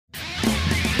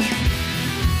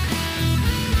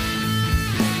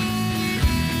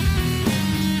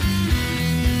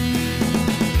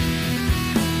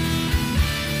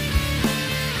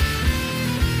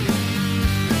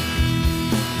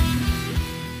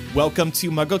Welcome to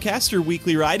MuggleCast, your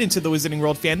weekly ride into the Wizarding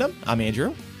World fandom. I'm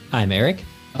Andrew. I'm Eric.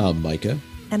 I'm Micah.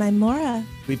 And I'm Laura.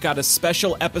 We've got a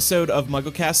special episode of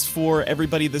MuggleCast for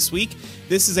everybody this week.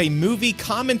 This is a movie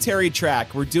commentary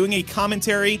track. We're doing a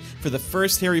commentary for the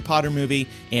first Harry Potter movie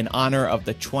in honor of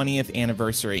the 20th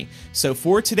anniversary. So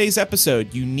for today's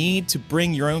episode, you need to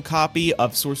bring your own copy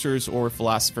of Sorcerer's or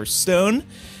Philosopher's Stone.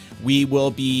 We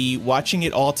will be watching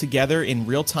it all together in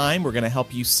real time. We're going to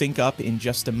help you sync up in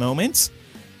just a moment.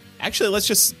 Actually, let's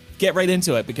just get right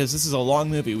into it because this is a long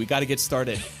movie. We got to get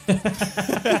started.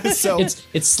 So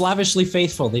it's slavishly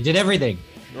faithful. They did everything.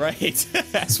 Right,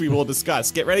 as we will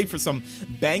discuss. Get ready for some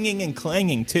banging and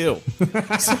clanging, too.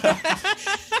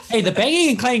 Hey, the banging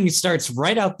and clanging starts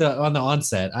right out on the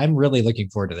onset. I'm really looking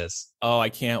forward to this. Oh, I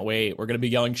can't wait. We're going to be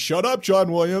yelling, "Shut up,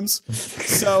 John Williams."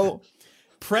 So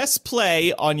press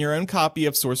play on your own copy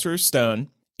of Sorcerer's Stone,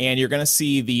 and you're going to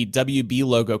see the WB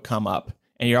logo come up.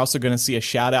 And you're also going to see a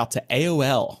shout out to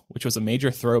AOL, which was a major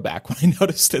throwback when I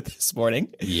noticed it this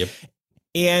morning. Yep.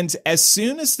 And as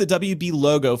soon as the WB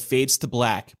logo fades to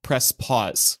black, press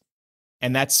pause.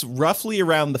 And that's roughly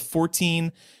around the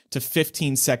 14 to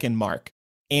 15 second mark.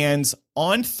 And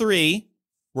on 3,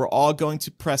 we're all going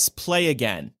to press play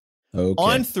again. Okay.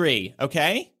 On 3,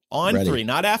 okay? On Ready. 3,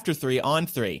 not after 3, on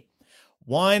 3.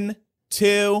 1,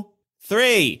 2,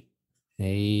 3.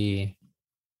 Hey.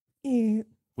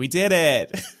 We did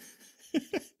it.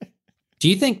 Do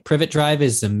you think Privet Drive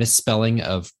is a misspelling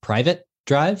of private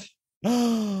drive? We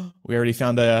already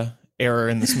found a error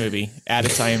in this movie. Add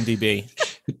it to IMDb.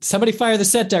 Somebody fire the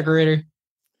set decorator.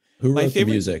 Who My wrote the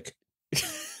favorite- music?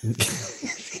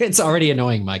 It's already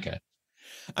annoying, Micah.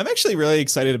 I'm actually really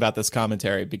excited about this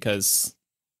commentary because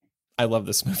I love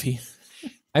this movie.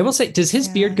 I will say, does his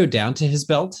beard go down to his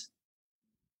belt?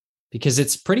 Because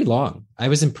it's pretty long. I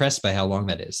was impressed by how long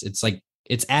that is.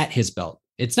 It's at his belt.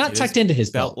 It's not tucked into his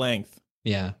belt. Length.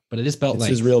 Yeah, but it is belt It's length.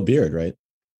 his real beard, right?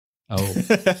 Oh,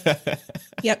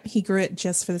 Yep, he grew it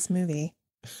just for this movie.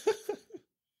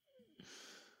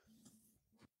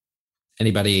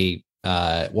 anybody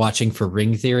watching for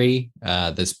Ring Theory?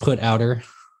 This put outer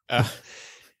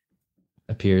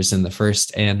appears in the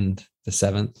 1st and the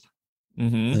 7th.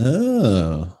 Mm-hmm.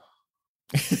 Oh.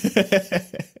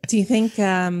 Do you think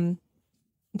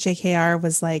JKR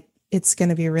was like, it's going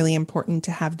to be really important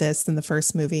to have this in the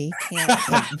first movie?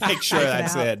 Can't Make sure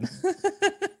that's it.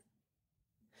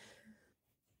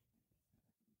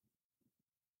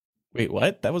 Wait,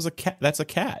 what? That was a cat. That's a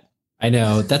cat. I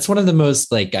know that's one of the most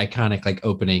iconic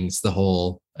openings. The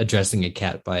whole addressing a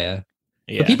cat by a.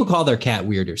 Yeah. But people call their cat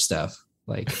weirder stuff.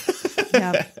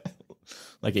 Yeah.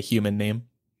 Like a human name.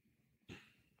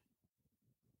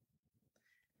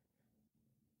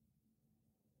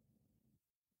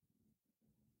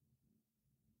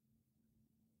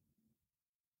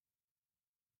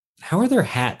 How are their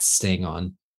hats staying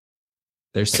on?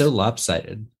 They're so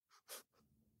lopsided.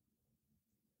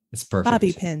 It's perfect.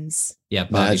 Bobby pins. Yeah,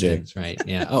 bobby Magic. pins, right?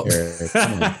 Yeah. Oh, Eric,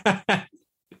 come on.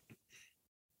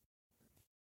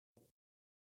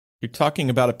 You're talking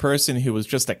about a person who was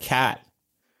just a cat.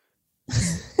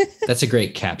 That's a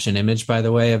great caption image, by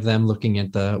the way, of them looking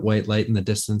at the white light in the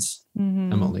distance.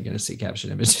 Mhm. I'm only going to see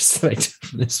caption images that I took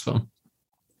from this phone.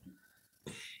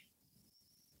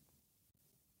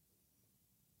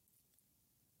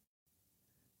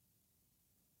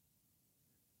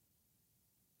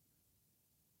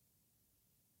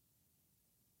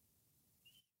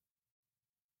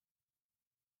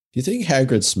 Do you think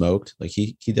Hagrid smoked? Like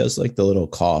he does like the little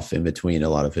cough in between a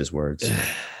lot of his words.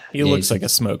 He looks like a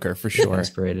smoker for sure.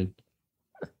 Inspirated.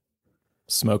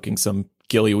 Smoking some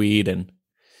gillyweed and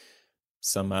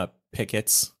some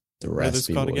pickets. The What are those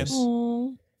raspy called again? voice.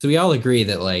 Aw. So we all agree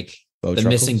that Bow the truffles?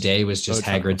 missing day was just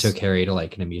Bow Hagrid truffles. took Harry to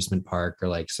an amusement park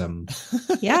or some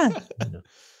Yeah.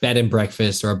 bed and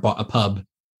breakfast or a pub.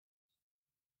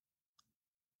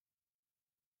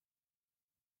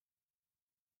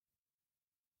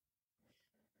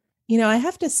 You know, I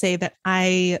have to say that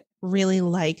I really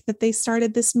like that they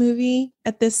started this movie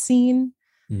at this scene.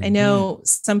 I know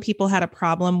some people had a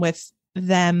problem with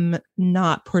them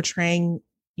not portraying,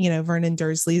 Vernon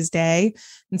Dursley's day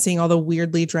and seeing all the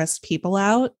weirdly dressed people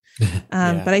out. Yeah.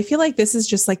 But I feel like this is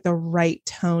just like the right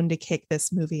tone to kick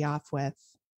this movie off with.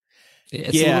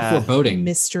 It's a Yeah. little foreboding.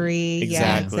 Mystery.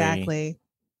 Yeah, Exactly. exactly.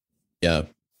 Yeah.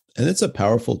 And it's a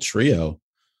powerful trio.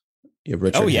 You have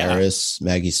Richard Oh, yeah. Harris,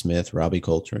 Maggie Smith, Robbie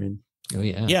Coltrane. Oh,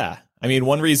 yeah. Yeah. I mean,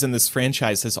 one reason this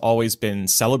franchise has always been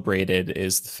celebrated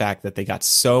is the fact that they got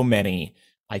so many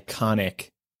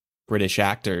iconic British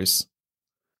actors.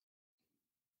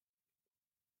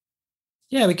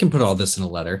 Yeah, we can put all this in a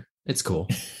letter. It's cool.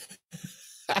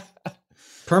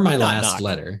 Per my Knock, last knock.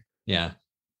 letter. Yeah.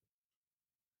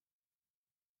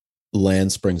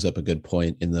 Lance brings up a good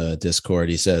point in the Discord.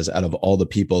 He says, out of all the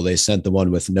people, they sent the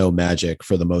one with no magic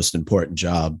for the most important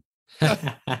job.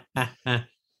 Hagrid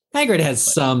has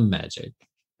some magic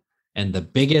and the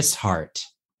biggest heart.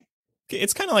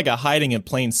 It's kind of like a hiding in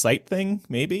plain sight thing,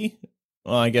 maybe.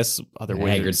 Well, I guess other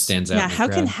Hagrid wizards. stands out. Yeah, in the how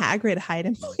can crowd. Hagrid hide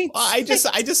in plain Well, I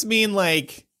sight? just mean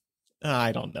like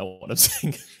I don't know what I'm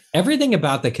saying. Everything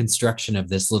about the construction of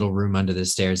this little room under the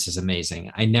stairs is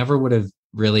amazing. I never would have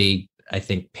really, I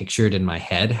think, pictured in my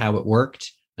head how it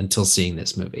worked until seeing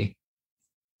this movie.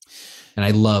 And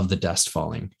I love the dust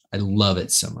falling. I love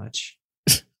it so much.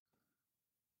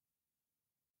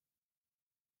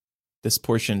 This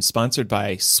portion sponsored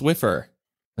by Swiffer.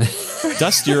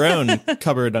 Dust your own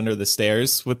cupboard under the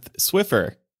stairs with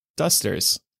Swiffer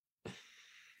dusters.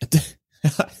 I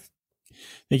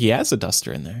think he has a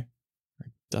duster in there.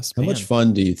 Dust. How much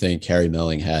fun do you think Harry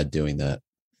Melling had doing that?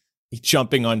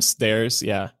 Jumping on stairs?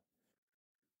 Yeah.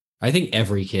 I think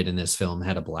every kid in this film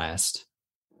had a blast.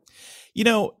 You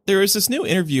know, there was this new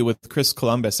interview with Chris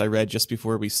Columbus I read just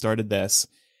before we started this,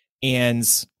 and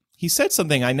he said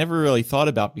something I never really thought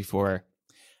about before.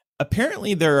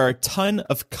 Apparently, there are a ton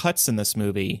of cuts in this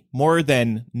movie, more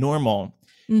than normal,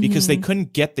 because they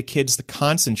couldn't get the kids to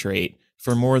concentrate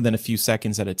for more than a few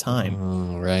seconds at a time.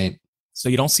 Oh, right. So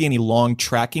you don't see any long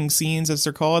tracking scenes, as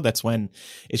they're called. That's when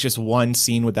it's just one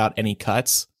scene without any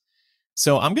cuts.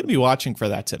 So I'm going to be watching for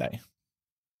that today.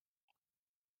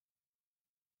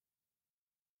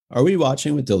 Are we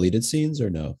watching with deleted scenes or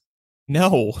no?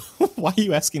 No. Why are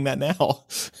you asking that now?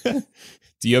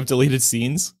 Do you have deleted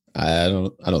scenes? I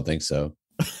don't think so.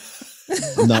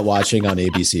 I'm not watching on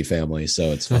ABC Family,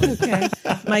 so it's fine. Okay.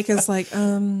 Micah's like,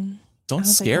 Don't I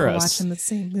scare think we're us. watching the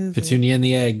same movie. Petunia and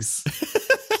the eggs.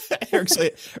 Eric's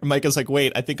like, or Micah's like,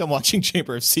 wait, I think I'm watching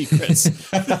Chamber of Secrets.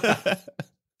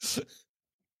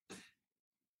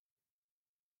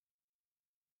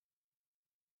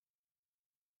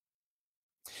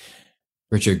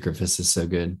 Richard Griffiths is so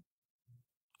good.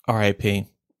 R.I.P.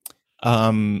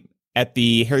 At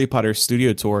the Harry Potter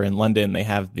studio tour in London, they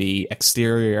have the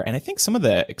exterior and I think some of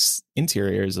the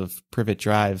interiors of Privet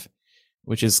Drive,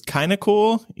 which is kind of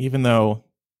cool, even though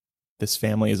this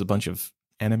family is a bunch of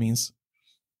enemies.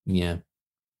 Yeah.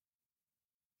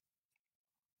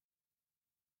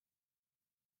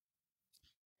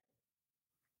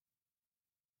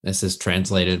 This is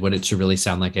translated. What it should really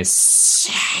sound like is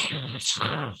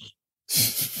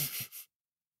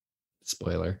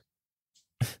spoiler.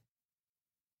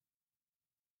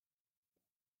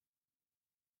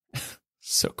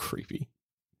 So creepy.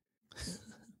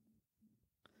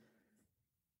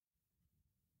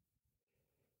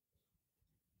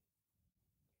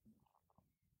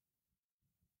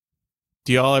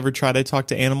 Do y'all ever try to talk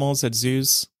to animals at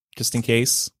zoos just in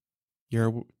case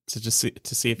you're to see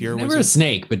if you're a Never a wizard?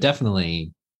 snake, but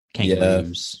definitely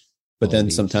kangaroos. But then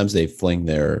wallabies. sometimes they fling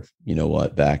their, you know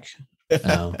what, back.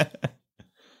 Oh.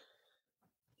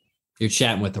 You're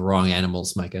chatting with the wrong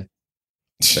animals, Micah.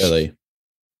 Really.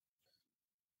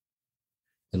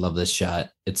 I love this shot.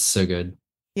 It's so good.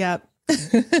 Yep.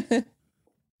 That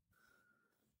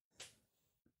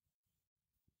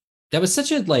was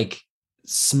such a like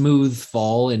smooth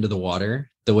fall into the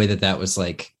water. The way that was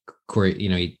like, you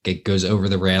know, he goes over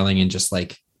the railing and just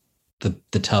like the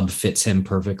tub fits him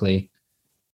perfectly.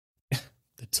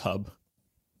 The tub.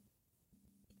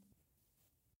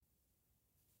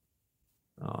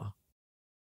 Oh.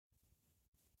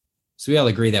 So we all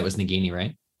agree that was Nagini,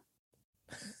 right?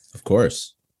 Of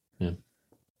course. Yeah.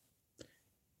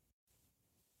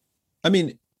 I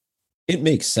mean, it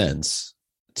makes sense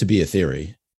to be a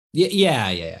theory.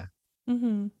 Yeah.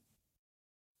 Mm-hmm.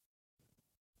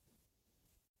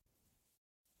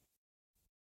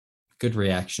 Good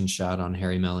reaction shot on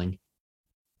Harry Melling.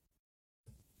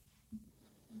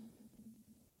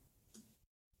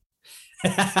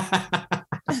 I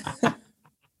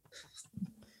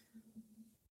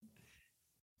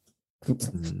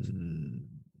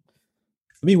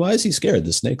mean, why is he scared?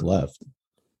 The snake left.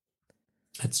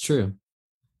 That's true.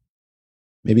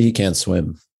 Maybe he can't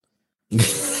swim.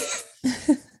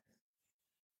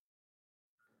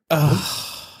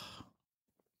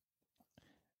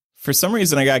 For some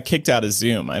reason, I got kicked out of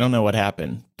Zoom. I don't know what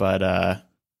happened, but I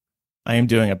am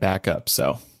doing a backup,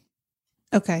 so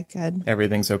Okay, good.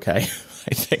 everything's okay,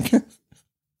 I think.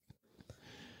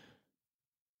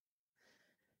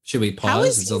 Should we pause? How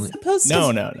is It's he only supposed No,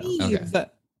 to no. breathe? Okay.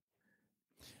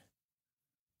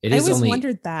 It I is always only.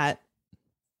 wondered that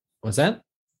What's that?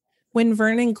 when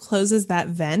Vernon closes that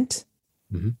vent,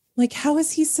 Mhm. like, how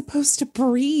is he supposed to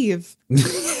breathe?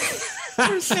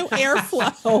 There's no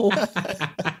airflow.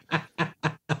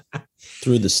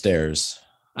 Through the stairs.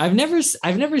 I've never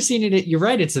seen it. You're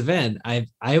right. It's a vent. I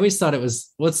always thought it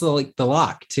was, what's the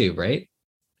lock too, right?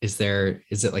 Is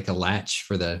it like a latch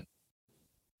for the,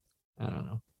 I don't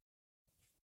know.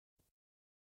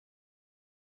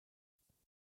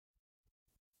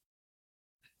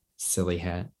 Silly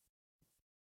hat.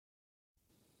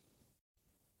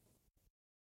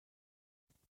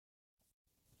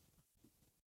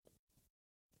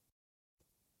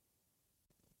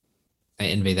 I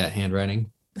envy that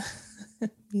handwriting.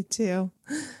 Me too.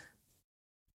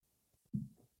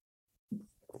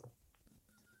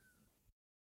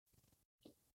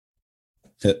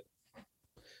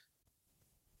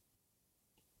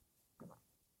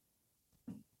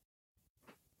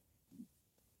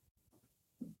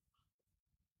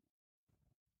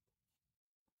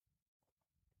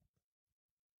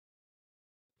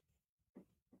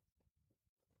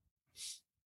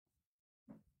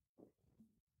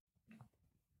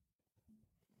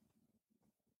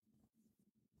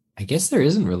 I guess there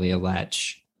isn't really a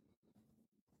latch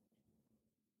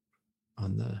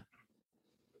on the.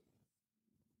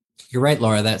 You're right,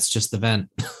 Laura. That's just the vent.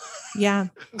 Yeah.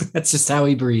 That's just how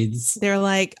he breathes. They're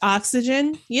like,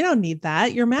 oxygen? You don't need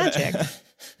that. You're magic.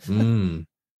 Mm.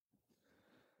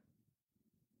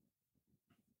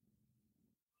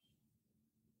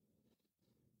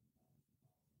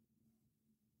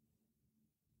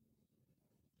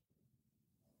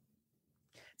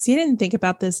 See, I didn't think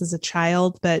about this as a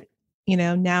child, but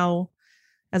now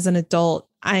as an adult,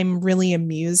 I'm really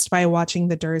amused by watching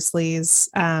the Dursleys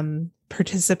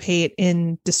participate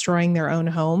in destroying their own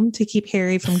home to keep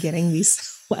Harry from getting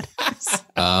these letters.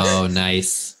 Oh,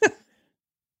 nice.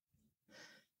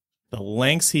 The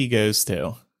lengths he goes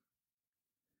to.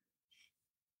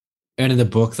 And in the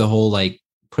book, the whole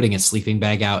putting a sleeping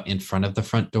bag out in front of the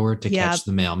front door to catch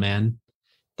the mailman.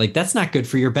 That's not good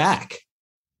for your back.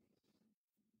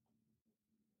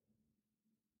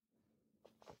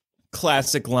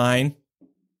 Classic line.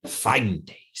 Fine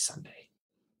day, Sunday.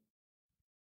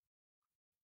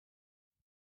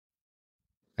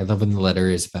 I love when the letter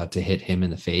is about to hit him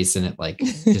in the face and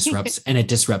it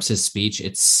disrupts his speech.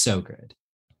 It's so good.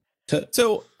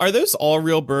 So are those all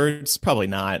real birds? Probably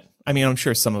not. I mean, I'm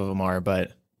sure some of them are,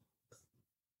 but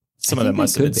some of them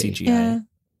must have been CGI.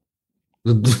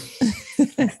 Yeah.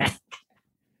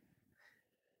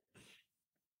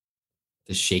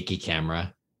 The shaky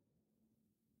camera.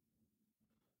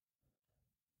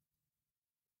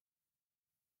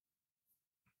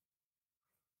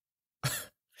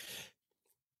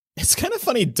 It's kind of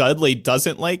funny Dudley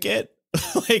doesn't like it.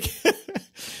 Because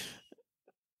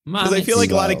I feel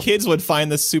like a lot of kids would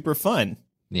find this super fun.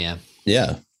 Yeah.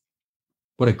 Yeah.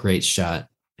 What a great shot.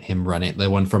 Him running,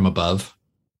 the one from above.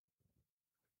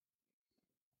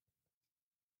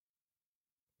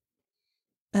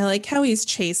 I like how he's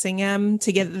chasing him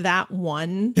to get that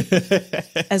one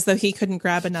as though he couldn't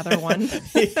grab another one.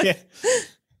 Yeah.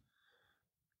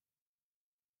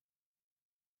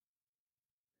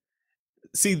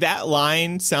 See, that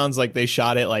line sounds like they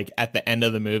shot it at the end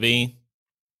of the movie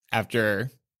after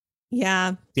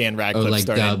Dan Radcliffe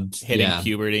started hitting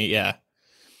puberty. Yeah.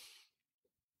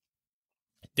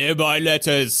 They're my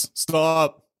letters.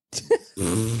 Stop.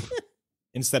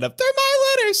 Instead of, they're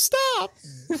my letters. Stop.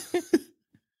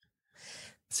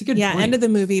 That's a good point. End of the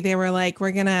movie, they were like,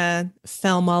 we're going to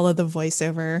film all of the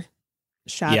voiceover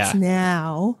shots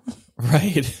now.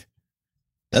 Right.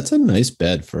 That's a nice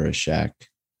bed for a shack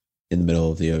in the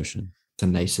middle of the ocean. It's the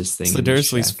nicest thing. It's the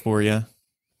Dursleys for you.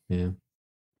 Yeah.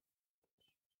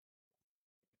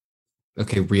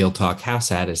 Okay, real talk. How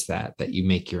sad is that you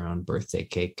make your own birthday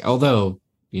cake? Although,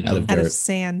 out of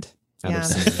sand. Of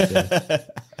sand.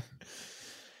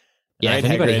 Yeah, if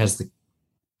anybody has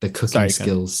the cooking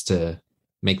skills to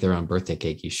make their own birthday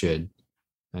cake, you should.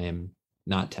 I am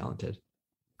not talented.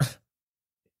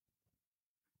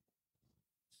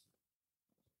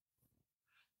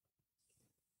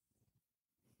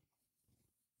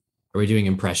 Are we doing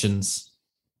impressions?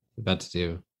 About to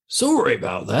do. Sorry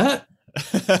about that.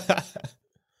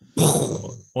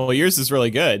 Well, yours is really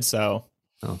good, so.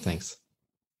 Oh, thanks.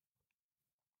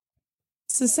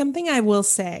 So something I will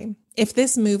say, if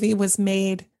this movie was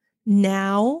made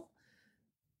now,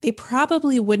 they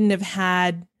probably wouldn't have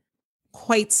had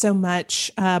quite so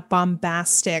much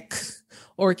bombastic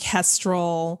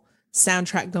orchestral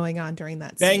soundtrack going on during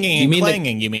that scene. Banging and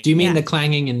clanging, you mean? Do you mean the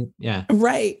clanging and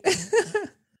Right.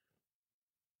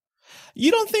 You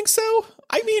don't think so?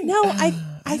 I mean, no,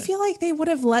 I feel like they would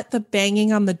have let the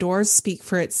banging on the doors speak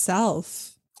for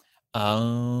itself.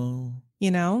 Oh.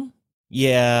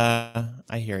 Yeah,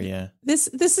 I hear you. This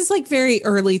is like very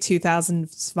early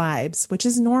 2000s vibes, which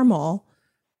is normal.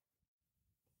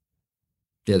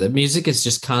 Yeah, the music is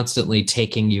just constantly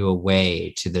taking you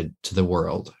away to the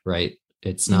world, right?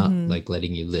 It's not Mhm. like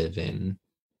letting you live in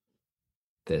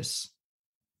this.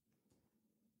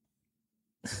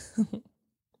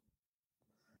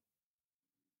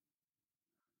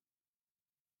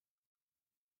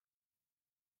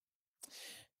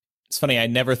 It's funny, I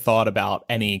never thought about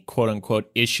any quote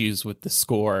unquote issues with the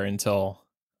score until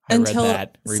I read Until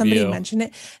that somebody review. mentioned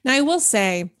it. Now, I will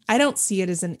say, I don't see it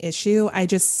as an issue. I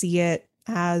just see it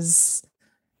as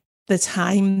the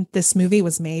time this movie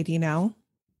was made, you know?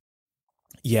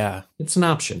 Yeah. It's an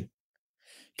option.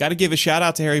 Got to give a shout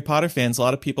out to Harry Potter fans. A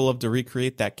lot of people love to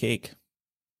recreate that cake.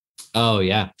 Oh,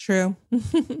 yeah. True.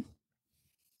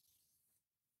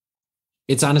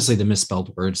 It's honestly the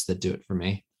misspelled words that do it for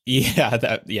me. Yeah,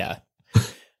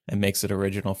 it makes it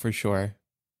original for sure.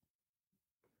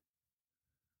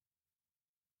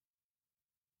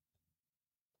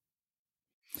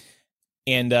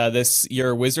 And this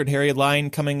your Wizard Harry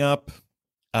line coming up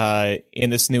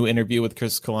in this new interview with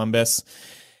Chris Columbus.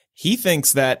 He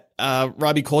thinks that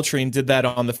Robbie Coltrane did that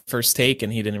on the first take,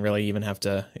 and he didn't really even have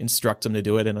to instruct him to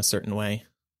do it in a certain way.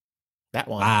 That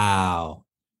one. Wow.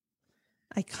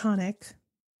 Iconic.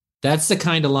 That's the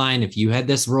kind of line, if you had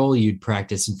this role, you'd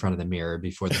practice in front of the mirror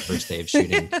before the first day of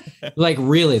shooting. Like,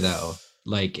 really, though,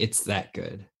 like, it's that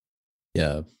good.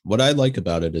 Yeah. What I like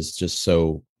about it is just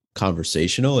so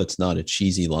conversational. It's not a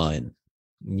cheesy line.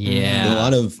 Yeah. In a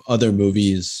lot of other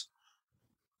movies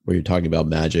where you're talking about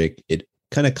magic, it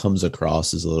kind of comes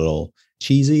across as a little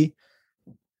cheesy.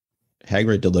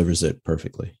 Hagrid delivers it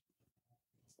perfectly.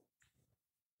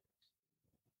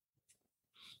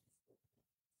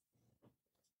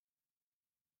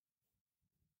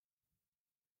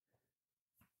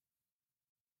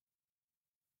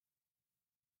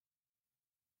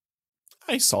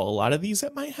 I saw a lot of these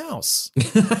at my house.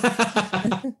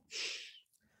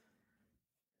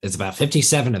 There's about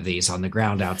 57 of these on the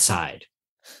ground outside.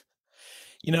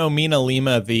 You know, Mina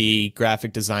Lima, the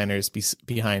graphic designers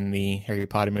behind the Harry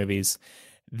Potter movies,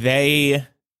 they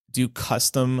do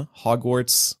custom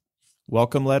Hogwarts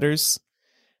welcome letters.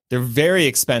 They're very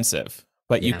expensive,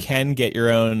 but you can get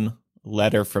your own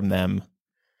letter from them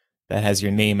that has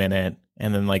your name in it,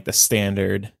 and then like the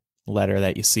standard letter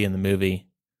that you see in the movie.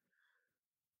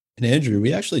 And Andrew,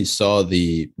 we actually saw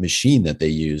the machine that they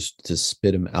used to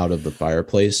spit him out of the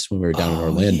fireplace when we were down in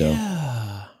Orlando.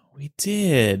 Yeah, we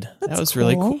did. That's that was cool.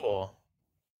 really cool.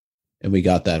 And we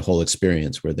got that whole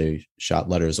experience where they shot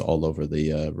letters all over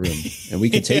the room. And we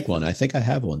could take one. I think I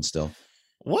have one still.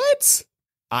 What?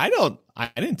 I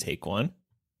didn't take one.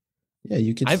 Yeah,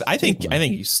 you can. I think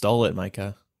you stole it,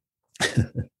 Micah.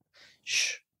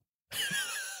 Shh.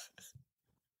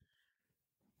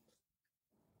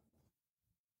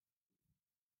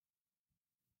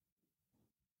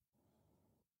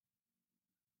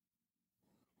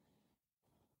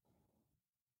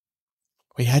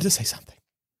 We had to say something.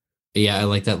 Yeah, I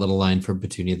like that little line from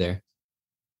Petunia there.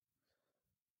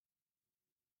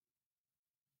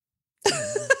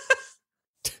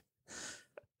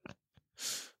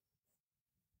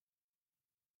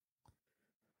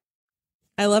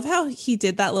 I love how he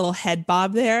did that little head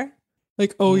bob there.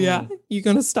 Like, oh yeah, you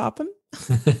gonna stop him?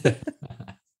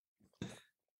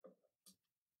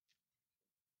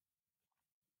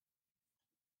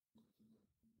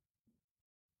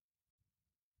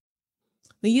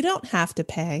 You don't have to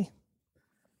pay.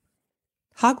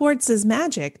 Hogwarts is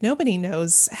magic. Nobody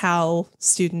knows how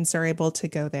students are able to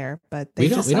go there, but they we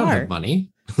don't have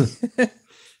money.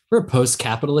 We're a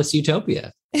post-capitalist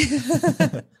utopia.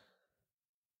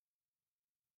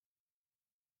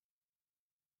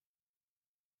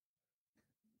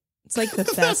 It's like the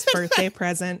best birthday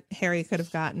present Harry could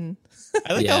have gotten.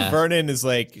 I like how Vernon is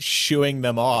like shooing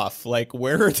them off. Like,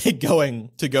 where are they going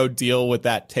to go deal with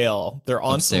that tail? They're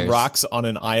on Upstairs. some rocks on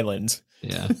an island.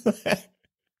 Yeah.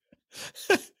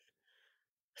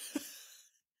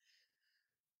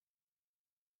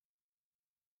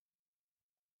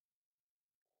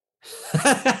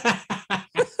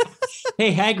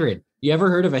 Hey, Hagrid, you ever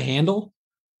heard of a handle?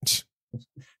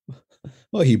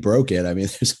 Well, he broke it. I mean,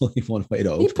 there's only one way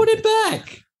to open it. He put it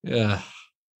back. Yeah.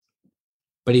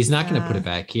 But he's not going to put it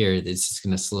back here. It's just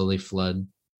going to slowly flood.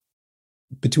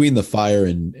 Between the fire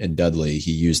and Dudley,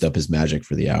 he used up his magic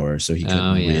for the hour, so he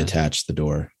couldn't reattach the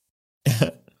door.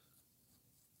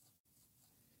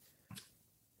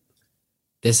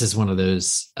 This is one of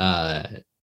those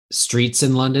streets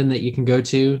in London that you can go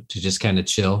to just kind of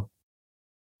chill.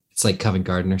 It's like Covent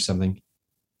Garden or something.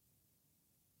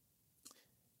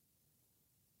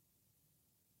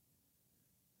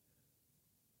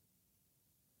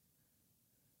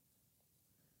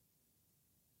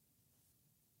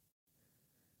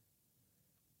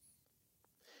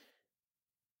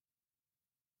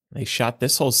 They shot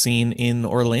this whole scene in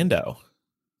Orlando.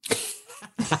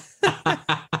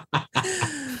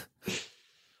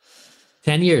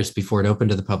 10 years before it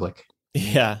opened to the public.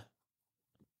 Yeah.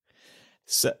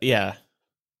 So yeah.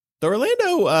 The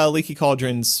Orlando Leaky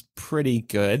Cauldron's pretty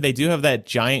good. They do have that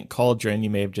giant cauldron you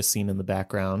may have just seen in the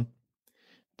background.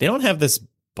 They don't have this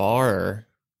bar.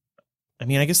 I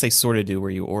mean, I guess they sort of do where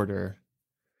you order.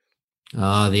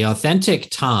 The authentic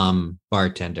Tom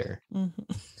bartender.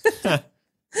 Mm-hmm.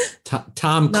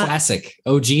 Tom classic.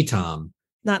 OG Tom.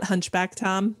 Not Hunchback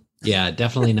Tom. Yeah,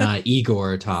 definitely not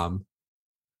Igor Tom.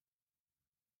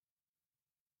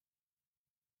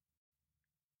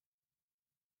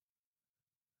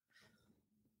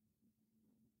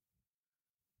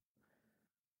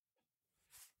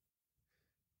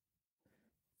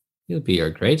 He'll be your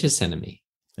greatest enemy.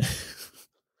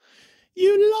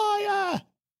 You liar!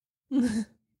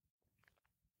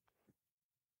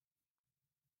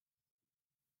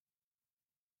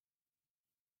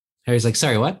 Harry's like,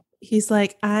 sorry, what? He's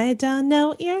like, I don't know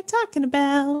what you're talking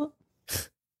about.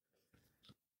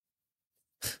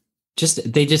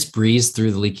 They just breezed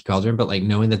through the Leaky Cauldron, but like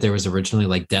knowing that there was originally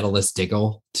like Daedalus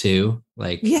Diggle too.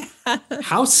 Like, yeah.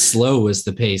 How slow was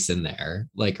the pace in there,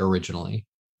 like originally?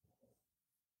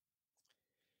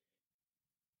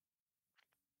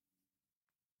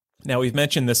 Now, we've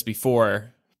mentioned this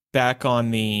before. Back on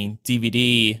the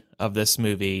DVD of this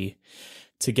movie,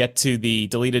 to get to the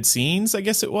deleted scenes, I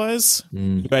guess it was,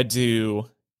 you had to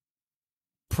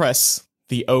press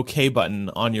the OK button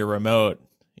on your remote.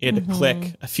 You had to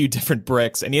click a few different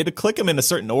bricks, and you had to click them in a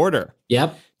certain order.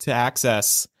 Yep. To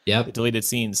access the deleted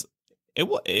scenes. It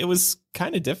was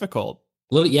kind of difficult.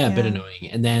 A bit annoying.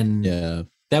 And then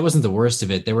that wasn't the worst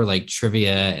of it. There were like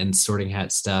trivia and Sorting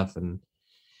Hat stuff, and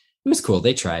it was cool.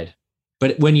 They tried.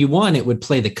 But when you won, it would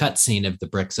play the cutscene of the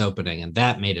bricks opening, and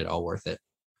that made it all worth it.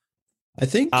 I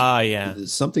think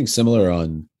something similar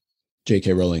on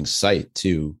J.K. Rowling's site,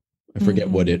 too. I forget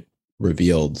what it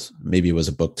revealed. Maybe it was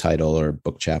a book title or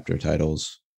book chapter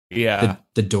titles. Yeah.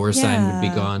 The door sign would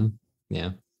be gone.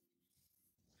 Yeah.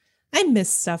 I miss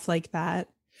stuff like that.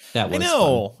 That was I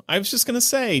know. fun. I was just going to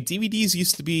say, DVDs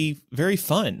used to be very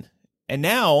fun. And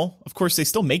now, of course, they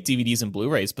still make DVDs and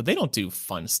Blu-rays, but they don't do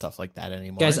fun stuff like that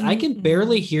anymore. Guys, I can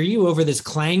barely hear you over this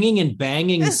clanging and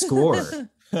banging score.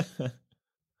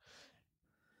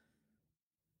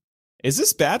 Is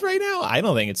this bad right now? I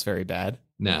don't think it's very bad.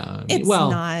 No. I mean, it's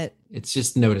not. It's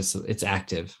just noticeable. It's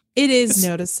active. It is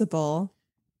noticeable.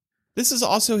 This is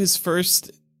also his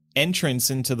first entrance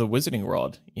into the Wizarding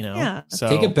World, you know? Yeah. So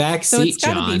take a back seat, so it's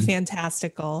got to John. be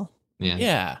fantastical. Yeah.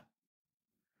 Yeah.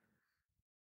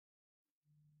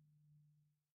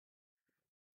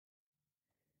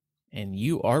 And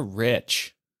you are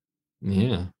rich.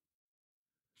 Yeah.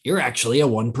 You're actually a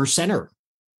 1%er.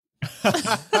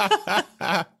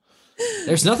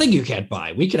 There's nothing you can't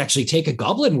buy. We could actually take a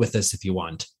goblin with us if you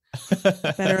want.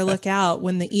 Better look out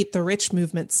when the Eat the Rich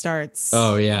movement starts.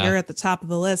 Oh, yeah. You're at the top of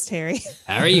the list, Harry.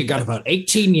 Harry, you got about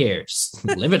 18 years.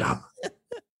 Live it up.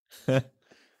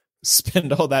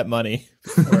 Spend all that money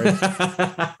before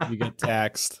you get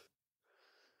taxed.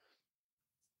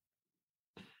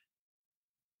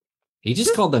 He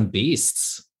just called them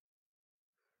beasts.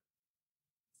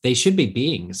 They should be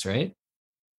beings, right?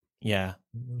 Yeah.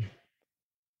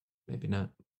 Maybe not.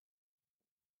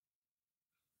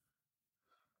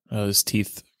 Oh, his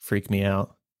teeth freak me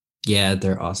out. Yeah,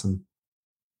 they're awesome.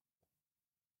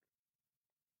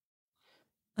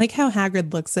 Like how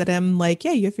Hagrid looks at him like,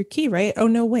 yeah, you have your key, right? Oh,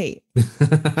 no, wait.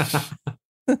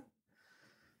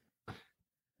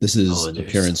 This is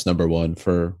appearance number 1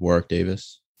 for Warwick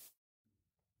Davis.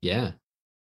 Yeah.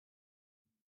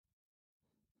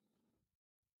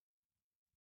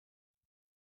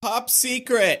 Top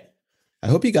secret. I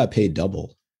hope he got paid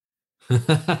double.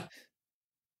 Well,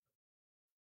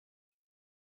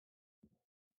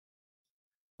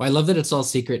 I love that it's all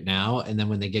secret now. And then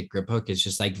when they get Grip Hook, it's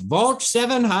just like Vault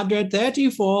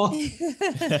 734.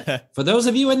 For those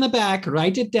of you in the back,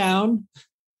 write it down.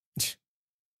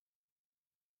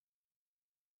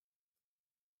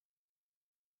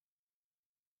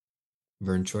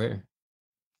 Vern Troyer.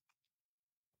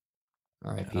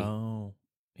 R.I.P. Oh,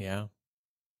 yeah.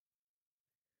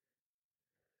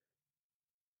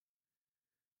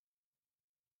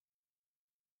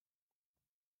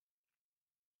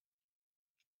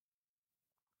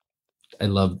 I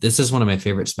love this. Is one of my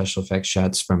favorite special effects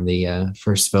shots from the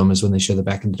first film is when they show the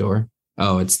back of the door.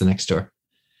 Oh, it's the next door.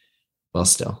 Well,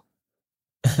 still.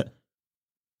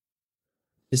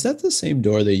 Is that the same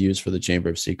door they use for the Chamber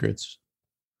of Secrets?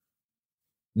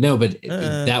 No, but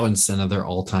that one's another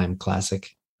all-time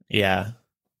classic. Yeah.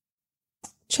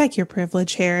 Check your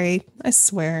privilege, Harry. I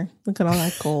swear. Look at all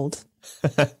that gold.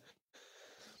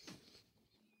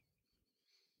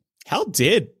 How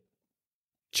did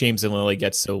James and Lily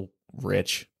get so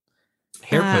rich?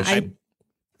 Hair potion.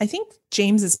 I think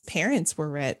James's parents were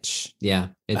rich. Yeah,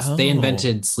 they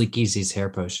invented Sleek Easy's hair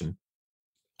potion.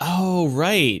 Oh,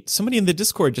 right. Somebody in the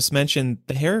Discord just mentioned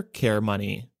the hair care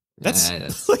money. That's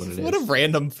like, what a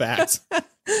random fact.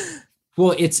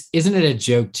 Well, isn't it a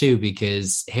joke too,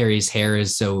 because Harry's hair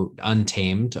is so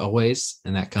untamed always,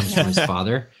 and that comes from his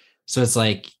father. So it's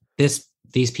like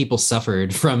these people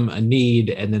suffered from a need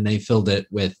and then they filled it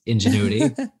with ingenuity.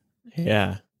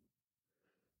 Yeah.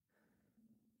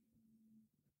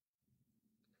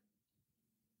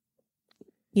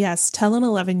 Yes, tell an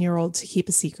 11-year-old to keep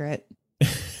a secret.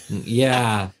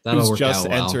 Yeah, that'll work just out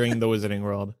well. Entering the Wizarding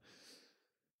World.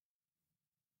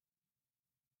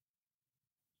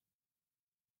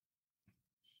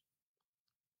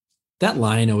 That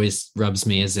line always rubs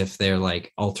me as if they're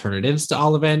like alternatives to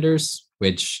Ollivanders,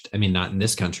 which, I mean, not in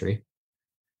this country.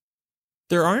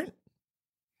 There aren't?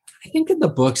 I think in the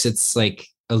books it's like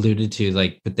alluded to,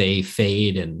 like, but they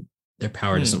fade and their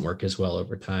power doesn't work as well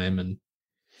over time. And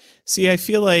see, I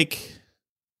feel like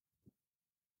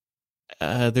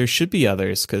there should be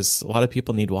others because a lot of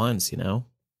people need wands, you know?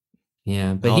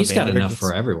 Yeah, but he's got enough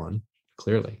for everyone,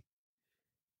 clearly.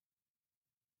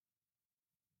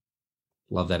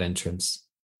 Love that entrance.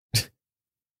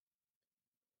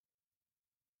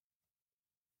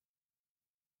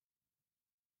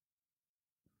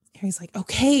 Harry's like,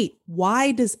 okay,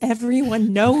 why does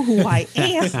everyone know who I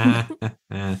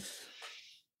am?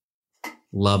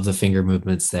 Love the finger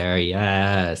movements there.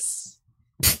 Yes.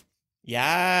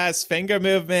 Yes, finger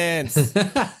movements.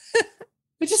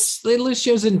 It just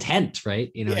shows intent,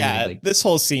 right? You know, yeah, like, this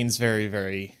whole scene's very,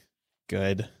 very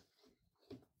good.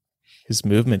 His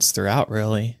movements throughout,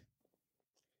 really.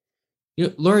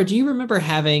 Laura, do you remember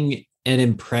having an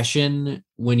impression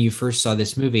when you first saw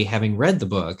this movie, having read the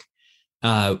book,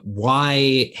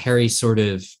 why Harry sort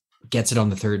of gets it on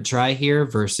the third try here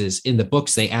versus in the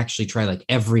books, they actually try like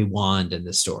every wand in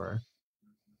the store?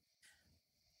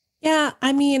 Yeah,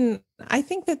 I mean, I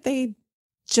think that they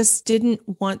just didn't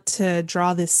want to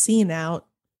draw this scene out.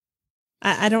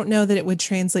 I don't know that it would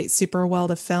translate super well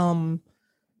to film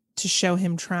to show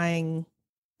him trying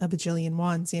a bajillion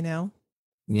wands, you know?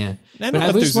 Yeah. But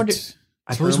I've always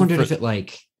wondered if it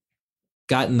like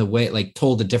got in the way, like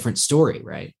told a different story,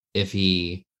 right? If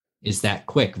he is that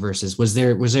quick versus was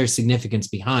there significance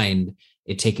behind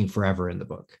it taking forever in the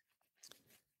book?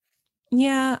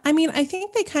 Yeah, I mean, I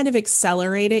think they kind of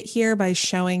accelerate it here by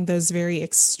showing those very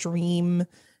extreme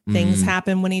things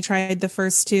happen when he tried the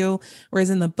first two, whereas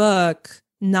in the book,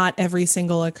 not every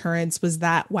single occurrence was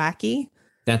that wacky.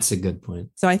 That's a good point.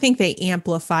 So I think they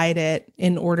amplified it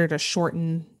in order to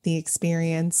shorten the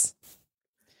experience.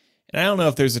 And I don't know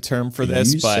if there's a term for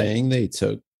this, but saying they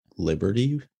took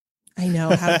liberty? I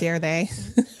know, how dare they?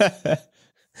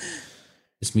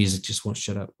 This music just won't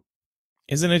shut up.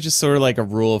 Isn't it just sort of like a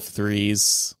rule of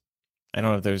threes? I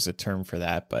don't know if there's a term for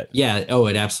that, but yeah. Oh,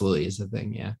 it absolutely is a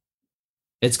thing. Yeah.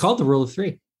 It's called the rule of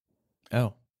three.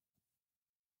 Oh.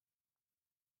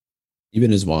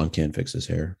 Even his wand can't fix his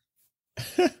hair.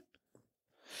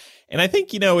 And I think,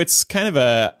 it's kind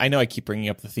of I know I keep bringing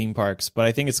up the theme parks, but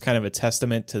I think it's kind of a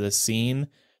testament to the scene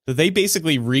that they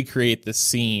basically recreate the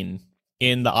scene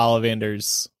in the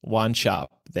Ollivanders wand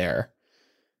shop there.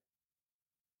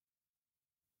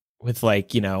 With like,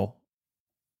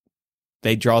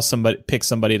 they pick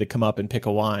somebody to come up and pick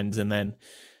a wand, and then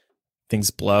things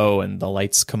blow and the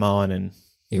lights come on, and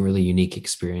a really unique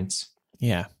experience.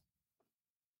 Yeah.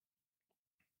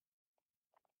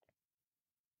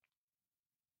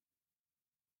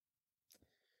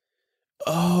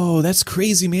 Oh, that's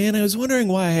crazy, man. I was wondering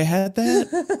why I had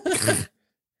that.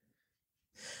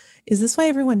 Is this why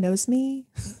everyone knows me?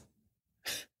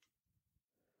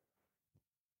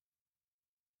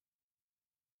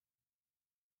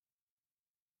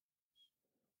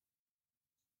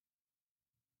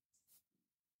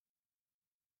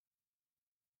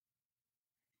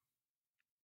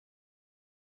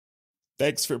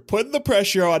 Thanks for putting the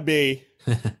pressure on me.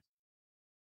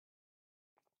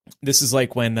 This is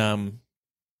like when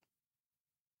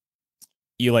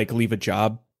you like leave a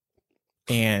job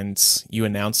and you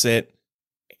announce it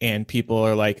and people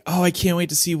are like, "Oh, I can't wait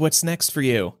to see what's next for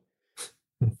you."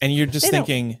 And you're just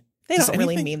thinking, they don't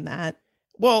really mean that.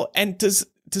 Well, and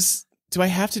do I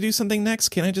have to do something next?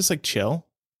 Can I just like chill?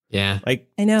 Yeah. Like,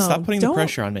 I know. Stop putting the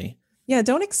pressure on me. Yeah,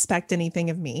 don't expect anything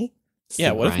of me.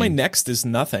 Yeah, what if my next is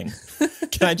nothing?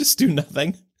 Can I just do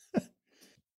nothing?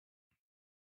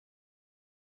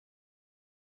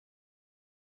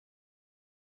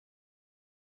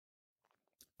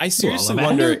 I seriously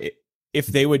wonder if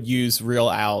they would use real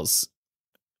owls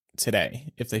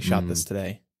today, if they shot this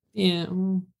today. Yeah.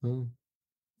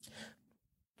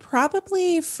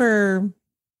 Probably for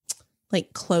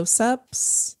like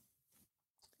close-ups.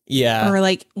 Yeah. Or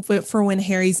like for when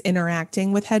Harry's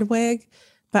interacting with Hedwig.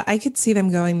 But I could see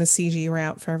them going the CG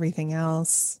route for everything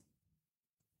else.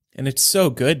 And it's so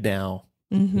good now.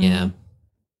 Mm-hmm. Yeah.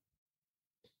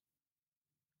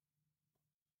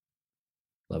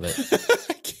 Love it.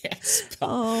 I can't spell.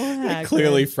 Oh,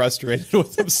 clearly frustrated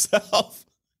with himself.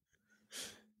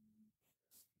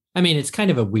 I mean, it's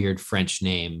kind of a weird French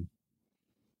name.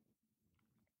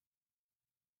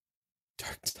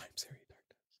 Dark times, Harry. Dark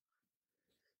times.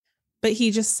 But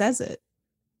he just says it.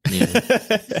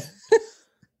 Yeah.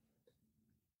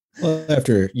 Well,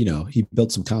 after, he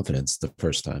built some confidence the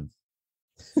first time.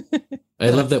 I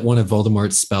love that one of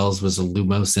Voldemort's spells was a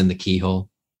Lumos in the keyhole.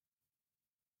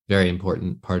 Very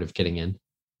important part of getting in.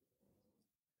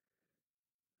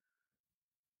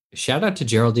 Shout out to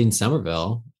Geraldine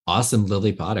Somerville. Awesome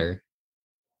Lily Potter.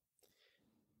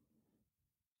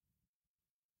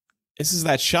 This is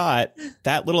that shot.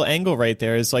 That little angle right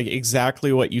there is like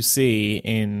exactly what you see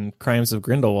in Crimes of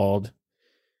Grindelwald.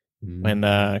 When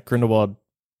Grindelwald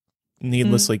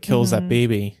needlessly kills that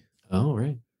baby. Oh,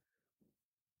 right.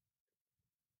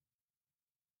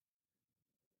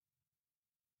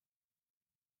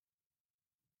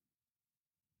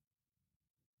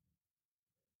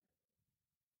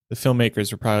 The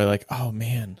filmmakers were probably like, oh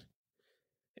man,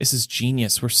 this is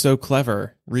genius. We're so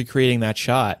clever recreating that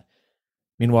shot.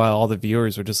 Meanwhile, all the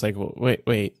viewers were just like, wait,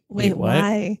 what?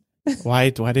 Why? why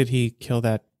did he kill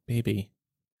that baby?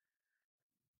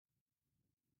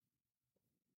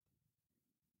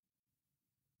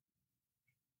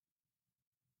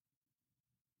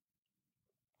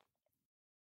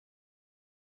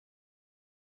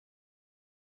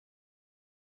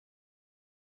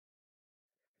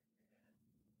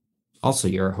 Also,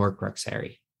 you're a Horcrux,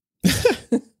 Harry.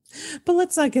 But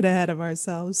let's not get ahead of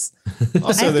ourselves.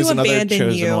 Also, there's another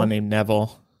chosen one named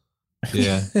Neville.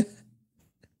 Yeah.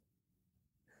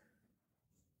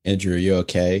 Andrew, are you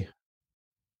okay?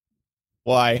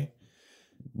 Why?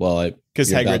 Well,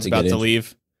 because Hagrid's about to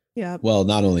leave. Yeah. Well,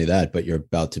 not only that, but you're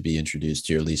about to be introduced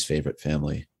to your least favorite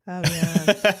family. Oh,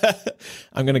 yeah.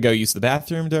 I'm going to go use the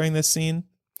bathroom during this scene.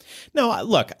 No,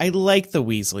 look, I like the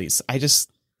Weasleys. I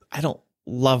don't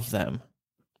love them.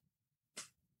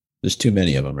 There's too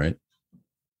many of them, right?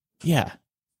 Yeah.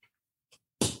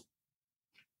 It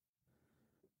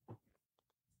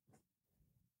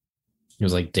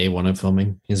was like day one of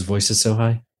filming. His voice is so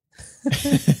high.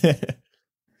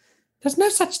 There's no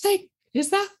such thing, is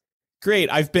there?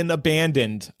 Great, I've been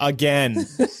abandoned again.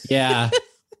 Yeah.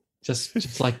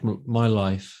 just like my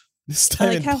life. This time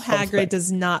I like how Hagrid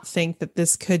does not think that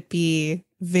this could be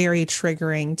very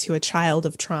triggering to a child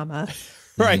of trauma.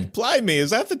 Right, blimey, is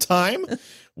that the time?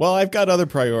 Well, I've got other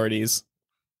priorities.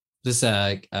 This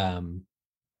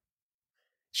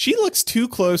she looks too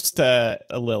close to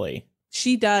a Lily.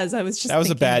 She does. I was just that was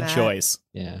a bad that. choice.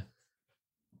 Yeah.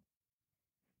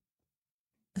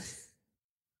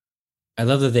 I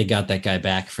love that they got that guy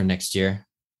back for next year.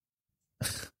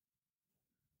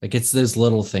 Like it's those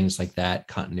little things like that,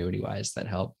 continuity wise, that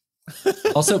help.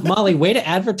 Also, Molly, way to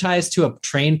advertise to a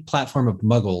trained platform of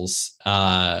muggles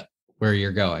where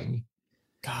you're going.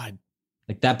 God.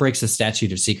 Like that breaks the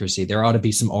statute of secrecy. There ought to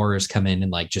be some aurors come in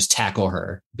and like just tackle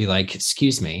her. Be like,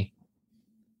 excuse me.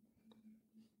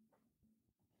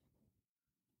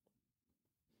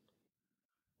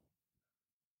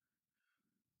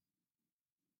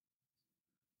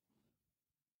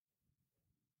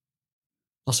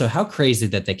 Also, how crazy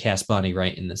that they cast Bonnie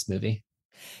Wright in this movie.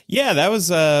 Yeah, that was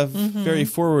very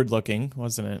forward looking,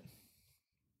 wasn't it?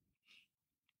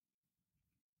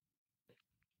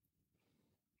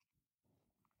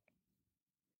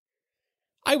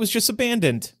 I was just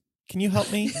abandoned. Can you help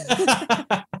me?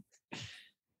 I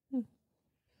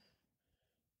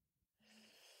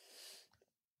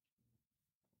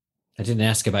didn't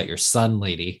ask about your son,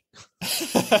 lady.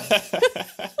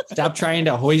 Stop trying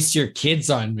to hoist your kids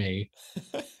on me.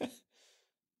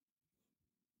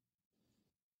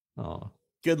 Oh.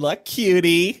 Good luck,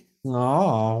 cutie.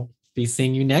 Oh. Be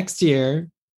seeing you next year.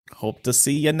 Hope to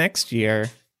see you next year.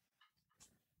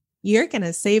 You're going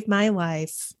to save my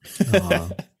life.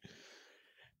 That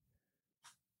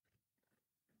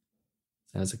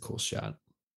was a cool shot.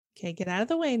 Okay, get out of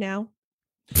the way now.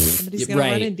 Somebody's going to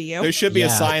run into you. There should be a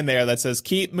sign there that says,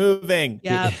 keep moving.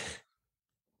 Yeah.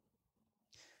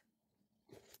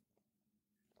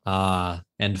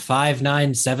 And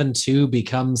 5972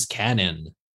 becomes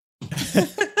canon.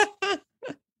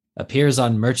 appears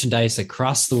on merchandise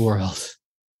across the world.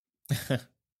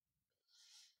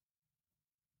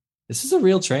 This is a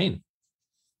real train.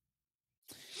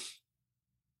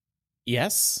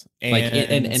 Yes. And like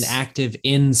an active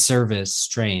in-service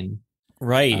train.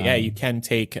 Right. Yeah, you can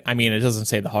take, I mean, it doesn't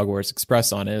say the Hogwarts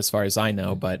Express on it as far as I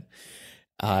know, but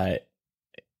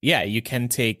yeah, you can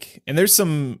take, and there's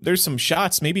some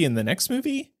shots maybe in the next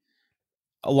movie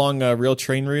along a real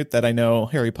train route that I know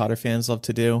Harry Potter fans love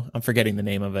to do. I'm forgetting the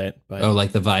name of it, but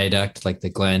like the viaduct, like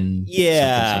the Glen.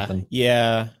 Yeah. Something.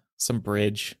 Yeah. Some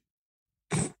bridge.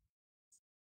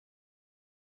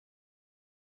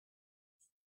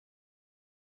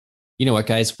 You know what,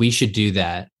 guys? We should do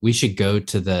that. We should go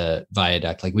to the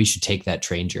viaduct. Like we should take that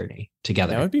train journey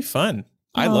together. That would be fun.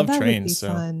 I love trains.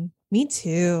 So fun. Me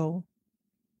too.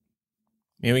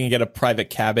 Maybe we can get a private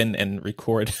cabin and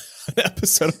record an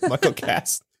episode of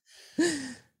MuggleCast.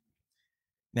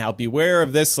 Now, beware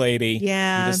of this lady.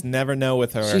 Yeah. You just never know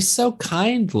with her. She's so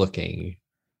kind looking.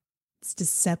 It's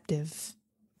deceptive.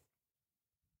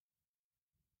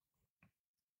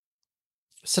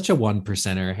 Such a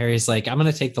 1%er. Harry's like, I'm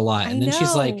going to take the lot. And then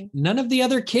she's like, none of the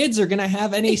other kids are going to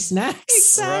have any snacks.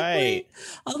 Exactly. Right.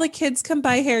 All the kids come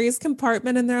by Harry's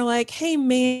compartment and they're like, hey,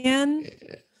 man,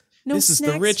 no this is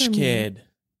the rich kid.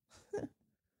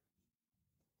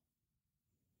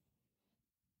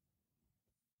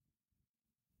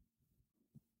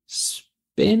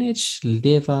 Spinach,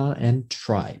 liver, and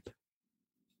tripe.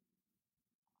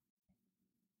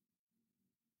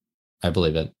 I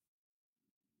believe it.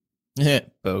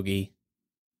 Bogey.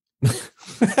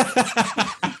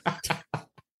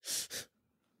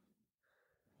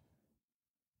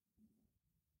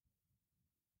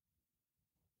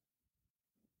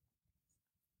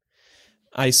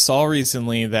 I saw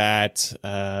recently that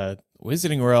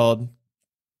Wizarding World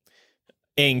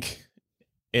Inc.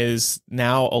 is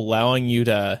now allowing you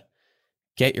to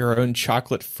get your own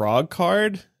chocolate frog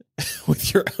card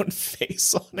with your own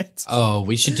face on it. Oh,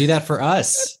 we should do that for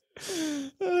us.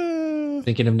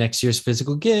 Thinking of next year's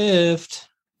physical gift.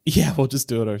 Yeah, we'll just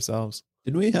do it ourselves.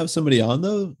 Didn't we have somebody on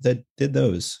though that did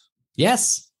those?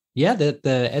 Yes. Yeah, the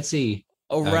Etsy.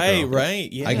 Oh,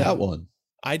 right. Yeah. I got one.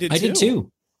 I did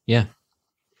too. Yeah.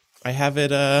 I have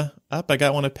it up. I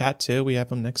got one of Pat too. We have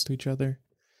them next to each other.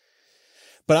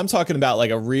 But I'm talking about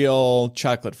like a real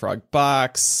chocolate frog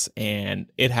box, and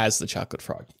it has the chocolate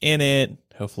frog in it.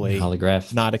 Hopefully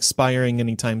holograph, not expiring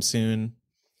anytime soon.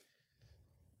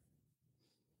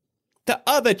 The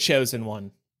other chosen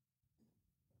one.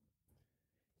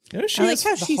 I like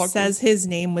how she says his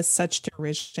name with such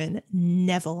derision.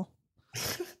 Neville.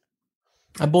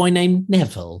 A boy named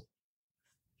Neville.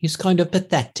 He's kind of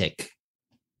pathetic.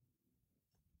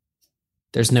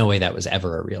 There's no way that was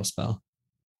ever a real spell.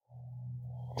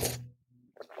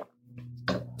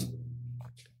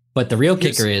 But the real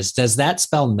kicker is, does that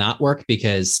spell not work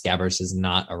because Scabbers is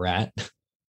not a rat?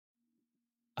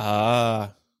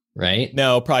 Right?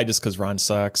 No, probably just because Ron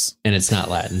sucks. And it's not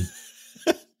Latin.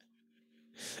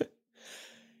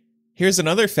 Here's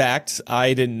another fact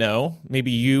I didn't know.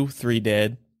 Maybe you three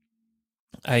did.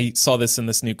 I saw this in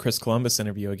this new Chris Columbus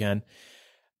interview again.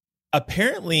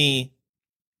 Apparently,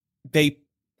 they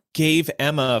gave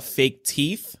Emma fake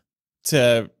teeth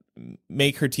to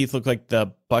make her teeth look like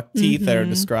the buck teeth that are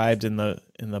described in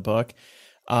the book.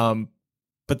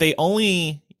 But they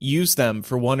only use them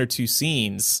for one or two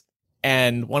scenes.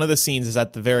 And one of the scenes is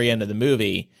at the very end of the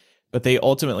movie, but they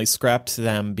ultimately scrapped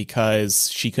them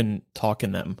because she couldn't talk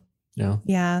in them.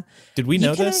 Yeah. Did we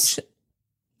know this?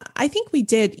 I think we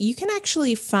did. You can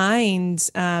actually find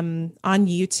on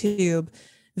YouTube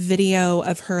video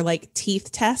of her like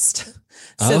teeth test.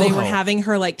 So they were having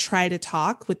her like try to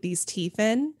talk with these teeth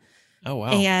in. Oh,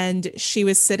 wow. And she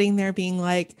was sitting there being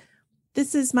like,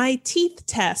 this is my teeth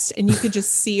test. And you could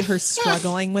just see her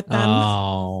struggling with them.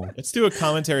 Oh, let's do a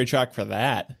commentary track for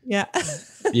that. Yeah.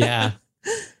 Yeah.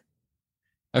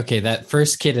 Okay. That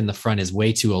first kid in the front is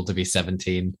way too old to be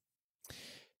 17.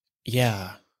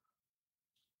 Yeah.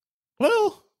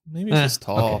 Well, maybe he's just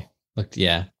tall. Okay. Look,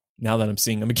 yeah. Now that I'm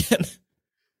seeing him again.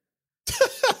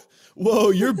 Whoa,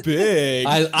 you're big.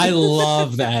 I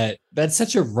love that. That's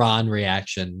such a Ron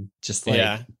reaction. Just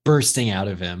like bursting out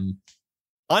of him.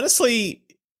 Honestly,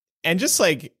 and just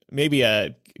like maybe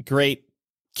a great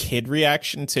kid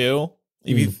reaction too.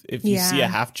 If you see a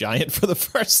half giant for the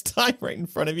first time right in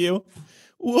front of you.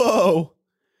 Whoa.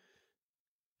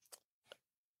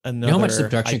 Another you know how much the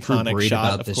production crew worried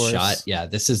shot, about this shot? Yeah,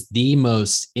 this is the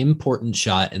most important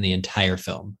shot in the entire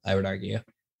film, I would argue.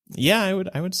 Yeah,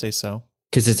 I would say so.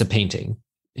 Because it's a painting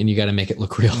and you got to make it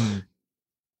look real.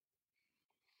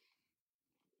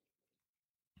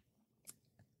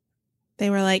 They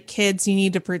were like, kids, you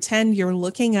need to pretend you're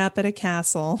looking up at a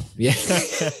castle. Yeah.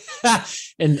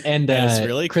 and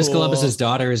really Chris cool. Columbus's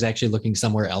daughter is actually looking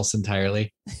somewhere else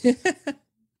entirely.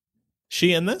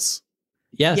 She in this?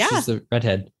 Yeah, she's the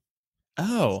redhead.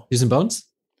 Oh. Susan Bones?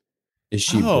 Is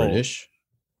she British?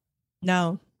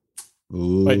 No.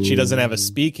 Ooh. But she doesn't have a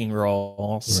speaking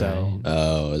role, so. Right.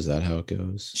 Oh, is that how it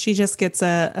goes? She just gets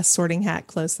a sorting hat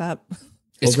close up.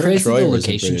 It's well, crazy Troy the wasn't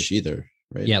location British either,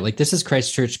 right? Yeah, like this is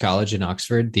Christchurch College in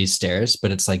Oxford, these stairs, but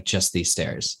it's like just these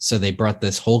stairs. So they brought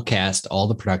this whole cast, all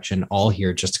the production, all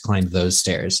here just to climb those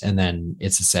stairs, and then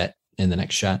it's a set in the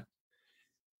next shot.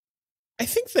 I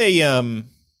think they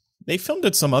filmed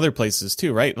at some other places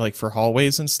too, right? Like for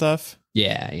hallways and stuff.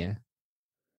 Yeah. Yeah,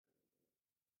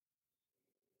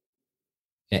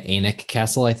 Ainik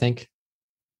Castle, I think.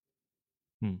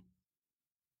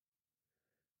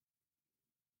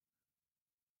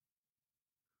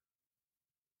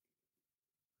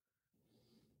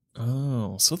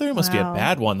 Oh, so there must be a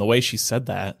bad one, the way she said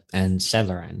that. And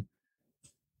Severin.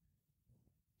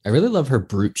 I really love her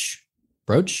brooch.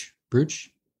 Brooch?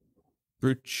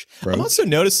 I'm also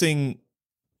noticing,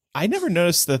 I never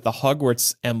noticed that the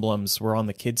Hogwarts emblems were on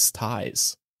the kids'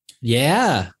 ties.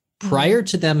 Yeah. Prior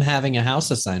to them having a house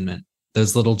assignment,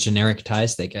 those little generic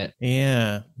ties they get.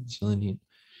 Yeah. It's really neat.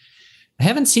 I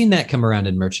haven't seen that come around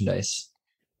in merchandise.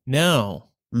 No.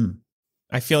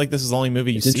 I feel like this is the only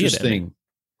movie you see it in.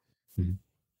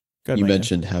 Good, you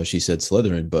mentioned how she said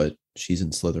Slytherin, but she's in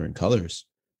Slytherin colors.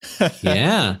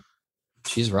 Yeah.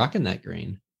 She's rocking that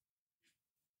green.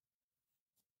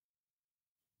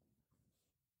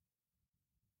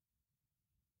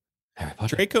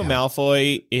 Draco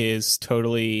Malfoy is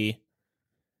totally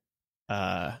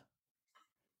hold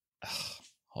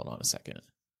on a second.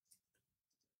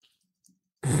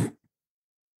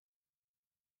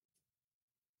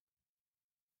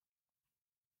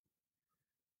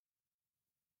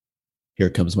 Here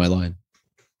comes my line.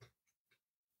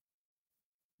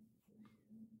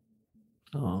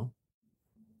 Oh.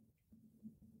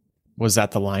 Was that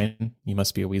the line? You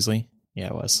must be a Weasley? Yeah,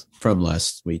 it was. From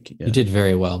last week. Yeah. You did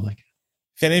very well, Mike.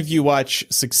 If any of you watch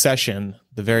Succession,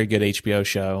 the very good HBO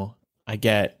show, I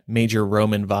get major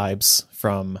Roman vibes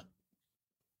from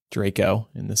Draco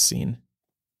in this scene.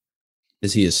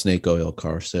 Is he a snake oil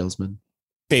car salesman?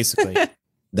 Basically.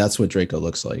 That's what Draco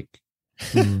looks like.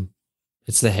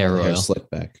 It's the hair oil. Slick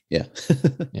back. Yeah.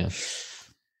 Yeah.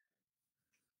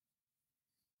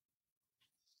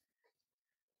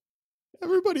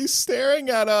 Everybody's staring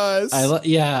at us. I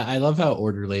love how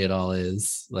orderly it all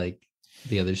is. Like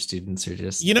the other students are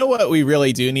just. You know what we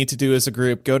really do need to do as a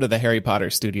group? Go to the Harry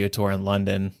Potter studio tour in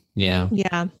London. Yeah.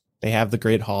 Yeah. They have the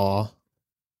Great Hall.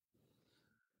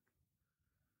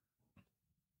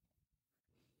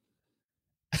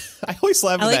 I always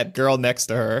laugh at that girl next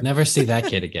to her. Never see that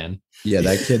kid again. Yeah,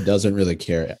 that kid doesn't really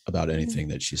care about anything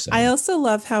that she said. I also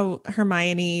love how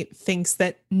Hermione thinks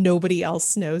that nobody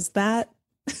else knows that.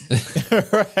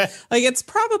 Like it's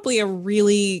probably a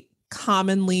really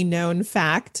commonly known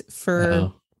fact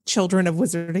for children of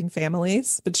wizarding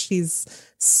families, but she's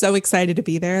so excited to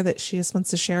be there that she just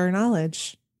wants to share her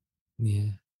knowledge.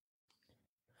 Yeah.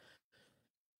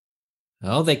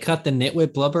 Oh, they cut the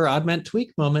nitwit blubber oddment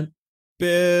tweak moment.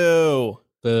 Boo.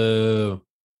 Boo.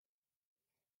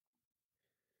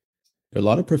 There are a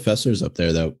lot of professors up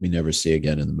there that we never see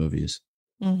again in the movies.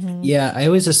 Mm-hmm. Yeah, I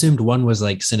always assumed one was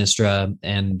like Sinistra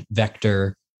and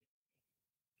Vector.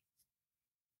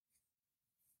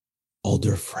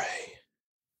 Alder Frey.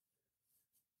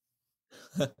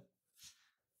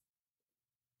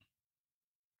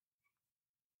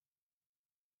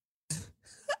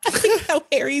 I think how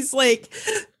Harry's like,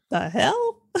 the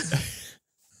hell?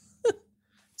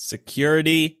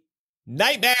 Security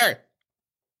nightmare.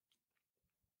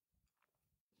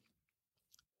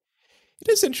 It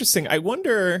is interesting. I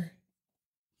wonder,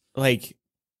 like,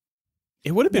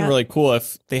 it would have been really cool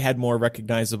if they had more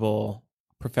recognizable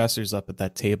professors up at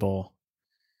that table.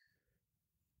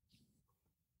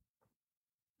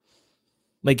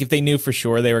 Like, if they knew for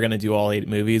sure they were going to do all 8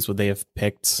 movies, would they have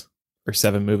picked, or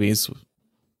 7 movies,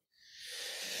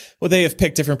 would they have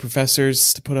picked different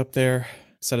professors to put up there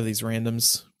instead of these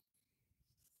randoms?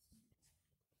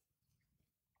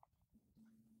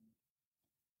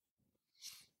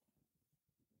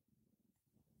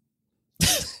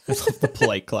 I love the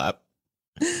polite clap.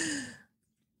 I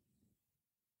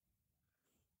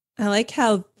like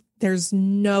how there's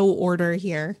no order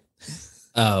here.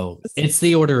 Oh, it's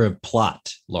the order of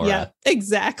plot, Laura. Yeah,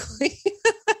 exactly.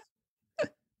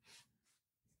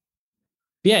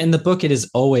 Yeah, in the book, it is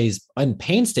always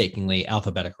painstakingly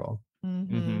alphabetical.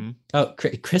 Mm-hmm. Oh,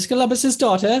 Chris Columbus's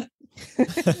daughter.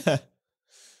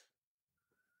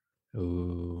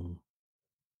 Ooh.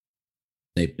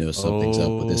 Snape knows something's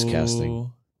up with his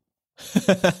casting.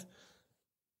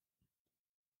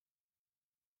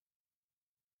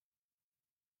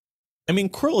 I mean,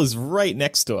 Krill is right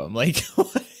next to him. Like,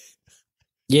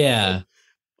 yeah,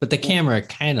 but the camera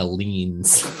kind of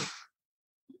leans.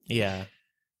 Yeah.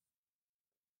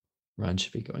 Ron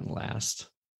should be going last.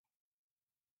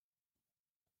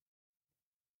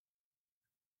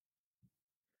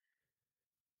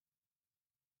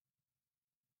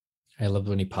 I love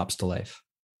when he pops to life.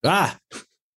 Ah!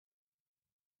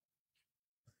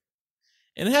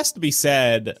 And it has to be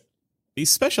said, these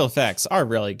special effects are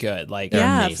really good. Like,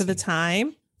 yeah, amazing. for the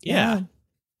time. Yeah.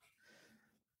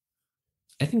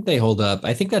 I think they hold up.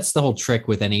 I think that's the whole trick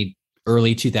with any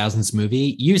early 2000s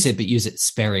movie. Use it, but use it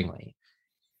sparingly.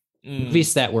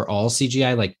 Movies that were all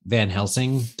CGI, like Van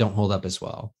Helsing, don't hold up as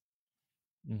well.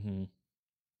 Mm-hmm.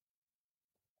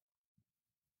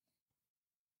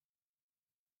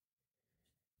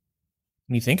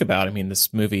 When you think about it, I mean,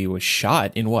 this movie was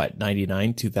shot in what,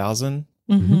 99, 2000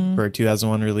 for a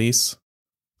 2001 release?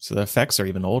 So the effects are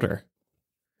even older.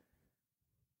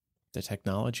 The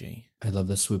technology. I love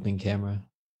the swooping camera.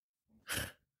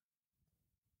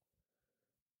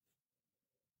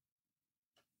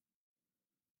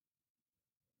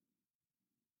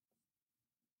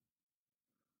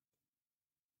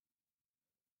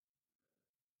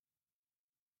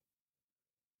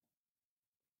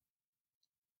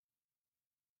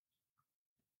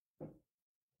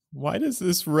 Why does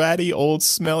this ratty old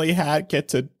smelly hat get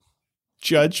to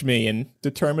judge me and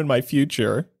determine my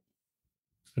future?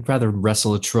 I'd rather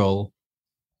wrestle a troll.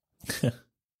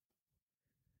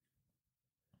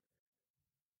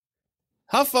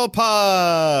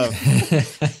 Hufflepuff!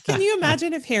 Can you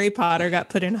imagine if Harry Potter got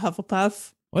put in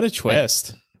Hufflepuff? What a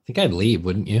twist. I think I'd leave,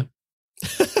 wouldn't you?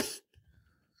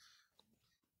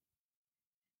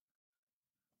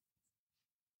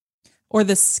 Or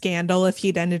the scandal if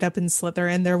he'd ended up in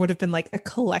Slytherin, there would have been like a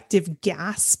collective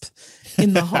gasp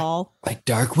in the hall. Like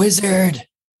Dark Wizard.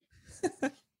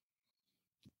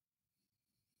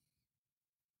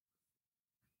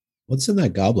 What's in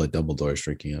that goblet Dumbledore's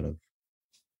drinking out of?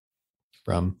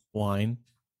 From wine.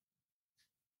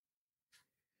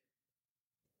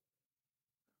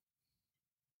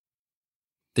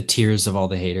 The tears of all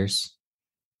the haters.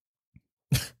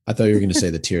 I thought you were going to say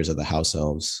the tears of the house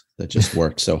elves that just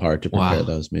worked so hard to prepare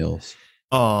those meals.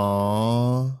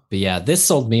 Aww. But yeah, this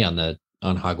sold me on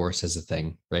Hogwarts as a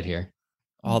thing right here.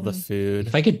 All the food.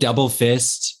 If I could double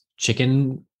fist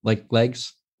chicken like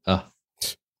legs,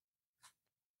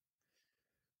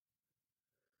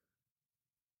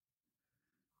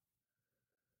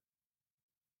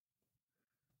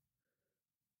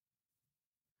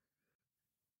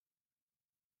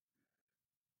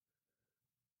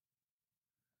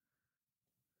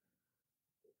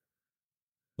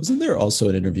 Wasn't there also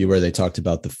an interview where they talked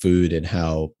about the food and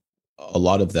how a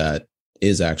lot of that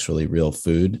is actually real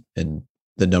food and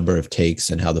the number of takes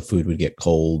and how the food would get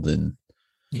cold and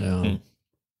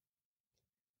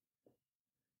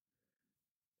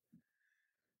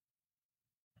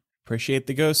Appreciate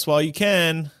the ghosts while you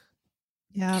can.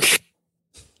 Yeah.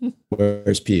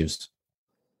 Where's Peeves?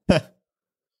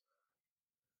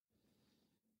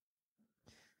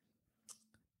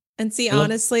 And see,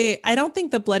 honestly, I don't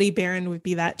think the Bloody Baron would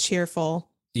be that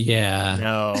cheerful. Yeah.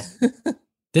 No.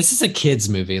 This is a kid's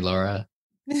movie, Laura.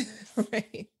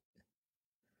 Right.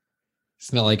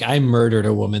 It's not like I murdered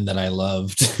a woman that I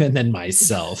loved and then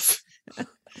myself.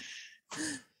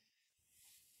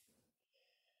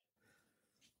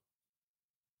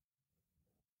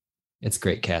 It's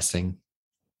great casting.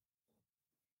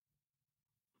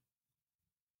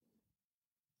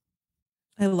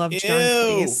 I love John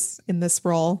Cleese in this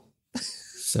role.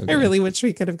 So I really wish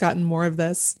we could have gotten more of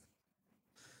this.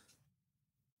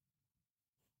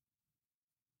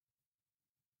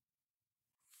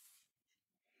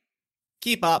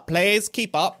 Keep up, please.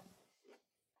 Keep up.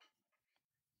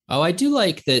 Oh, I do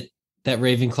like that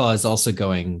Ravenclaw is also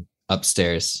going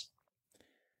upstairs.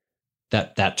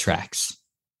 That tracks.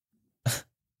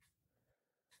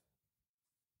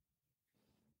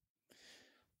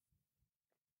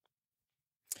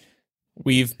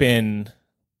 We've been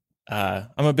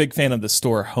I'm a big fan of the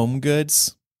store Home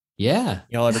Goods. Yeah.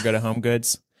 Y'all ever go to Home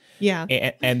Goods? Yeah.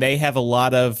 And they have a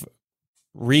lot of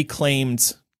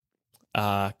reclaimed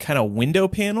kind of window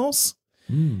panels.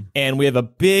 And we have a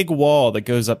big wall that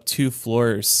goes up 2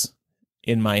 floors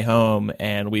in my home,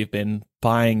 and we've been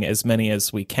buying as many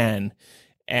as we can.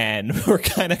 And we're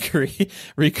kind of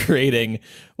recreating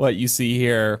what you see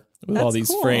here with all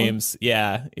these frames.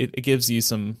 Yeah, it gives you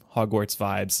some Hogwarts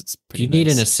vibes. It's pretty. Do you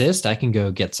need an assist? I can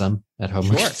go get some at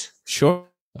home. Sure.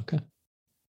 Okay.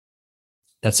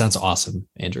 That sounds awesome,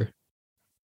 Andrew.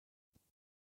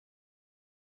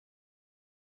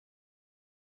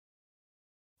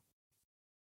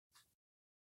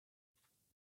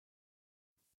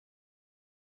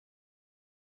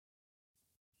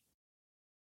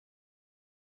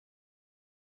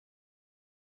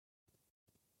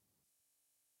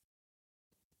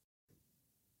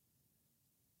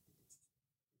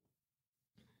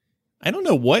 I don't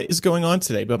know what is going on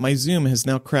today, but my Zoom has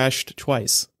now crashed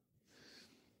twice.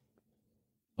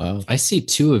 Wow. I see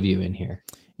two of you in here.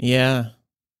 Yeah.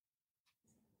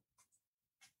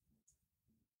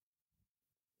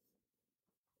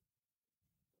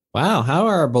 Wow, how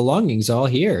are our belongings all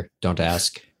here? Don't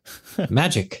ask.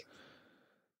 Magic.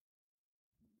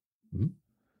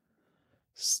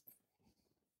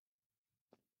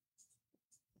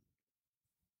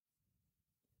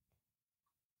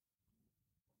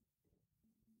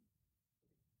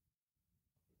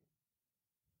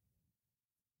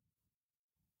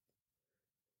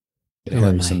 Get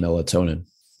her some melatonin.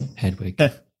 Hedwig.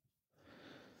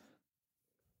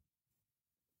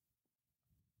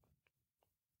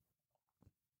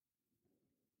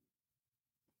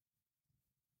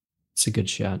 It's a good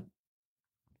shot.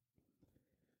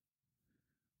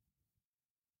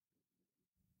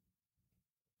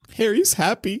 Harry's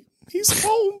happy. He's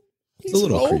home. It's a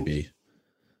little creepy.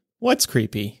 What's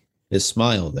creepy? His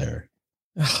smile there.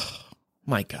 Oh,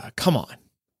 my God, come on.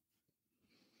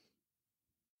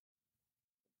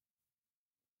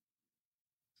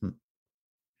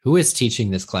 Who is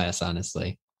teaching this class,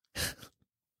 honestly?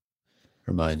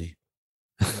 Hermione.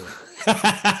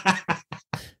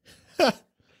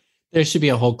 There should be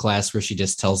a whole class where she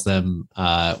just tells them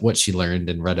what she learned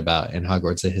and read about in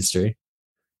Hogwarts history.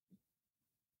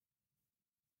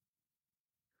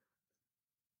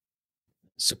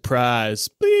 Surprise.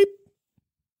 Beep.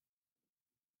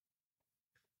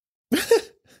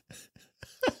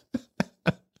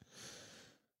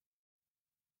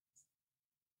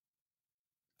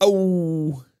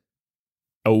 Oh.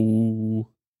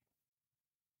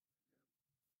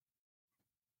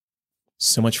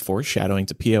 So much foreshadowing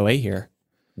to POA here.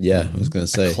 Yeah, I was going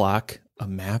to say. A clock, a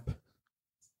map.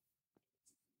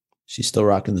 She's still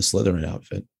rocking the Slytherin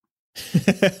outfit.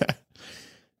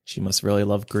 She must really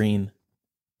love green.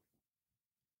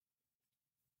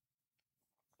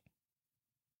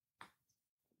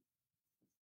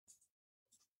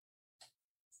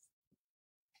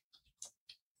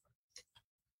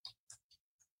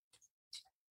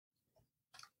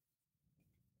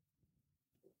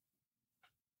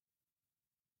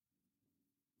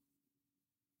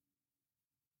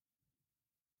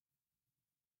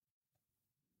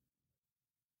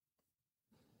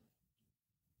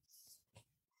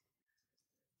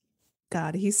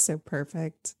 God, he's so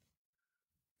perfect.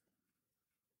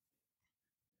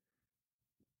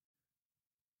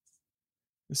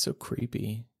 It's so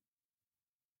creepy.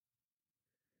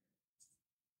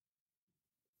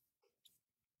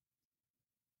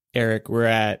 Eric, we're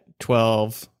at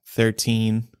 12,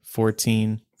 13,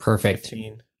 14. Perfect.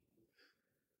 15.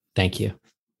 Thank you.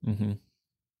 Mm-hmm.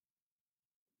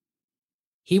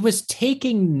 He was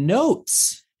taking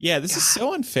notes. Yeah, this is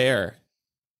so unfair.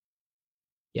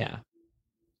 Yeah.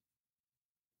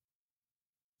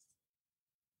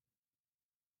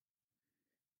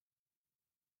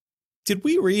 Did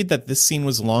we read that this scene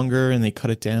was longer and they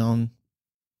cut it down?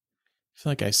 I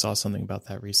feel like I saw something about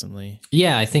that recently.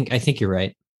 Yeah, I think you're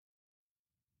right.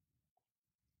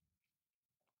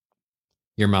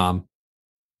 Your mom.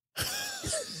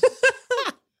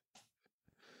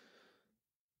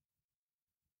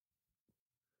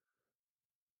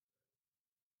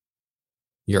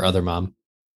 Your other mom.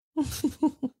 It's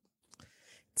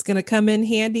going to come in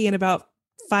handy in about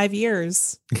 5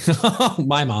 years.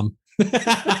 My mom.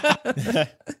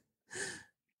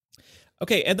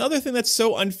 Okay, another thing that's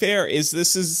so unfair is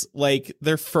this is like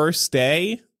their first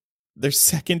day, their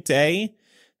second day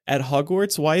at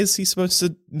Hogwarts. Why is he supposed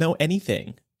to know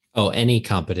anything? Oh, any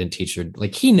competent teacher,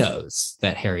 like he knows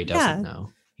that Harry doesn't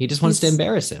know. He just wants to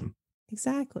embarrass him.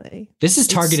 Exactly. This is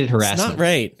targeted harassment. It's not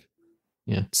right.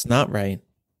 Yeah. It's not right.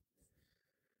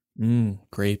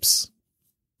 Grapes.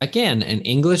 Again, an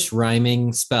English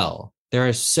rhyming spell. There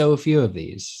are so few of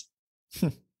these.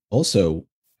 Also,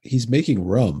 he's making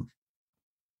rum.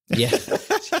 Yeah.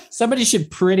 Somebody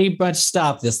should pretty much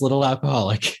stop this little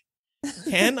alcoholic.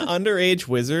 Can underage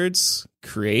wizards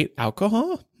create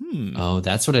alcohol? Oh,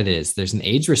 that's what it is. There's an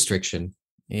age restriction.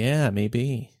 Yeah,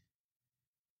 maybe.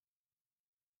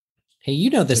 Hey, you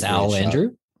know this owl,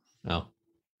 Andrew. Oh,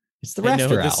 it's the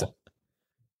rafter owl.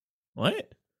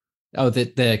 What? Oh,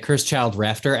 the cursed child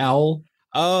rafter owl.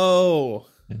 Oh,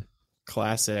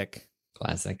 classic.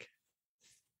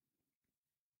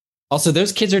 Also,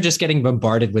 those kids are just getting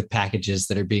bombarded with packages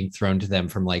that are being thrown to them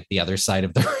from like the other side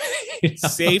of the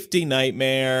Safety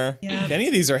nightmare. Yeah. If any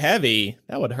of these are heavy,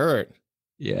 that would hurt.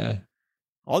 Yeah.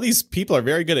 All these people are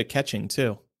very good at catching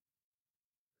too.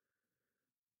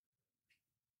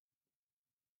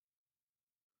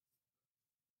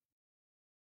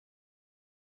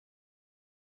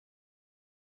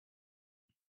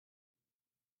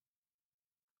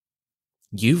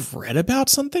 You've read about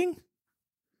something?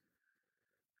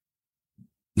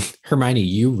 Hermione,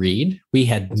 you read? We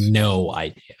had no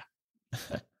idea.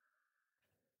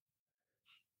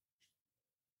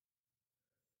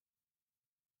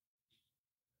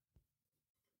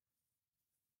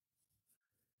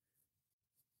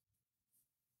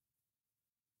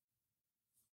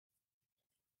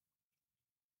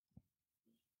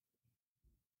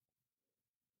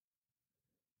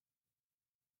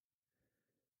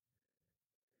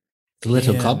 The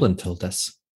little goblin told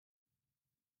us.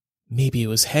 Maybe it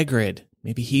was Hagrid.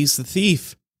 Maybe he's the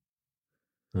thief.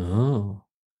 Oh,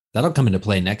 that'll come into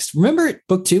play next. Remember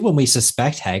book 2 when we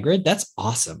suspect Hagrid? That's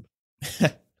awesome.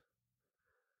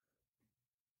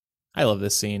 I love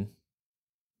this scene.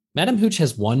 Madam Hooch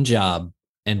has one job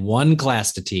and one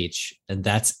class to teach, and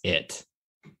that's it.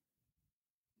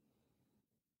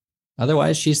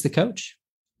 Otherwise, she's the coach.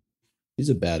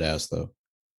 He's a badass, though.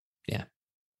 Yeah.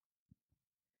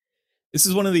 This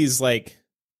is one of these like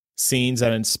scenes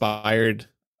that inspired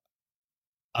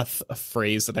a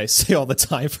phrase that I say all the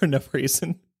time for no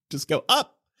reason. Just go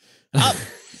up. Do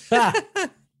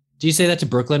you say that to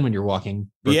Brooklyn when you're walking?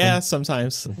 Brooklyn? Yeah,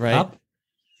 sometimes. Right. Up?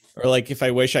 Or like if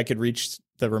I wish I could reach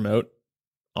the remote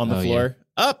on the floor.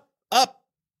 Yeah. Up.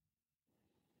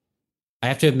 I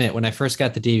have to admit, when I first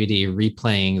got the DVD,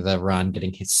 replaying the Ron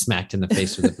getting smacked in the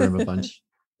face with a broom a bunch,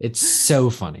 it's so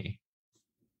funny.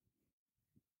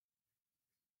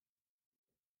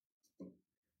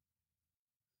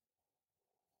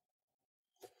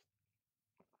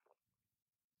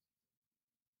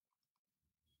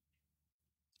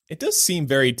 It does seem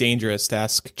very dangerous to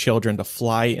ask children to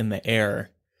fly in the air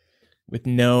with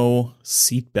no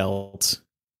seatbelt.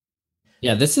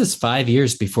 Yeah, this is 5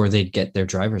 years before they'd get their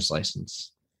driver's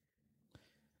license.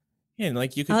 Yeah, and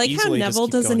like you could. I like how Neville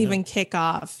doesn't even kick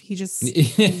off; he just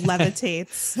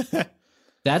levitates.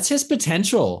 That's his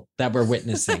potential that we're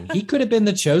witnessing. He could have been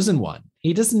the chosen one.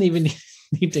 He doesn't even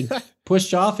need to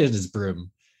push off his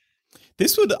broom.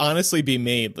 This would honestly be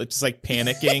me, just like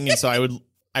panicking, and so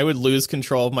I would lose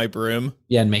control of my broom.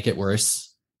 Yeah, and make it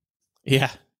worse.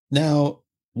 Yeah. Now,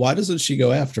 why doesn't she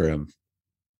go after him?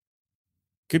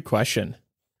 Good question.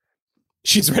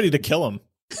 She's ready to kill him.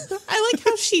 I like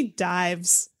how she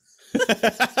dives.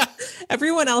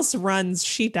 Everyone else runs.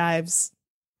 She dives.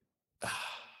 Can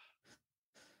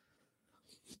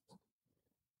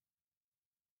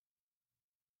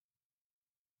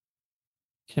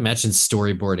imagine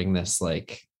storyboarding this.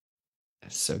 Like,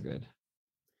 that's so good.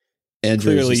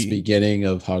 Andrew, is this the beginning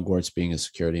of Hogwarts being a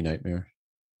security nightmare?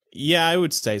 Yeah, I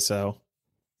would say so.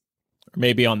 Or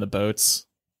maybe on the boats.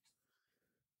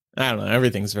 I don't know.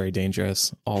 Everything's very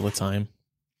dangerous all the time.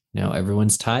 No,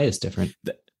 everyone's tie is different.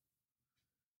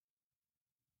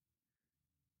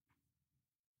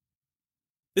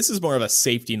 This is more of a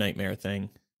safety nightmare thing.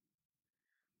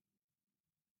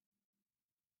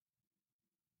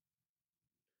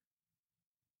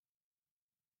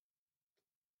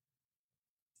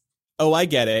 Oh, I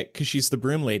get it, because she's the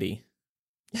broom lady.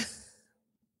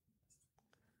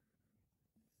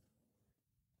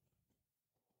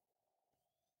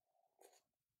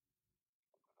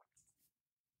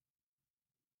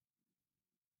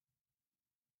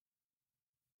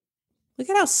 Look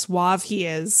at how suave he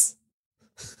is.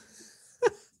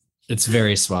 It's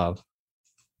very suave.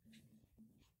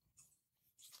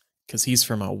 Because he's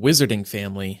from a wizarding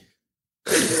family.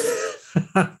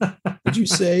 Would you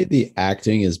say the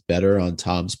acting is better on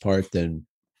Tom's part than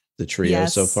the trio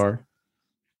so far?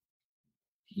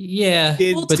 Yeah.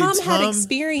 Well, Tom had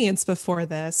experience before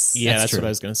this. Yeah, that's what I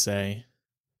was going to say.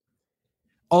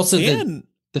 Also,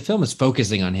 the film is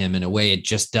focusing on him in a way it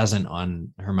just doesn't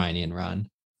on Hermione and Ron.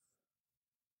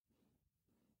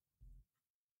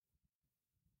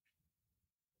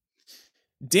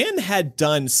 Dan had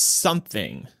done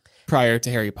something prior to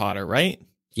Harry Potter, right?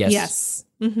 Yes.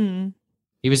 Mm-hmm.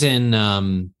 He was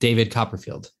in David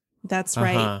Copperfield. That's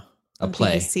right. A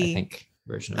play, BBC. I think,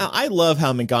 version of it. I love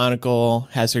how McGonagall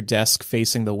has her desk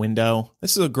facing the window.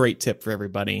 This is a great tip for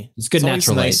everybody. It's good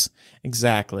natural light.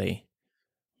 Exactly.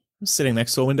 I'm sitting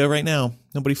next to a window right now.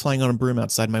 Nobody flying on a broom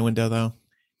outside my window, though.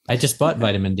 I just bought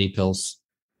vitamin D pills.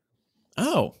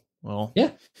 Oh, well.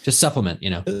 Yeah, just supplement,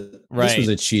 Right. This was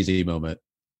a cheesy moment.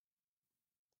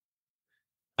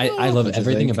 I love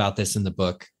everything about this in the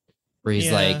book, where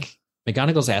he's like,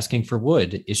 McGonagall's asking for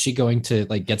wood. Is she going to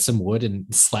like get some wood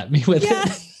and slap me with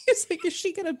it? He's like, is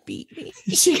she gonna beat me?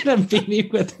 Is she gonna beat me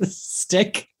with a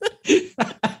stick?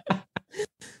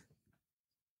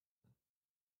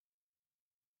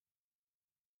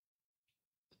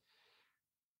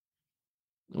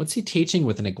 What's he teaching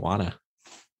with an iguana?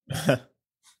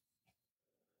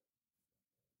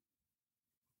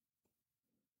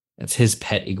 That's his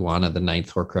pet iguana, the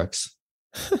ninth Horcrux.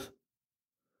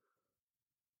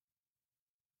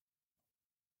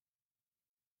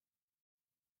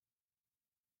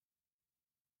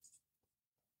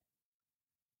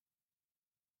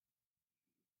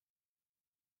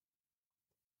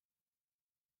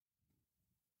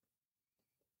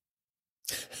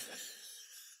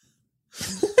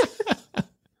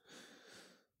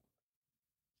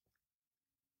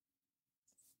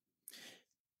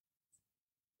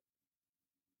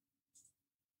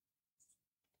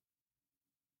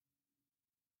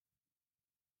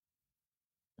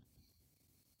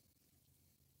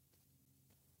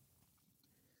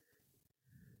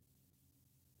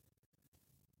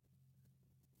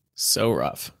 So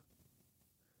rough.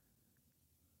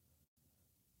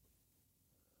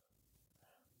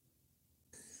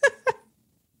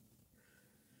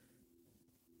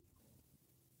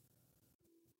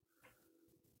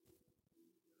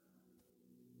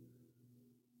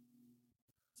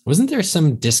 Wasn't there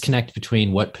some disconnect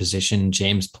between what position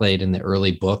James played in the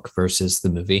early book versus the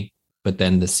movie? But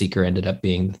then the Seeker ended up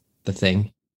being the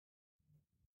thing.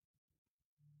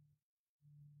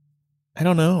 I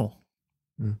don't know.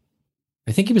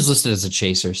 I think he was listed as a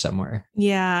chaser somewhere.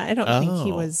 Yeah, I don't think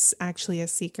he was actually a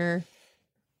Seeker.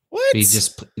 What?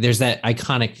 There's that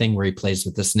iconic thing where he plays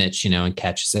with the snitch, and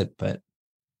catches it, but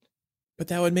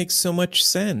that would make so much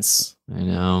sense. I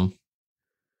know.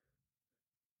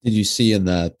 Did you see in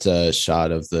that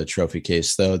shot of the trophy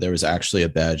case, though, there was actually a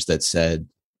badge that said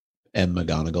M.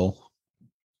 McGonagall?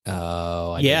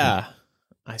 Oh,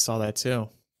 I saw that too.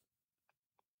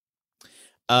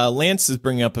 Lance is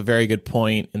bringing up a very good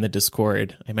point in the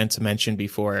Discord. I meant to mention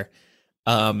before.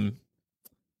 All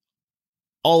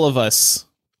of us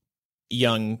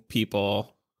young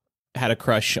people had a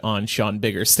crush on Sean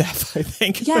Biggerstaff, I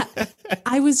think. Yeah,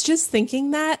 I was just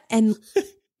thinking that, and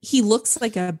he looks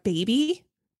like a baby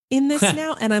in this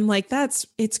now, and I'm like,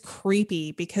 it's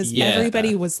creepy because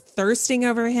everybody was thirsting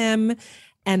over him,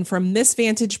 and from this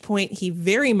vantage point, he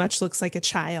very much looks like a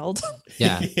child.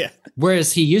 Yeah.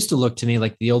 Whereas he used to look to me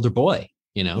like the older boy,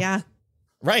 Yeah.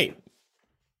 Right.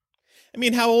 I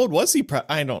mean, how old was he?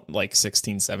 I don't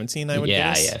 16, 17, I would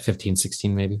guess. Yeah, 15,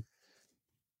 16 maybe.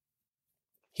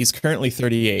 He's currently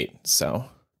 38, so.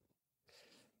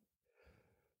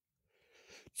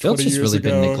 Phil's just really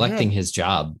been neglecting his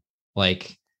job.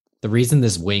 Like, the reason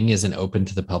this wing isn't open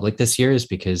to the public this year is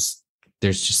because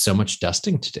there's just so much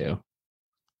dusting to do.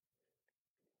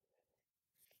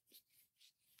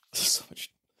 So much.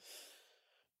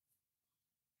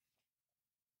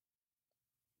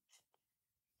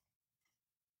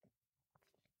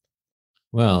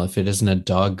 Well, if it isn't a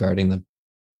dog guarding the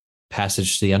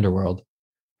passage to the underworld.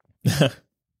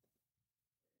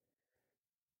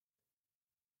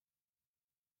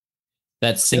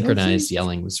 That synchronized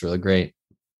yelling was really great.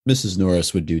 Mrs.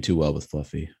 Norris would do too well with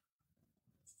Fluffy.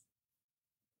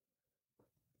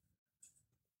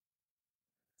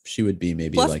 She would be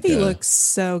maybe Fluffy looks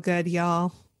so good,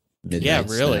 y'all. Yeah,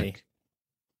 really. Snack.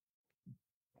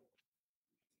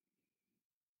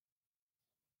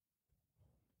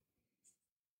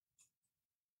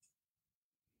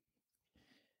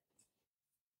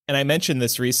 And I mentioned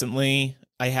this recently.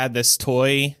 I had this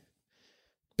toy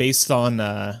based on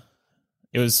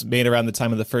it was made around the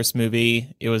time of the first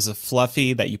movie. It was a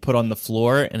Fluffy that you put on the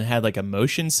floor and it had like a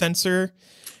motion sensor.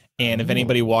 And if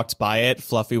anybody walked by it,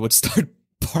 Fluffy would start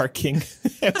barking.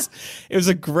 It was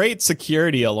a great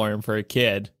security alarm for a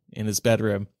kid in his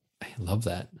bedroom. I love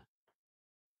that.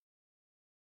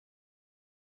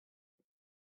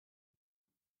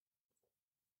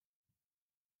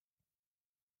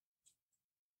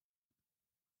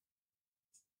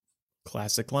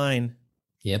 Classic line.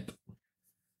 Yep.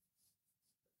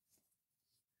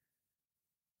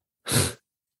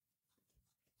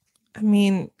 I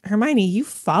mean, Hermione, you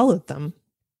followed them.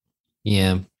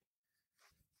 Yeah.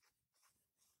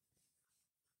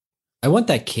 I want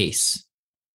that case.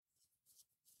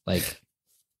 Like,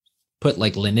 put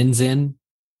like linens in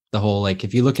the whole, like,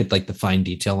 if you look at like the fine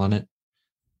detail on it,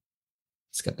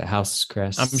 It's got the house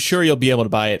crest. I'm sure you'll be able to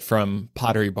buy it from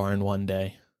Pottery Barn one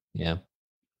day. Yeah.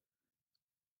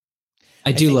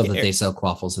 I do love that they sell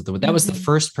quaffles at that was the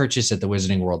first purchase at the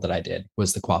Wizarding World that I did,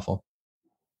 was the quaffle.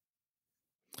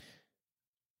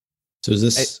 So is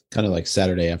this kind of like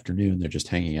Saturday afternoon? They're just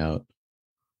hanging out,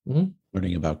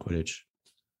 learning about Quidditch.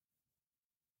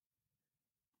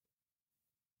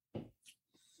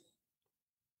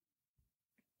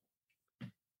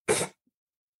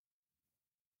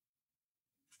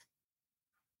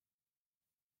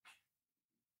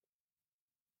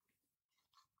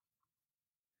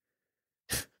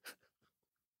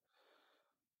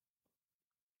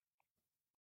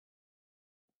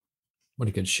 What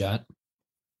a good shot.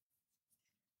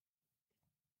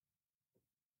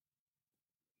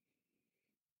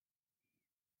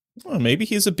 Well, maybe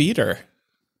he's a beater.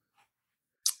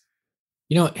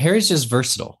 You know, Harry's just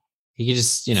versatile. He can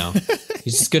just,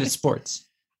 he's just good at sports.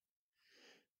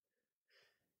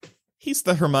 He's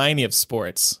the Hermione of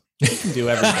sports. He can do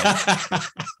everything.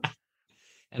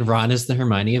 And Ron is the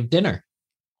Hermione of dinner.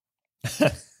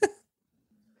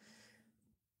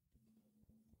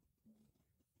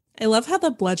 I love how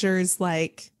the Bludgers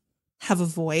have a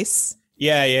voice.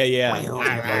 Yeah. Yeah.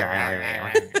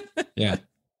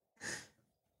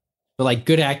 But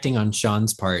good acting on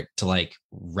Sean's part to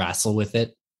wrestle with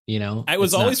it, I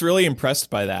was always really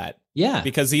impressed by that. Yeah.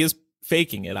 Because he is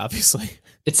faking it, obviously.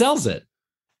 It sells it.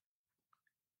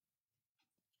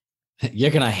 You're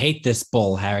going to hate this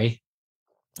bowl, Harry.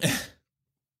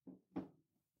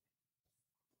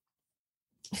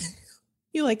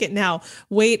 You like it now.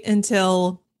 Wait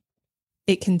until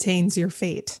it contains your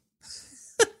fate.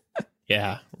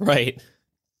 Yeah, right.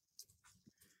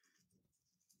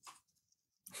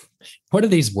 What are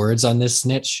these words on this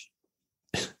snitch?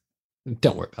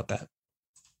 Don't worry about that.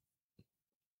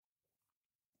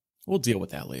 We'll deal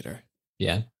with that later.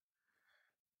 Yeah.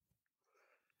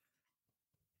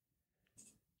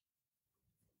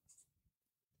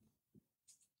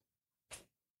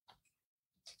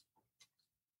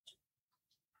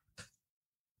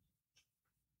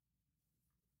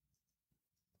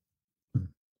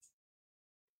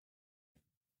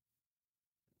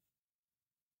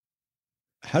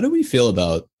 How do we feel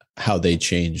about how they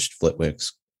changed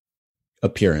Flitwick's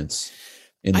appearance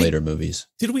in later movies?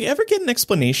 Did we ever get an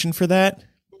explanation for that?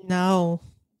 No.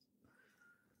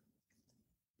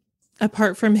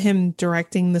 Apart from him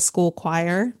directing the school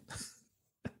choir.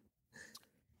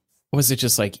 Was it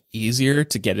just easier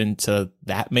to get into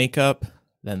that makeup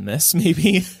than this,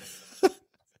 maybe?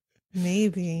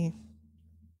 Maybe.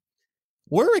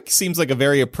 Warwick seems like a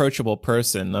very approachable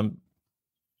person.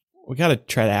 We got to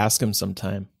try to ask him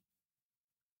sometime.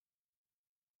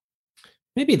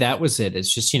 Maybe that was it.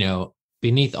 It's just,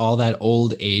 beneath all that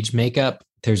old age makeup,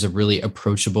 there's a really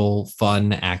approachable,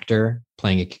 fun actor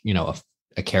playing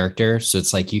a character. So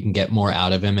it's you can get more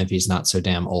out of him if he's not so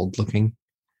damn old looking.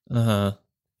 Uh-huh.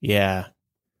 Yeah.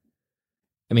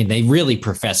 I mean, they really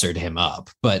professored him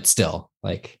up, but still,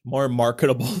 more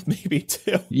marketable, maybe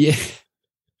too. Yeah.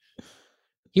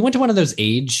 He went to one of those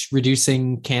age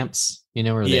reducing camps,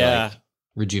 where they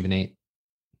rejuvenate.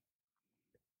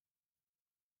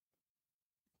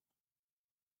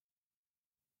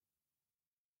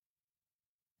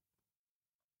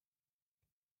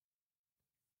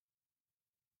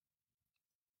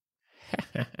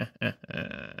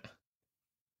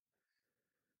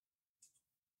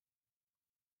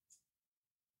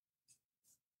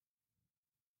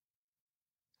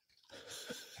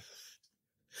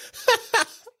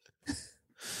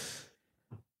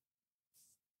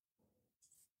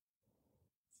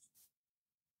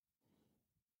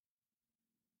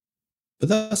 But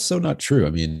that's so not true.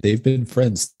 I mean, they've been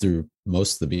friends through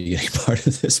most of the beginning part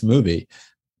of this movie.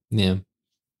 Yeah.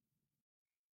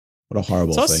 What a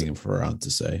horrible thing for Ron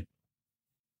to say.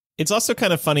 It's also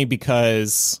kind of funny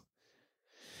because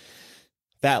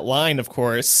that line, of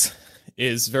course,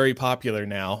 is very popular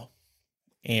now.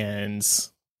 And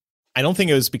I don't think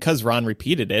it was because Ron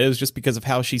repeated it. It was just because of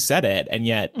how she said it. And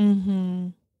yet,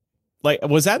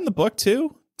 was that in the book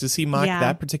too? Does he mock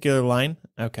that particular line?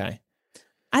 Okay.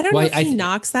 I don't know if he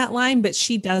knocks that line, but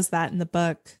she does that in the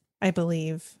book, I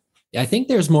believe. I think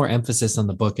there's more emphasis on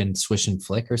the book in Swish and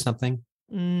Flick or something.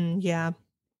 Yeah.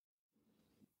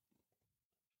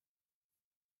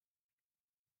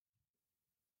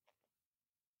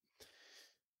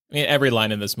 I mean, every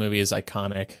line in this movie is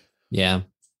iconic. Yeah.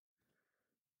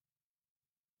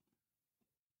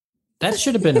 That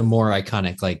should have been a more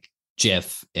iconic,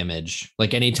 GIF image.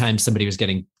 Anytime somebody was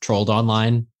getting trolled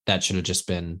online, that should have just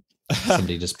been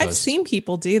somebody just posted. I've seen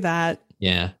people do that.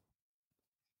 Yeah.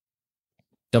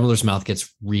 Dumbledore's mouth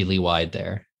gets really wide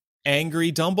there.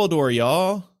 Angry Dumbledore,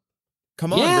 y'all.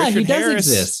 Come on, yeah, Richard he does Harris.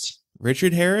 exist.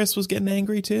 Richard Harris was getting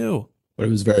angry too. But it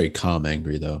was very calm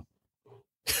angry, though.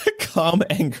 Calm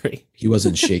angry. He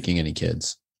wasn't shaking any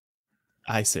kids.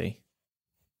 I see.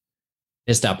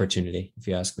 Missed opportunity, if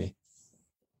you ask me.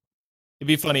 It'd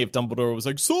be funny if Dumbledore was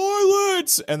like,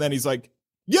 silence! And then he's like,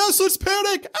 yes, let's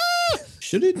panic! Ah!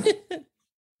 Shouldn't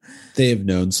they have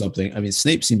known something? I mean,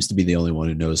 Snape seems to be the only one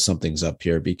who knows something's up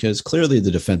here, because clearly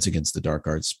the Defense Against the Dark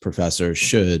Arts professor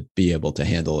should be able to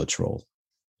handle a troll.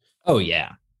 Oh,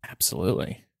 yeah.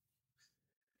 Absolutely.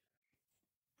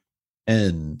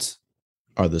 And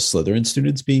are the Slytherin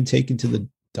students being taken to the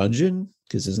dungeon?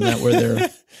 Because isn't that where their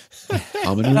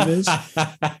common room is?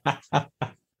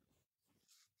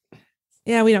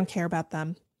 Yeah, we don't care about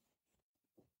them.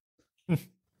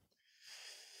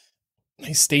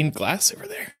 Nice stained glass over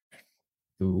there.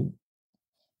 Ooh.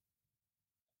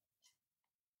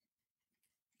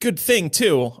 Good thing,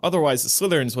 too. Otherwise, the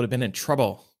Slytherins would have been in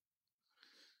trouble.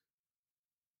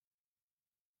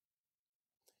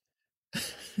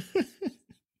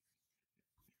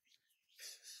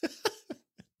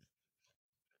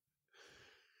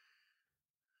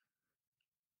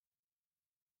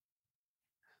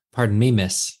 Pardon me,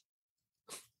 miss.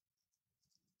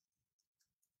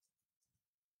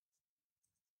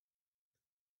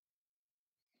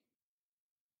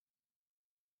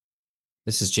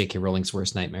 This is J.K. Rowling's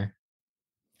worst nightmare.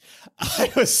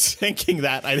 I was thinking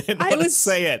that. I didn't want to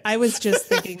say it. I was just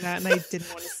thinking that, and I didn't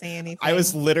want to say anything. I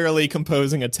was literally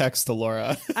composing a text to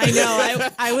Laura. I know.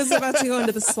 I was about to go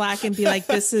into the Slack and be like,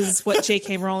 this is what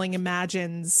J.K. Rowling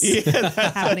imagines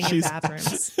happening in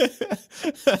bathrooms.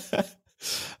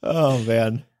 Oh,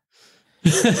 man.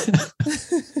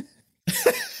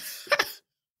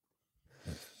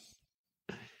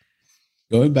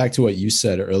 Going back to what you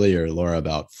said earlier, Laura,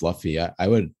 about Fluffy, I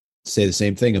would say the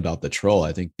same thing about the troll.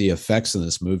 I think the effects in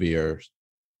this movie are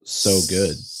so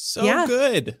good. So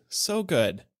good. So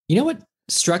good. You know what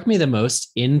struck me the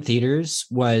most in theaters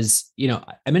was,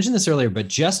 I mentioned this earlier, but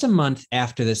just a month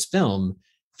after this film,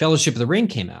 Fellowship of the Ring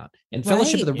came out. And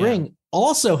Fellowship of the Ring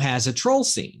also has a troll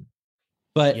scene.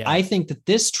 But I think that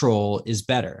this troll is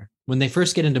better. When they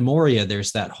first get into Moria,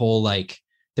 there's that whole,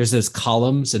 there's those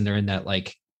columns and they're in that,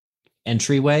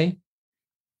 entryway.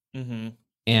 Mm-hmm.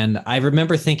 And I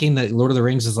remember thinking that Lord of the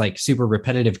Rings is, super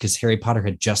repetitive because Harry Potter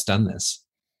had just done this.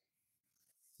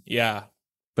 Yeah.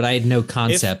 But I had no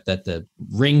concept that the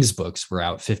Rings books were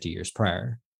out 50 years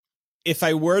prior. If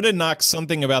I were to knock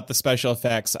something about the special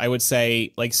effects, I would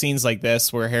say scenes like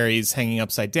this where Harry's hanging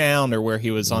upside down, or where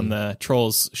he was on the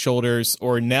troll's shoulders,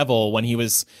 or Neville when he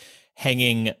was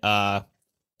hanging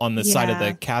on the side of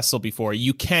the castle before.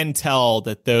 You can tell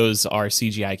that those are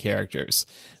CGI characters.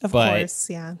 Of course,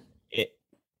 yeah.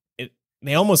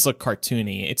 They almost look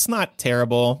cartoony. It's not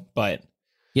terrible, but...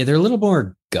 Yeah, they're a little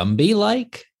more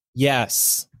Gumby-like.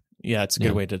 Yes. Yeah, it's a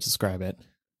good way to describe it.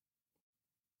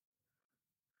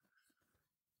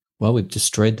 Well, we've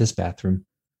destroyed this bathroom.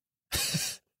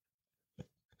 The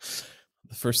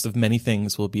first of many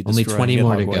things will be destroyed. Only 20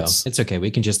 more to go. It's okay.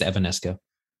 We can just Evanesco.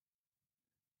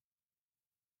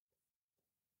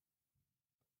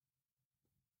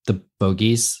 The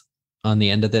bogeys on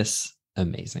the end of this,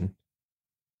 amazing.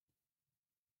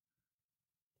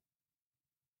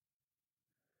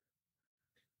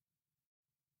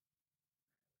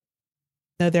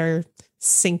 No, there are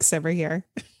sinks over here.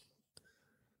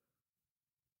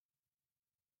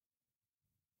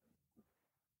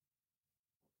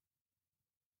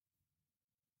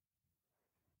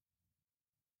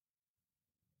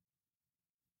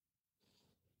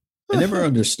 I never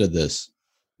understood this.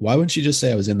 Why wouldn't she just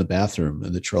say I was in the bathroom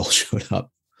and the troll showed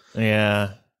up?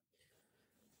 Yeah.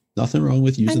 Nothing wrong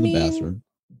with using the bathroom.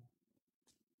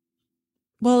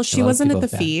 Well, she wasn't at the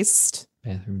feast.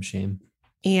 Bathroom shame.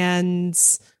 And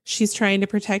she's trying to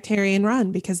protect Harry and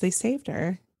Ron because they saved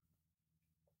her.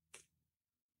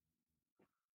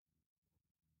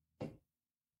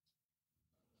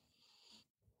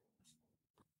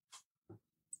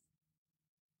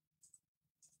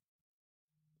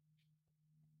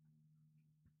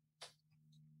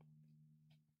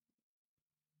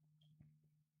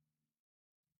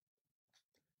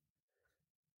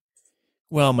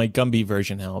 Well, my Gumby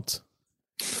version helped.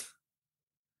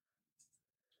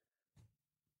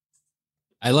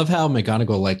 I love how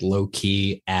McGonagall low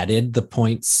key added the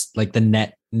points,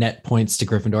 the net points to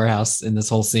Gryffindor House in this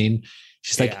whole scene.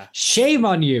 She's like, shame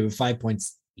on you, 5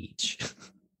 points each.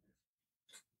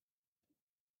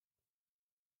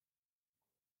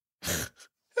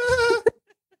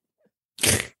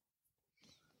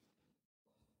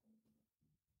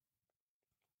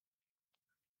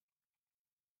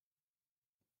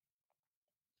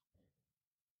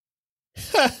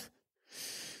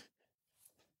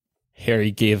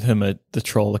 Harry gave him the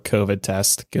troll a COVID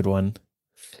test. Good one.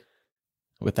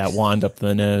 With that wand up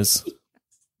the nose.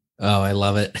 Oh, I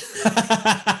love it.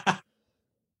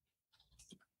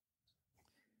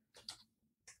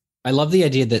 I love the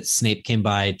idea that Snape came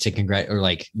by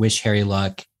to wish Harry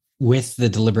luck with the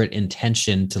deliberate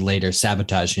intention to later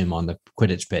sabotage him on the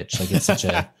Quidditch pitch. Like, it's such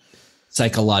a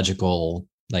psychological,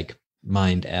 like,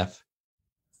 mind F.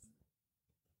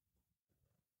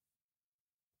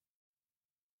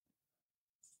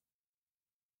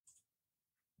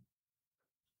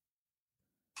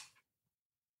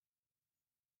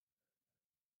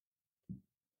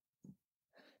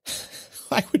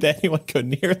 Why would anyone go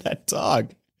near that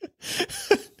dog?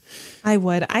 I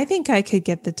would. I think I could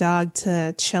get the dog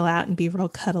to chill out and be real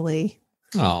cuddly.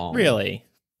 Oh, really?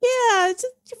 Yeah,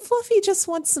 Fluffy just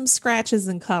wants some scratches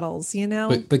and cuddles, you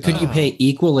know. But could you pay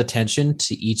equal attention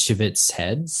to each of its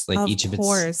heads, like each of its? Of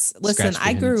course. Listen,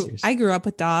 I grew up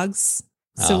with dogs,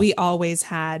 so we always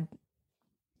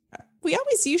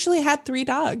usually had 3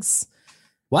 dogs.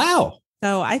 Wow.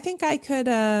 So I think I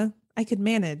could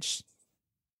manage.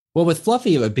 Well, with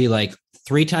Fluffy, it would be like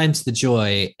 3 times the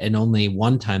joy and only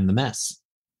 1 time the mess.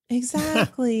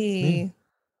 Exactly.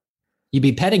 You'd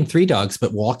be petting 3 dogs,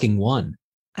 but walking 1.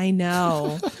 I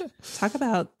know. Talk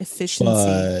about efficiency.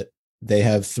 But they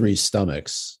have 3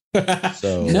 stomachs.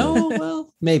 So no,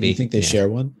 well, maybe. You think they share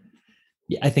one?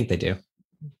 Yeah, I think they do.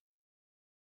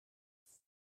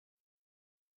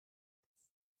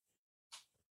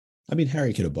 I mean,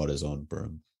 Harry could have bought his own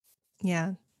broom. Yeah.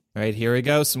 All right, here we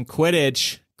go. Some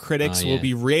Quidditch. Critics will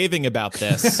be raving about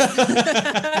this.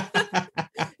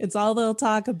 It's all they'll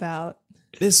talk about.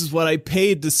 This is what I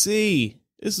paid to see.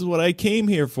 This is what I came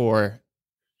here for.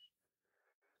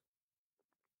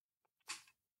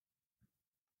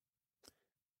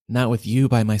 Not with you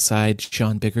by my side,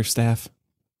 Sean Bickerstaff.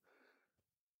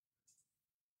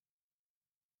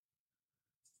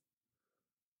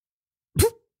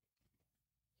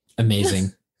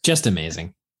 Amazing. Just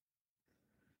amazing.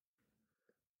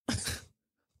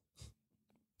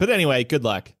 But anyway, good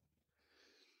luck.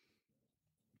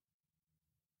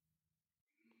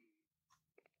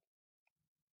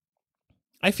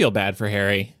 I feel bad for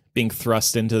Harry being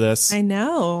thrust into this. I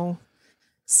know.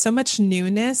 So much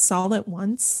newness all at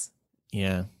once.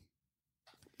 Yeah.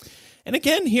 And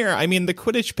again here, I mean, the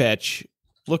Quidditch pitch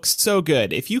looks so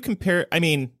good. If you compare, I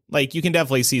mean, like, you can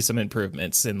definitely see some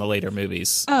improvements in the later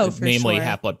movies. Oh, for namely sure.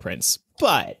 Half-Blood Prince.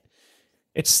 But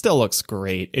it still looks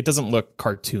great. It doesn't look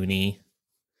cartoony.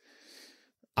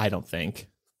 I don't think.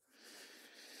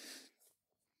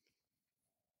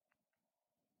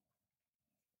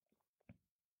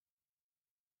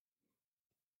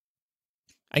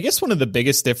 I guess one of the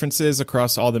biggest differences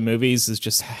across all the movies is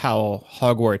just how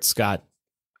Hogwarts got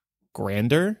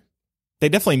grander. They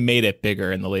definitely made it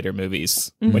bigger in the later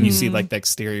movies when you see like the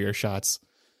exterior shots.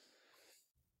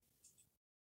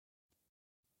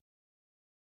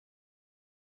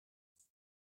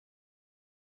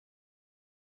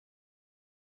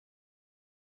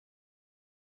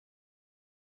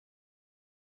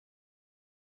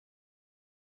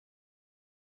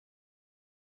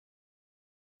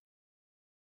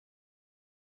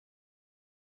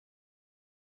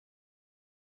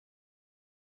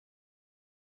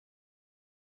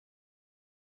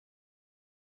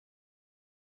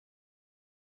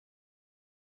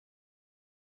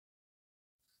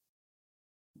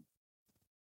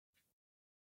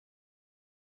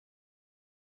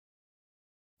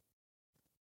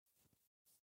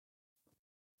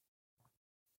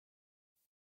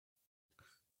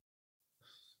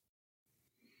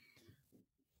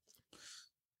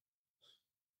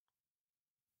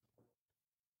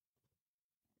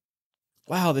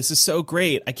 Wow, this is so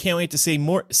great. I can't wait to see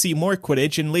more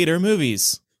Quidditch in later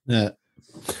movies. Yeah.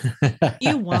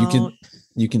 You won't.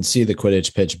 You can see the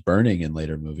Quidditch pitch burning in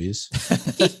later movies.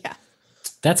 Yeah.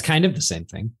 That's kind of the same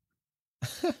thing.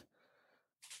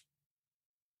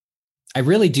 I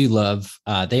really do love,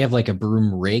 they have like a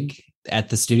broom rig at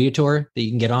the studio tour that you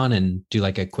can get on and do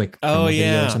like a quick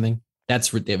video or something.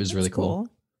 It was really cool.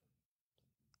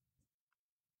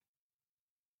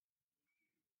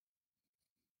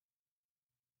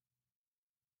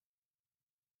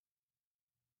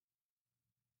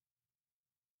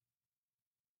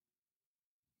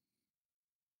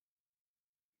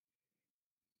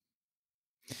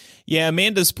 Yeah,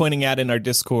 Amanda's pointing out in our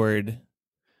Discord,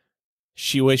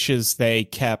 she wishes they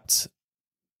kept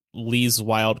Lee's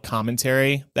wild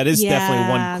commentary. That is definitely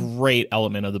one great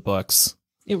element of the books.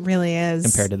 It really is.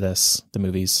 Compared to the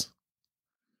movies.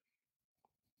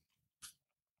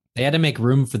 They had to make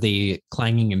room for the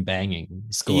clanging and banging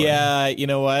score. Yeah, you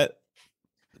know what?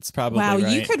 It's probably wow.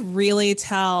 right. You could really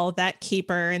tell that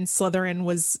keeper in Slytherin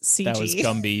was CG. That was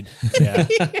Gumbead. Yeah.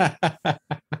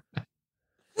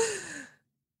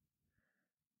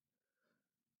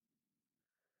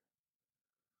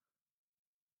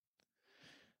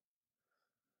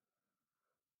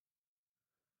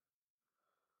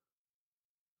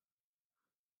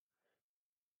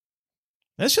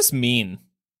 That's just mean.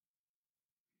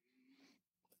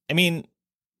 I mean,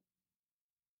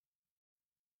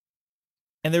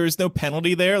 and there was no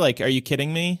penalty there? Like, are you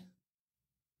kidding me?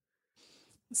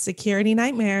 Security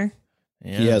nightmare.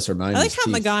 Yeah. He has Hermione's I like how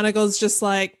teeth. McGonagall's just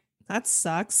like, that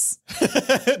sucks.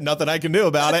 Nothing I can do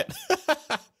about it.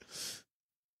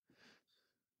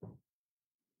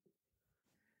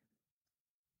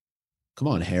 Come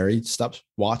on, Harry. Stop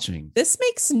watching. This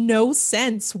makes no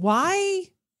sense. Why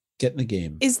Get in the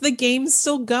game. is the game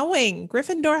still going?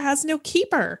 Gryffindor has no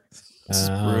keeper. This is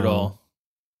brutal.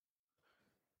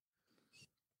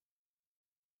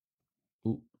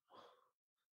 Ooh.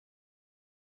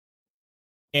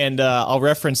 And I'll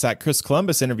reference that Chris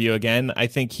Columbus interview again. I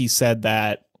think he said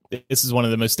that this is one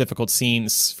of the most difficult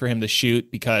scenes for him to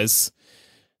shoot because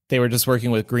they were just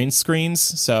working with green screens.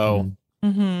 So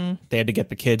they had to get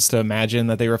the kids to imagine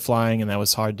that they were flying, and that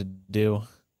was hard to do.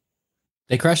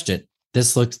 They crushed it.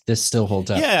 This still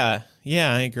holds up.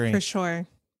 Yeah, I agree. For sure.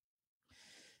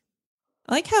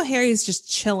 I like how Harry's just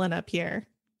chilling up here.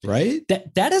 Right?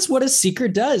 That is what a seeker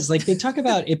does. Like they talk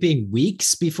about it being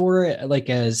weeks before like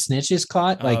a snitch is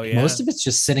caught. Like most of it's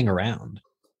just sitting around.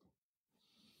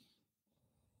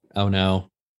 Oh no.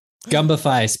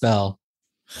 Gumbify spell.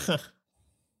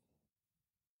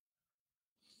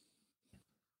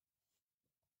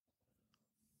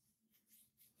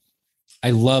 I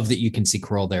love that you can see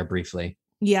Quirrell there briefly.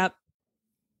 Yep.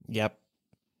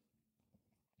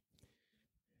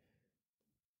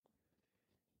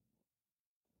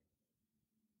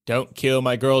 Don't kill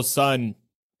my girl's son.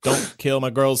 Don't kill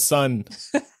my girl's son.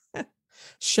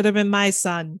 Should have been my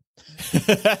son.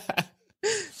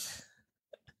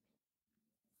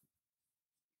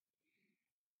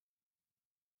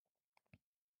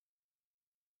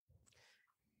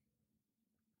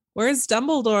 Where's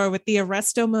Dumbledore with the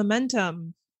Arresto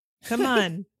Momentum? Come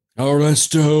on.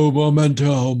 Arresto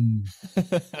Momentum.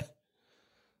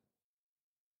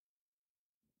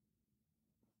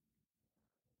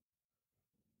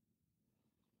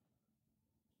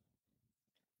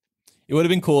 It would have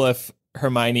been cool if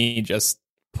Hermione just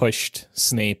pushed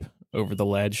Snape over the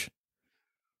ledge.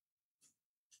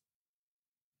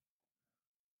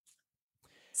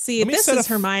 See, this is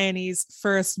Hermione's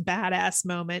first badass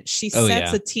moment. She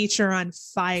sets a teacher on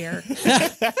fire.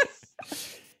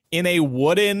 In a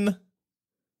wooden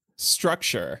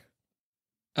structure.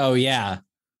 Oh, yeah.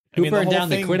 Who burned down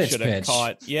the Quidditch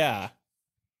pitch? Yeah.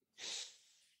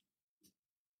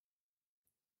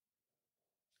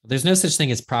 There's no such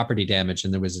thing as property damage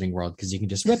in the Wizarding world because you can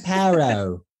just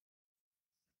reparo.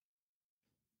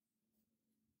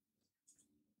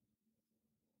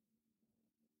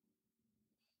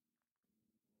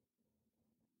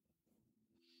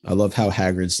 I love how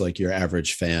Hagrid's like your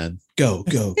average fan. Go,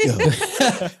 go, go.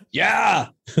 Yeah.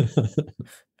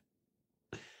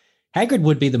 Hagrid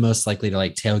would be the most likely to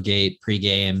like tailgate,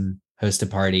 pregame, host a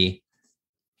party.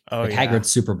 Oh, like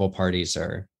Hagrid's Super Bowl parties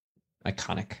are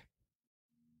iconic.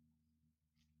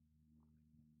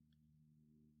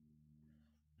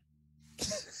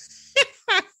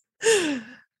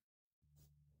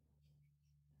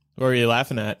 What were you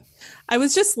laughing at? I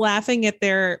was just laughing at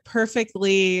their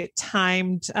perfectly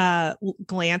timed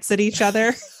glance at each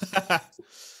other.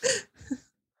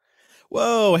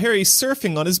 Whoa, Harry's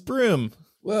surfing on his broom.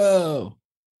 Whoa.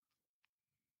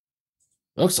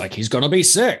 Looks like he's going to be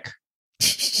sick.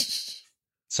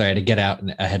 Sorry to get out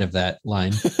ahead of that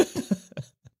line.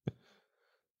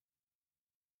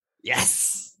 Yes.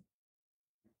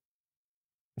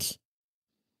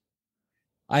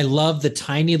 I love the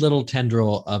tiny little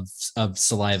tendril of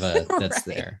saliva that's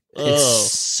there.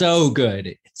 It's so good.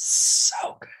 It's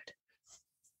so good.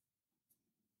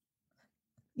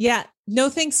 Yeah. No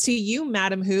thanks to you,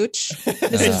 Madam Hooch.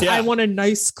 This is, I want a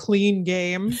nice, clean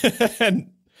game.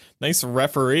 Nice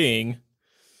refereeing.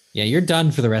 Yeah, you're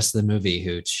done for the rest of the movie,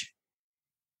 Hooch.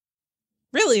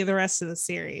 Really, the rest of the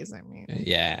series, I mean.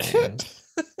 Yeah.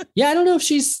 Yeah, I don't know if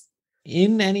she's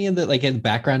in any of the, like, in the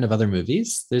background of other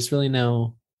movies. There's really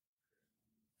no...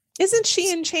 Isn't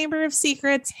she in Chamber of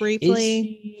Secrets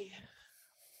briefly?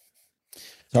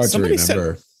 It's hard to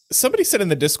remember. Somebody said in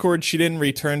the Discord she didn't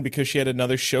return because she had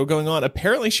another show going on.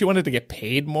 Apparently she wanted to get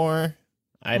paid more.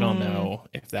 I don't know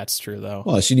if that's true, though.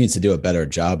 Well, she needs to do a better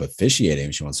job officiating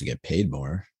if she wants to get paid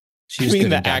more. She's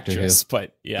good the actress,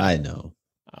 but yeah. I know.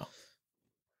 Oh.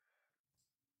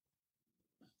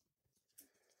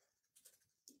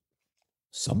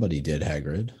 Somebody did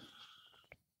Hagrid.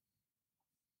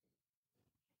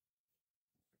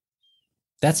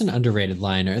 That's an underrated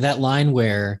line, or that line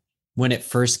where when it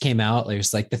first came out, it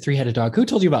was like the three-headed dog. Who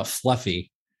told you about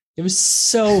Fluffy? It was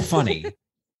so funny.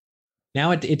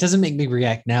 Now it doesn't make me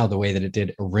react now the way that it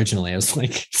did originally. I was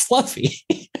like, Fluffy.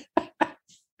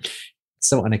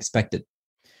 So unexpected.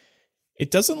 It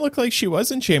doesn't look like she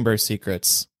was in Chamber of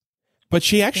Secrets, but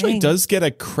she actually does get a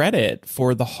credit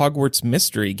for the Hogwarts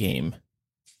Mystery Game.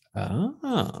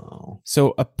 Oh.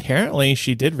 So apparently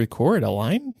she did record a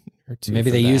line or two. Maybe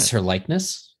they used her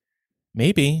likeness?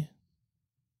 Maybe.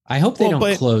 I hope they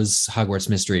don't close Hogwarts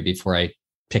Mystery before I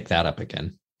pick that up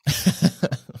again.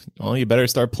 Well, you better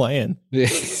start playing.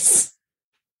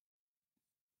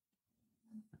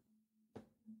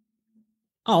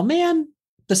 Oh, man.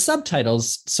 The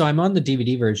subtitles. So I'm on the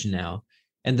DVD version now,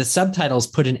 and the subtitles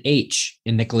put an H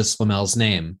in Nicholas Flamel's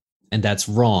name, and that's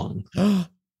wrong. That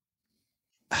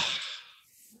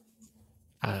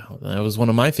was one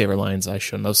of my favorite lines. I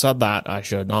shouldn't have said that. I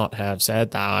should not have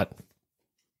said that.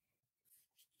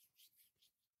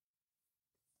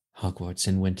 Hogwarts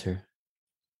in winter.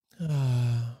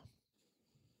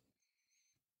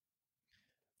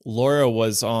 Laura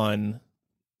was on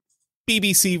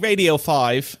BBC Radio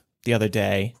 5 the other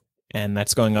day, and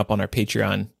that's going up on our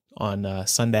Patreon on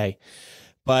Sunday.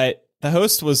 But the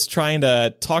host was trying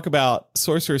to talk about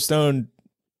Sorcerer's Stone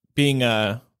being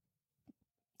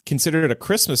considered a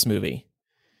Christmas movie.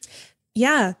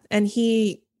 Yeah, and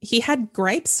he had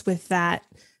gripes with that.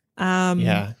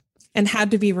 Yeah. And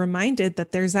had to be reminded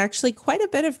that there's actually quite a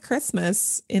bit of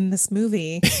Christmas in this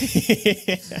movie.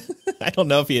 I don't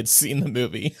know if he had seen the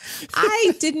movie.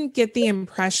 I didn't get the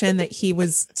impression that he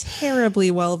was terribly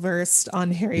well versed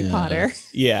on Harry Potter.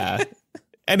 Yeah.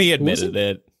 And he admitted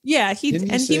it. Yeah, he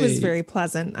was very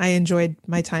pleasant. I enjoyed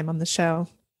my time on the show.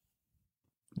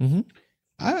 Mm-hmm.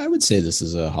 I would say this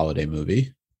is a holiday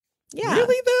movie. Yeah.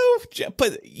 Really, though?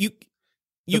 But you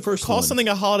call something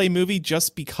a holiday movie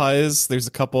just because there's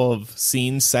a couple of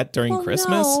scenes set during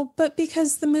Christmas? No, but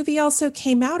because the movie also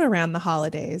came out around the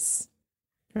holidays,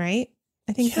 right?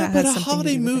 I think that has but a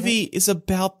holiday movie is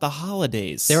about the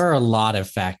holidays. There are a lot of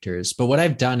factors, but what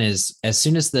I've done is, as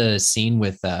soon as the scene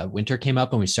with Winter came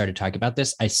up and we started talking about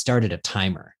this, I started a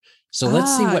timer. So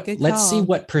let's see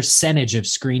what percentage of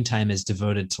screen time is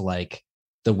devoted to like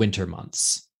the winter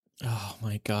months. Oh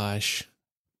my gosh.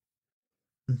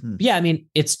 Mm-hmm. Yeah, I mean,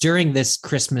 it's during this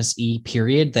Christmas-y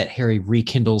period that Harry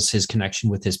rekindles his connection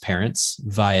with his parents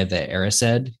via the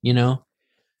Erised, you know?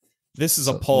 This is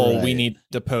a poll we need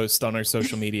to post on our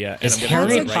social media. Is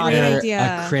Harry Potter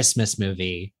a Christmas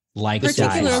movie? Like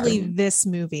particularly this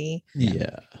movie?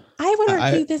 Yeah. I would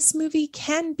argue this movie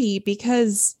can be,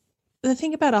 because the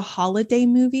thing about a holiday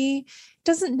movie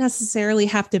doesn't necessarily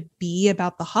have to be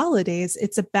about the holidays.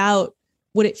 It's about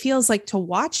what it feels like to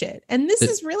watch it. And this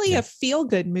is really a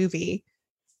feel-good movie.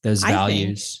 Those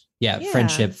values. Yeah,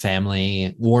 friendship,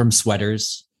 family, warm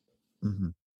sweaters. Mm-hmm.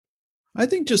 I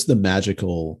think just the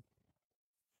magical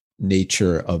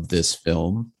nature of this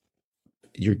film,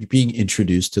 you're being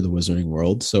introduced to the Wizarding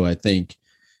World. So I think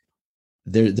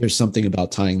there's something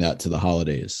about tying that to the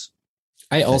holidays.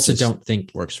 I also don't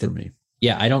think works for me.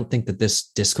 Yeah, I don't think that this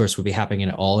discourse would be happening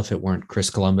at all if it weren't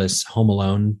Chris Columbus. Home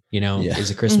Alone,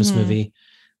 is a Christmas movie,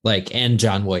 and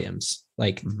John Williams.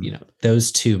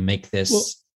 Those two make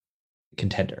this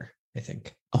contender, I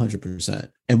think.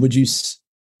 100%. And would you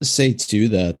say too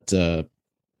that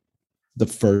the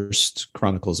first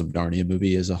Chronicles of Narnia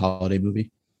movie is a holiday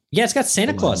movie? Yeah, it's got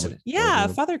Santa Claus in it. Yeah,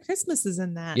 Father Christmas is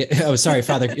in that. Yeah. Oh, sorry,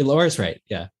 Father. Laura's right.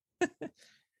 Yeah.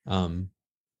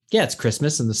 It's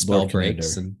Christmas and the spell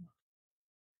breaks and.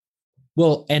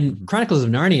 Chronicles of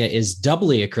Narnia is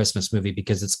doubly a Christmas movie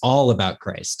because it's all about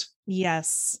Christ.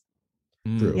 Yes.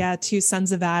 True. Yeah, 2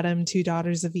 sons of Adam, 2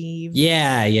 daughters of Eve.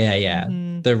 Yeah.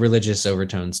 Mm-hmm. The religious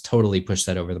overtones totally push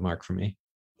that over the mark for me.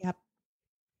 Yep.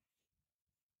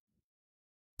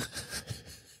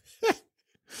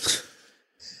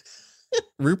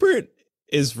 Rupert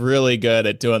is really good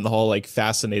at doing the whole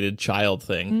fascinated child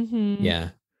thing. Mm-hmm. Yeah.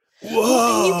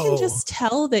 Whoa. And you can just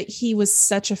tell that he was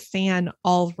such a fan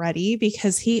already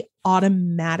because he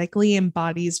automatically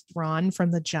embodies Ron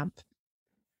from the jump.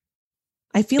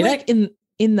 I feel like in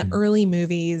the early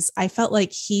movies, I felt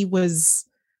like he was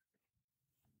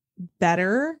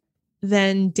better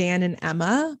than Dan and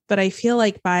Emma, but I feel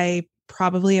like by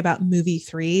probably about movie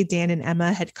 3, Dan and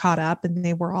Emma had caught up and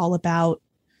they were all about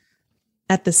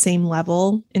at the same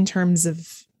level in terms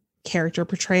of character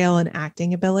portrayal and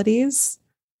acting abilities.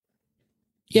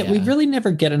 Yeah, we really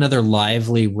never get another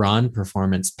lively Ron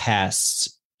performance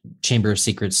past Chamber of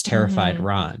Secrets' terrified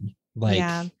Ron.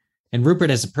 And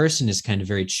Rupert as a person is kind of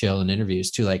very chill in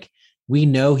interviews too. Like, we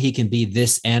know he can be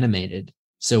this animated,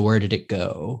 so where did it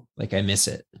go? Like, I miss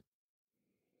it. I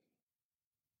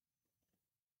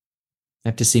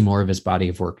have to see more of his body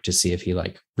of work to see if he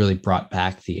like really brought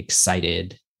back the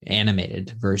excited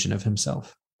animated version of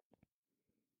himself.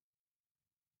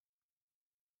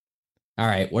 All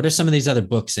right, what are some of these other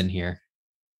books in here?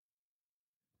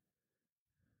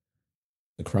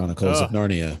 The Chronicles of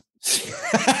Narnia.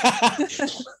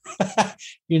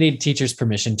 You need teacher's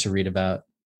permission to read about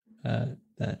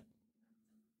that.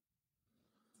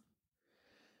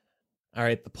 All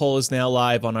right, the poll is now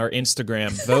live on our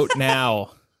Instagram. Vote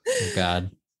now. Oh,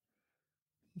 God.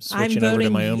 Switching over to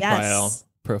my own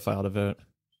profile to vote.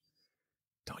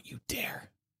 Don't you dare.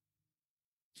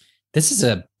 This is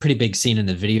a pretty big scene in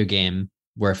the video game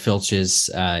where Filch is,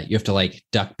 you have to like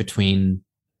duck between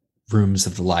rooms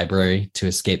of the library to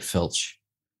escape Filch.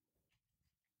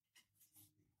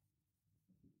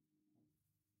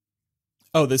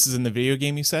 Oh, this is in the video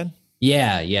game, you said?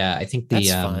 Yeah. I think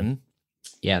that's fun.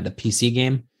 Yeah, the PC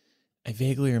game. I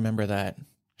vaguely remember that.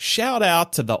 Shout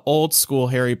out to the old school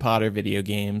Harry Potter video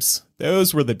games.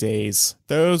 Those were the days.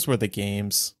 Those were the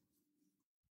games.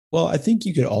 Well, I think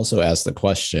you could also ask the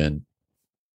question,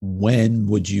 when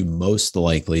would you most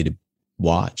likely to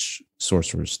watch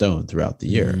Sorcerer's Stone throughout the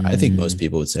year? I think most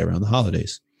people would say around the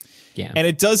holidays. Yeah. And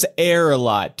it does air a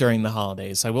lot during the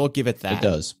holidays. I will give it that. It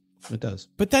does. It does.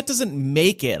 But that doesn't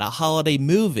make it a holiday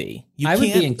movie. I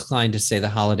would be inclined to say the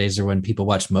holidays are when people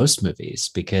watch most movies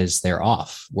because they're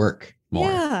off work more.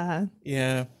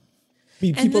 Yeah. I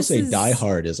mean, people say Die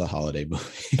Hard is a holiday movie.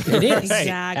 It is.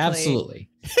 Exactly. Absolutely.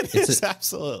 It's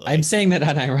absolutely. I'm saying that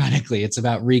unironically. It's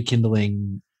about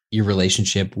rekindling your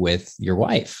relationship with your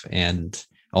wife and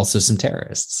also some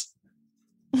terrorists.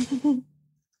 Well,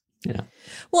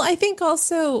 I think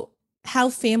also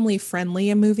how family friendly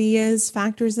a movie is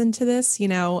factors into this. You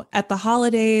know, at the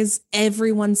holidays,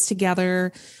 everyone's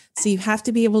together. So you have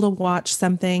to be able to watch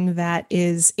something that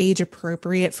is age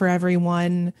appropriate for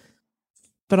everyone,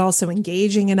 but also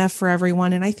engaging enough for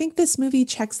everyone. And I think this movie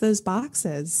checks those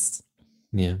boxes.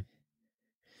 Yeah.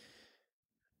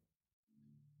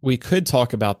 We could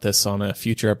talk about this on a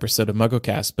future episode of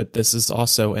MuggleCast, but this is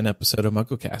also an episode of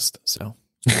MuggleCast. So.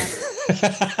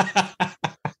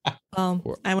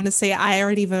 Well, I want to say I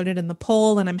already voted in the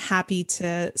poll, and I'm happy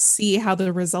to see how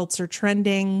the results are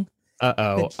trending.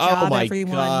 Oh my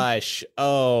gosh.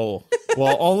 Oh,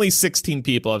 well, only 16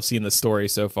 people have seen the story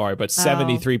so far, but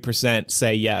 73%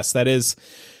 say yes. That is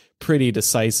pretty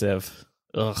decisive.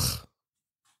 Ugh.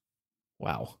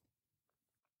 Wow.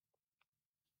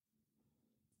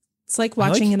 It's like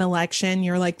watching an election.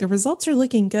 You're like, the results are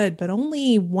looking good, but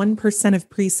only 1% of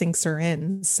precincts are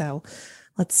in. So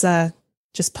let's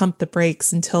just pump the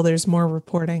brakes until there's more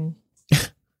reporting.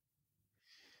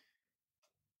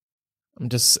 I'm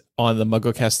just on the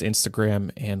MuggleCast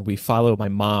Instagram, and we follow my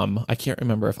mom. I can't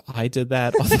remember if I did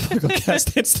that on the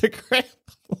MuggleCast Instagram.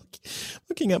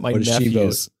 Looking at my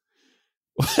nephews.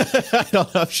 I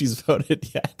don't know if she's voted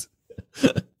yet.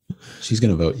 She's going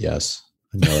to vote yes.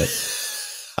 I know it.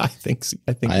 I think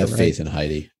I have faith in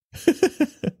Heidi.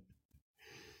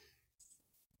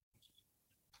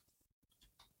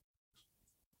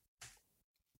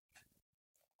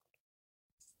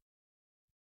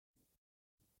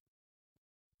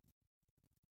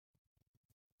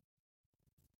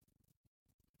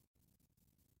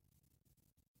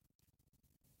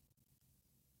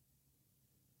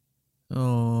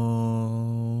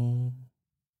 Oh.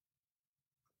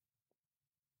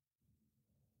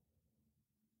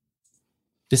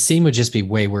 The scene would just be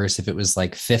way worse if it was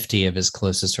like 50 of his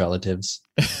closest relatives.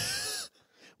 Would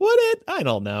it? I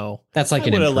don't know. That's like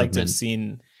an improvement. I would have liked to have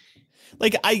seen.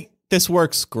 This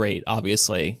works great,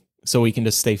 obviously, so we can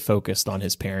just stay focused on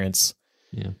his parents.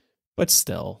 Yeah, but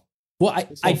still. Well,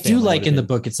 I do like in the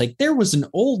book, it's like there was an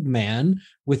old man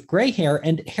with gray hair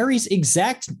and Harry's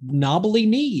exact knobbly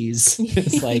knees.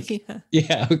 It's like,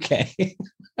 yeah okay.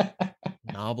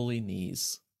 Knobbly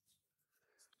knees.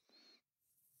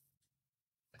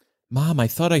 Mom, I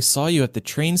thought I saw you at the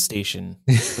train station.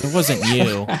 But it wasn't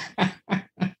you.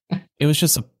 It was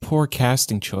just a poor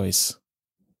casting choice.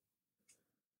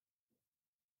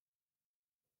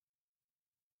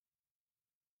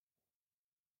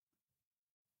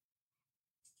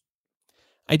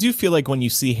 I do feel like when you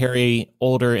see Harry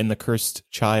older in The Cursed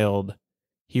Child,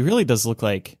 he really does look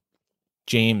like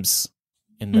James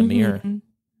in the mirror.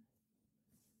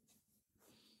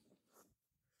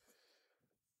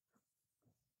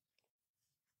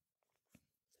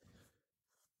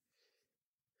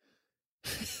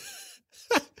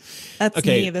 That's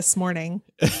Okay. me this morning.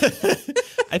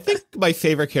 I think my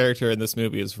favorite character in this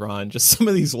movie is Ron. Just some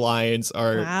of these lines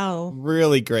are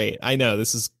really great. I know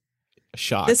this is a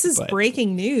shock. This is but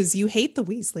breaking news. You hate the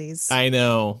Weasleys. I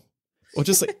know. Well,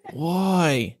 just like,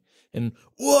 why? And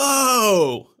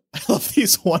whoa! I love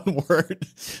these one word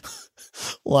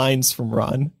lines from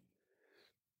Ron.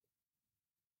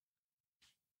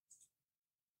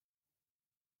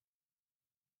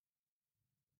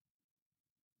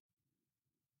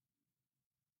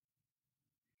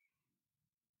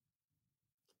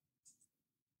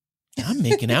 I'm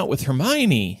making out with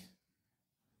Hermione.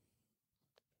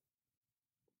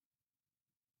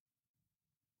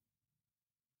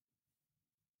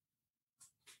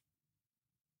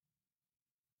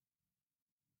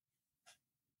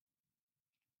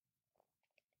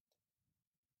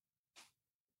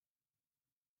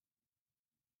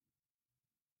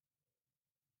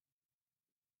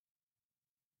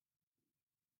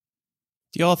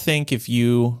 Do y'all think if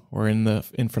you were in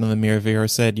front of the mirror Vera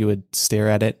said, you would stare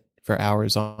at it for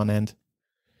hours on end?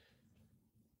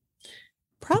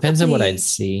 Probably, depends on what I'd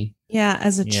see. Yeah,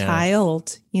 as a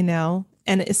child,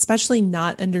 and especially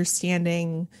not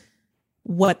understanding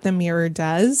what the mirror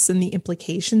does and the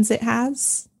implications it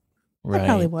has. Right. I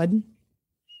probably would.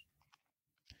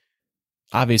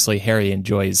 Obviously, Harry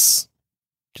enjoys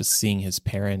just seeing his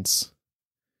parents.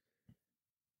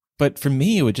 But for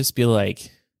me, it would just be like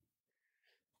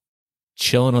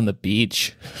chilling on the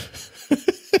beach.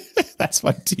 That's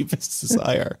my deepest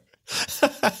desire.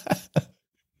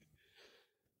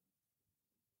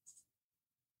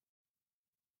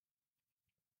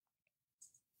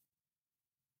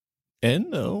 And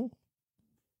no.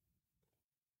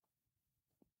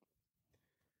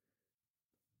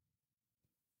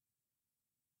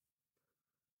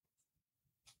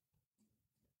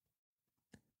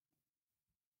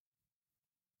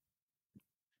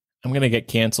 I'm going to get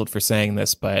canceled for saying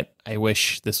this, but I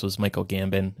wish this was Michael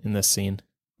Gambon in this scene.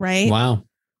 Right? Wow.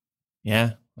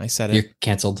 Yeah, I said it. You're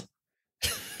canceled.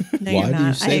 No, Why you're do you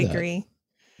not. say I that? agree.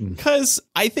 Because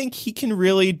I think he can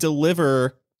really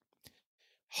deliver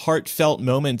heartfelt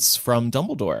moments from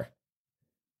Dumbledore.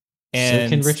 And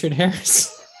so can Richard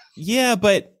Harris. Yeah,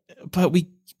 but we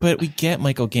get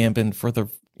Michael Gambon for the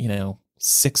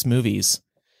 6 movies.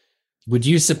 Would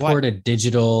you support a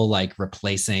digital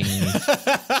replacing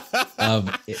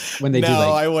of when they do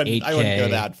I wouldn't 8K? I wouldn't go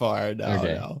that far. No,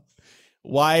 Okay. no.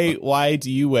 Why do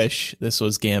you wish this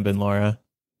was Gambon, Laura?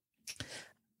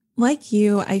 Like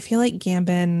you, I feel like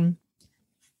Gambon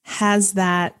has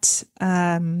that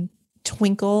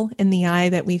twinkle in the eye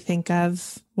that we think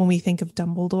of when we think of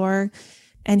Dumbledore.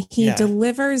 And he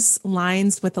delivers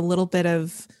lines with a little bit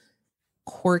of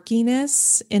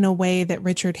quirkiness in a way that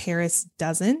Richard Harris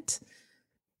doesn't.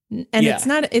 And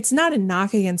it's not a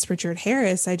knock against Richard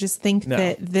Harris. I just think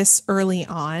that this early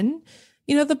on,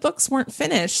 the books weren't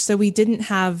finished. So we didn't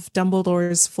have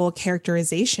Dumbledore's full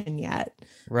characterization yet.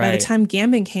 Right. By the time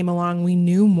Gambon came along, we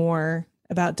knew more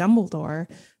about Dumbledore.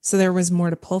 So there was more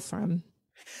to pull from.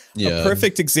 Yeah. A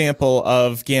perfect example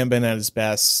of Gambon at his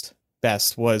best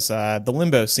was the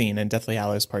Limbo scene in Deathly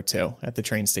Hallows Part 2 at the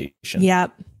train station.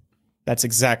 Yep. That's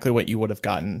exactly what you would have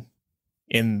gotten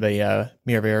in the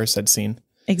Mirror of Erised scene.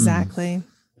 Exactly.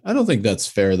 I don't think that's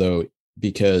fair, though,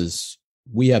 because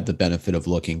we have the benefit of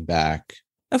looking back.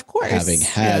 Of course. Having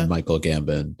had Michael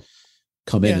Gambon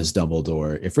come in as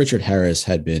Dumbledore. If Richard Harris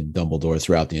had been Dumbledore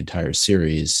throughout the entire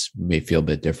series, it may feel a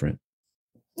bit different.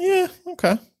 Yeah,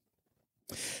 okay.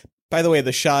 By the way,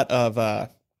 the shot of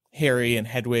Harry and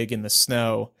Hedwig in the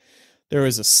snow, there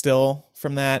was a still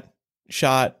from that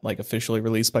shot, officially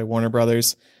released by Warner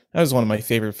Brothers. That was one of my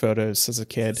favorite photos as a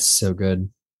kid. So good.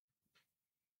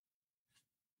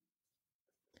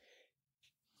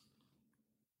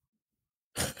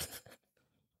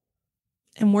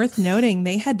 And worth noting,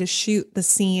 they had to shoot the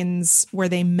scenes where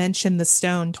they mentioned the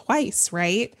stone twice,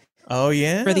 right? Oh,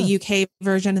 yeah. For the UK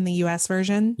version and the US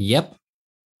version. Yep.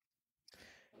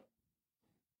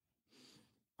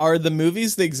 Are the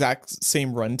movies the exact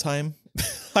same runtime?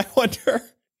 I wonder.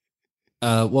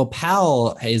 Well,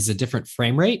 PAL is a different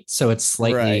frame rate, so it's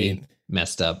slightly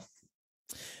messed up.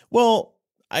 Well,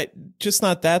 just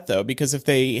not that, though, because if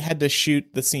they had to shoot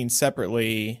the scene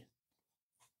separately,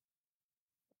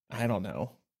 I don't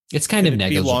know. It's kind of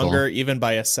negligible. Be longer, even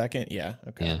by a second. Yeah.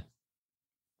 Okay. Yeah.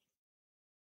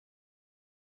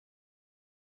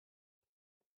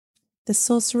 The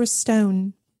Sorcerer's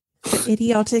Stone for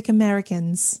idiotic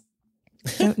Americans.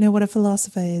 Don't know what a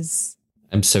philosopher is.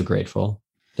 I'm so grateful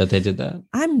that they did that.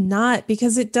 I'm not,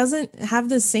 because it doesn't have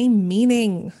the same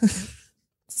meaning. It's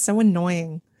so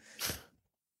annoying.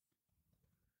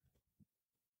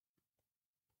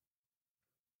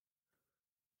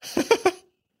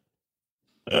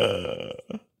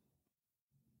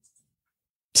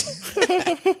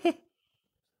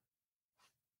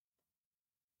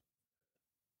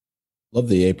 Love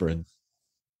the apron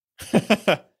He's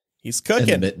and the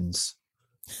cooking. mittens.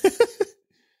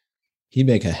 He'd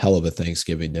make a hell of a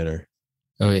Thanksgiving dinner.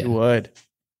 Oh He yeah. would.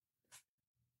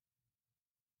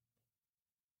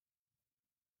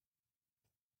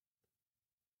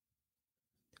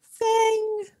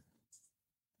 Thing.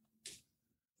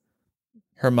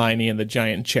 Hermione in the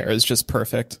giant chair is just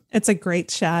perfect. It's a great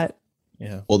shot.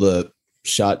 Yeah. Well, the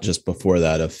shot just before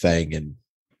that of Fang and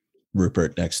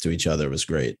Rupert next to each other was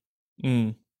great.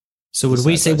 Mm. So would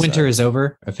we Side say by winter side. is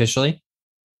over officially?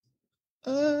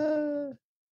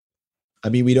 I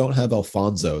mean, we don't have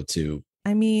Alfonso to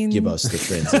I mean, give us the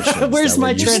transition. Where's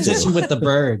my transition with the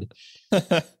bird?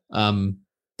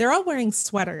 they're all wearing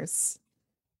sweaters.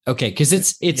 Okay, because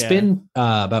it's Yeah. been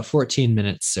about 14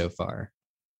 minutes so far,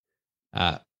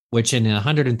 which in a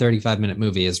 135-minute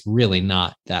movie is really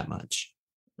not that much.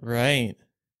 Right.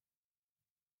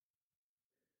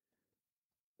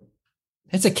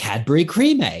 It's a Cadbury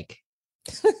cream egg.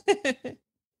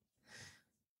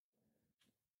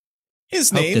 His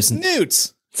Hope name's this-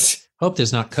 Newt. Hope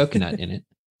there's not coconut in it.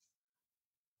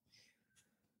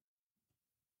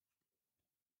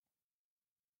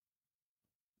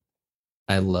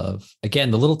 I love,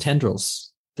 again, the little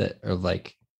tendrils that are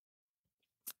like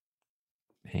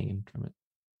hanging from it.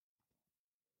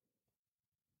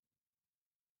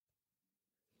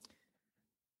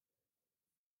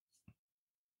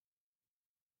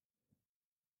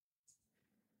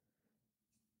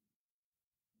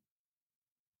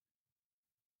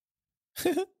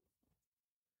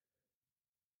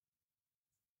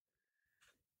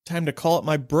 Time to call up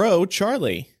my bro,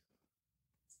 Charlie.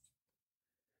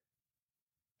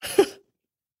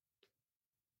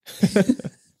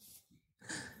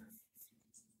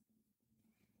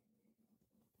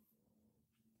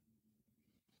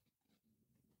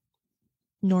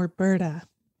 Norberta.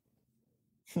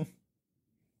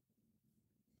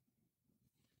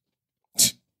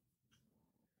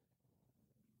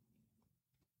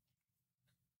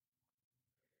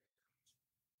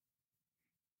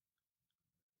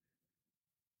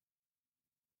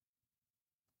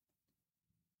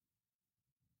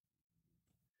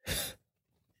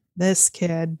 This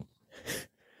kid.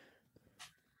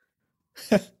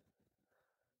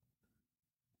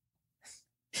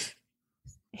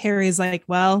 Harry's like,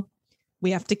 well,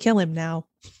 we have to kill him now.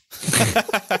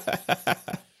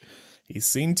 He's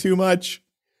seen too much.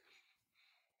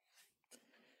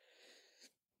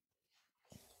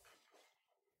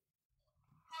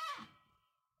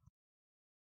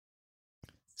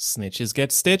 Snitches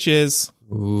get stitches.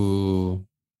 Ooh.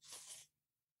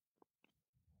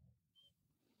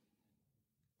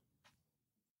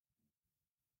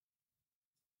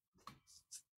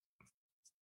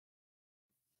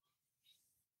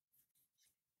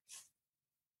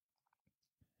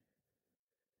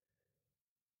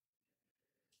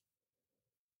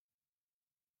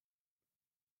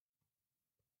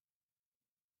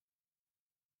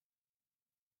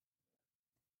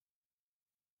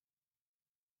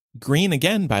 Green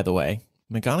again, by the way.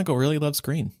 McGonagall really loves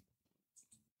green.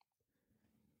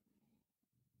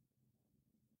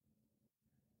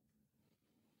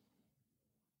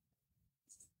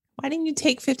 Why didn't you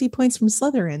take 50 points from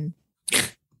Slytherin?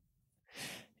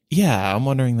 Yeah, I'm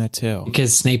wondering that too.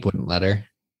 Because Snape wouldn't let her.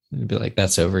 He'd be like,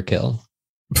 that's overkill.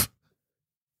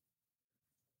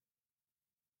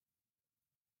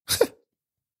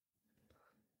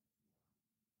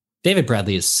 David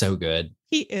Bradley is so good.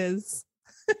 He is.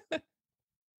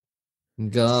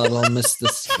 God, I'll miss the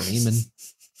screaming.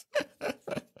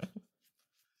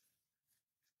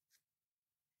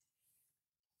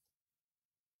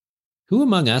 Who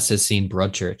among us has seen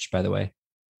Broadchurch, by the way?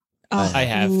 Oh, I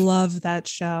have. Love that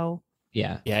show.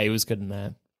 Yeah. Yeah, he was good in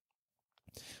that.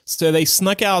 So they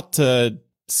snuck out to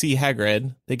see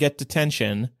Hagrid. They get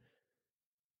detention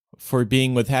for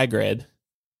being with Hagrid.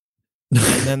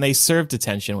 And then they serve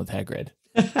detention with Hagrid.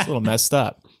 It's a little messed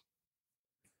up.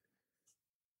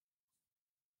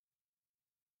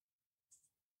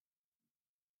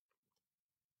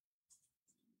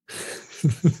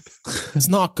 It's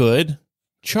not good.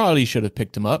 Charlie should have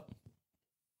picked him up.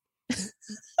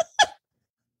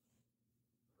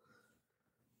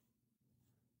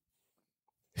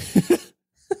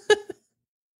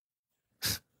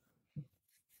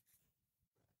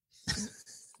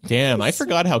 Damn, I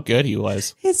forgot how good he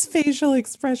was. His facial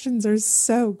expressions are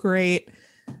so great.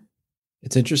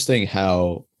 It's interesting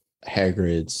how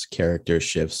Hagrid's character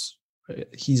shifts.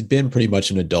 He's been pretty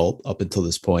much an adult up until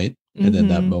this point, and then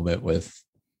that Mhm. moment with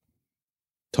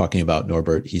talking about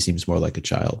Norbert, he seems more like a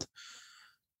child.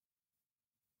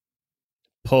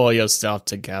 Pull yourself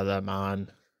together,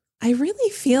 man. I really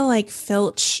feel like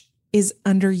Filch is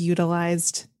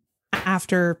underutilized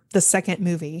after the second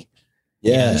movie.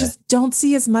 Yeah. I just don't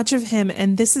see as much of him.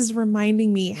 And this is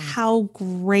reminding me how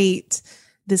great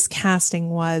this casting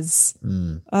was.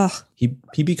 Ugh.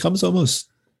 He becomes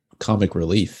almost comic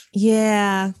relief.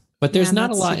 Yeah. But there's Man, not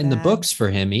a that's lot too in the bad. books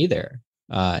for him either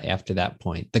after that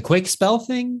point. The quick spell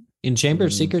thing in Chamber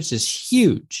of Secrets is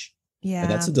huge. Yeah.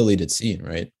 And that's a deleted scene,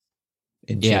 right?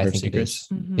 In Yeah, Chamber I of think it Secrets? is.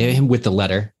 Mhm. Yeah, him with the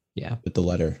letter. Yeah. With the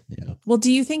letter. Yeah. Well,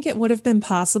 do you think it would have been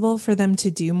possible for them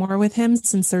to do more with him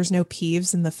since there's no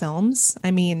Peeves in the films?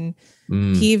 I mean,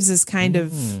 Peeves is kind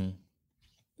of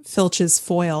Filch's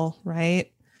foil,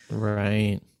 right?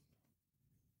 Right.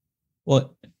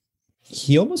 Well,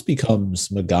 he almost becomes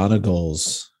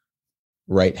McGonagall's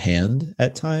right hand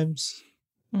at times.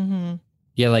 Mm-hmm.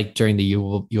 Yeah, like during the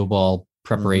Yule Ball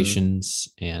preparations,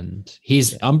 and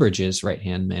he's Umbridge's right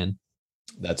hand man.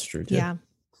 That's true too. Yeah.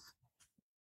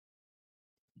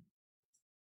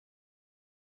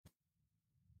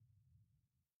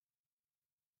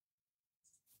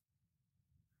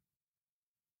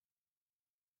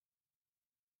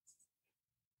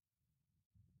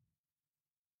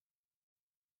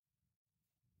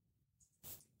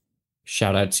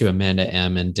 Shout out to Amanda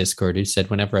M in Discord who said,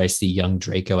 "Whenever I see young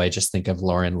Draco, I just think of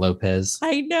Lauren Lopez."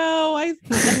 I know.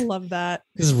 I love that.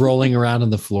 Just rolling around on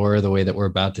the floor the way that we're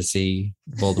about to see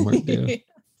Voldemort do.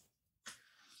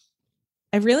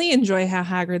 I really enjoy how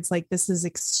Hagrid's like, this is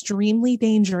extremely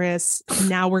dangerous.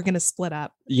 Now we're going to split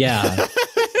up. Yeah.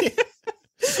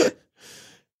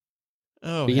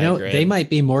 Oh, But, you know, Hagrid. they might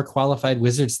be more qualified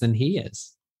wizards than he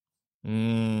is.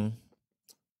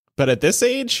 But at this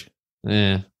age?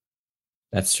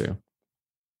 That's true.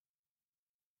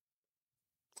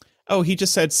 Oh, he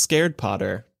just said scared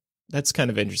Potter. That's kind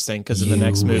of interesting because in the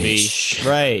next movie.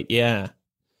 Right, yeah.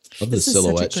 Love the This is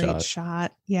silhouette such a great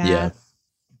shot. Yeah. Yeah.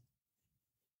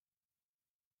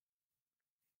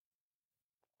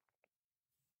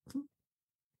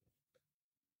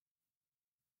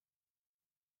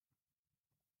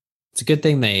 It's a good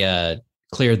thing they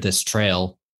cleared this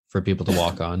trail for people to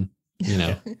walk on. You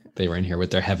know, they were in here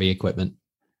with their heavy equipment.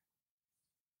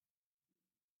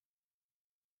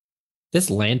 This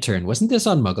lantern, wasn't this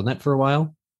on MuggleNet for a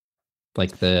while?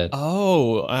 Like the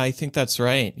Oh, I think that's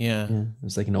right. Yeah. it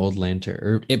was like an old lantern,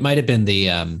 or it might have been the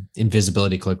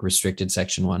invisibility cloak restricted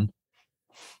section one.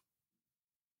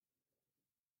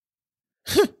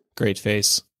 Great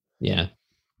face. Yeah.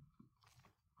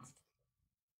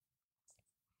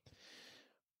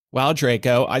 Wow,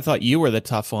 Draco, I thought you were the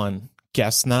tough one.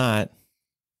 Guess not.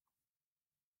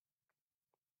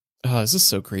 Oh, this is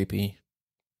so creepy.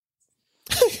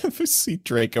 I see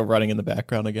Draco running in the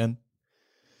background again.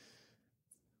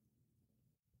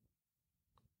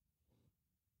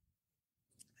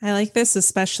 I like this,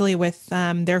 especially with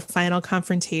their final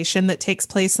confrontation that takes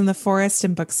place in the forest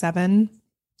in book 7.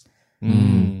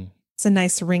 It's a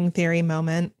nice ring theory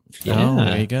moment. Yeah. Oh,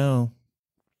 there you go.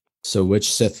 So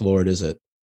which Sith Lord is it?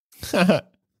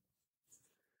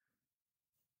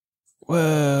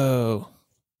 Whoa.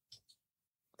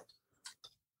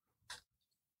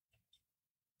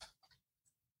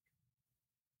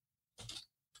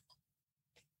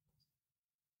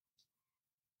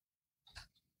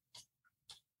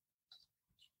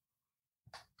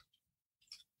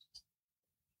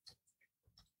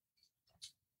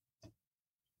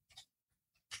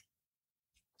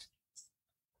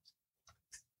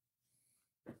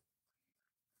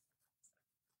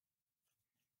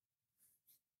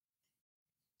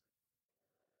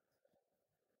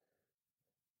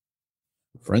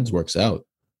 Friends works out.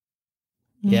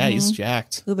 Yeah, he's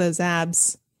jacked. Look at those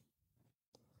abs.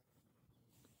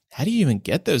 How do you even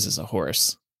get those as a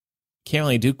horse? Can't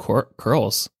really do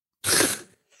curls.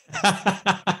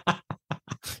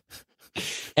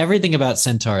 Everything about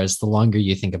centaurs, the longer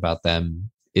you think about them,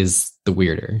 is the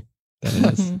weirder that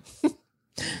it is.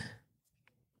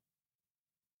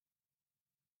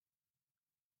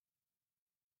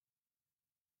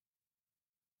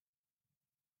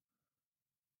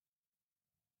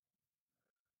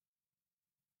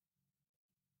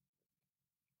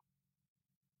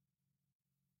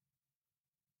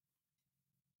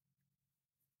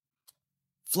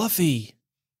 Fluffy.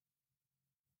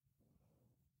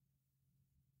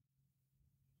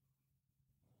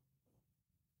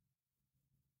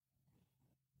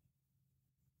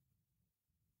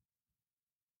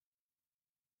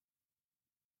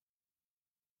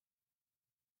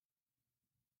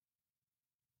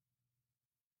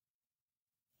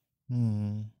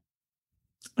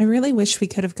 I really wish we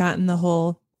could have gotten the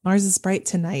whole Mars is bright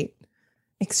tonight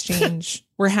exchange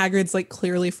where Hagrid's like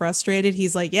clearly frustrated.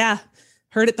 He's like, yeah,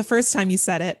 heard it the first time you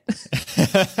said it.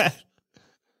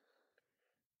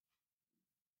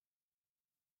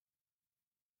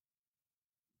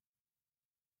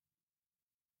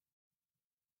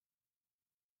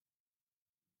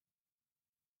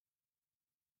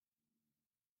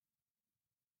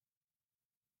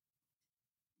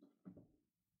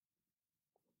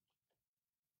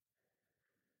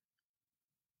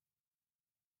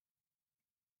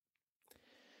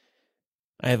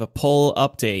 I have a poll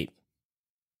update.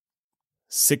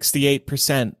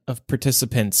 68% of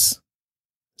participants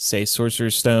say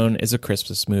Sorcerer's Stone is a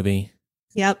Christmas movie.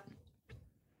 Yep.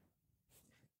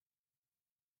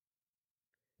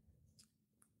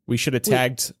 We should have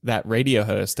tagged that radio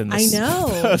host in this I know.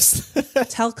 post.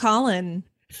 Tell Colin.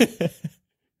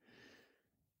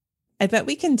 I bet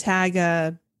we can tag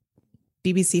a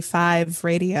BBC 5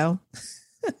 radio.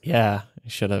 Yeah, I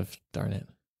should have. Darn it.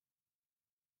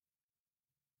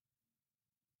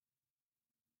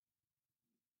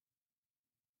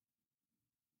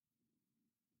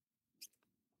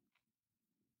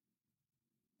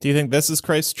 Do you think this is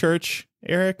Christchurch,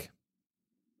 Eric?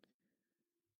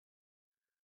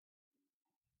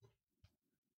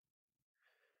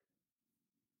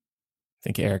 I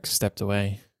think Eric stepped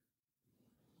away.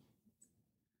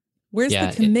 Where's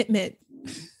the commitment?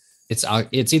 It's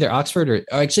either Oxford or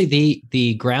actually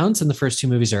the grounds in the first two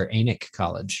movies are Anik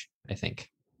College, I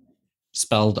think.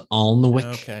 Spelled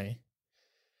Alnwick. Okay.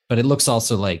 But it looks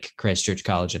also like Christchurch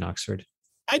College in Oxford.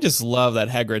 I just love that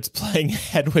Hagrid's playing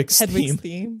Hedwig's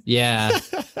theme. Yeah.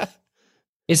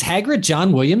 Is Hagrid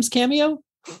John Williams cameo?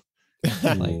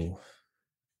 Like,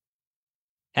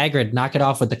 Hagrid, knock it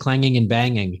off with the clanging and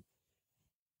banging.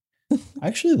 I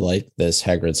actually like this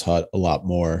Hagrid's hut a lot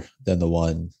more than the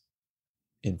one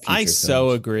in future I films. so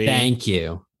agree. Thank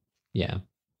you. Yeah.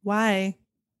 Why?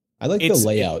 I like the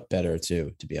layout better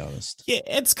too, to be honest. Yeah,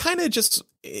 it's kind of just,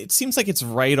 it seems like it's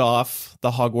right off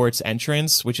the Hogwarts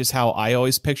entrance, which is how I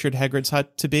always pictured Hagrid's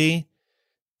hut to be.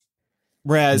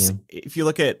 Whereas if you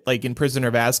look at like in Prisoner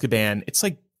of Azkaban, it's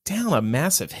like down a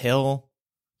massive hill.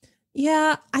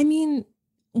 Yeah, I mean,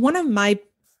 one of my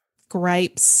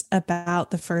gripes about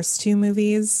the first two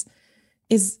movies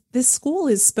is this school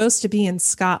is supposed to be in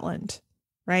Scotland,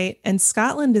 right? And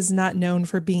Scotland is not known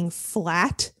for being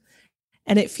flat.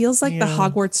 And it feels like the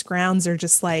Hogwarts grounds are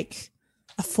just like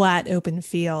a flat open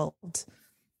field.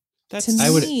 That's to me, to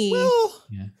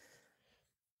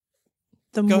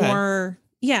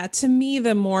me,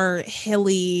 the more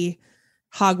hilly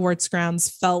Hogwarts grounds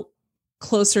felt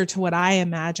closer to what I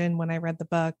imagined when I read the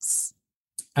books.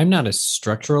 I'm not a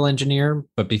structural engineer,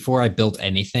 but before I built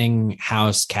anything,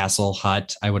 house, castle,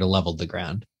 hut, I would have leveled the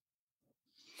ground.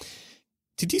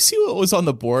 Did you see what was on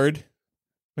the board?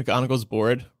 McGonagall's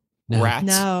board? No. Rats.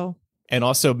 No. And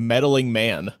also meddling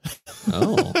man.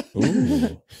 Oh.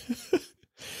 Ooh.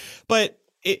 But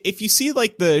if you see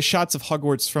like the shots of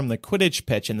Hogwarts from the Quidditch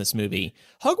pitch in this movie,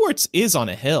 Hogwarts is on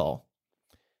a hill.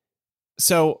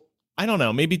 So I don't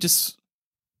know, maybe just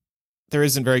there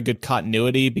isn't very good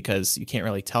continuity because you can't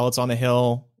really tell it's on a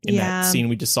hill in that scene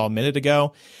we just saw a minute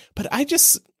ago. But I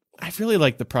really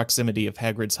like the proximity of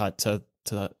Hagrid's hut to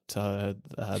the front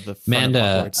of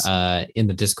Amanda in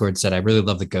the Discord said, I really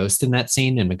love the ghost in that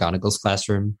scene in McGonagall's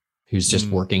classroom who's just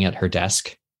working at her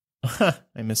desk.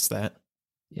 I missed that.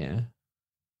 Yeah.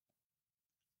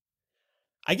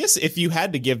 I guess if you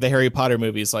had to give the Harry Potter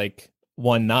movies like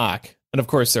one knock, and of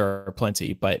course there are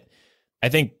plenty, but I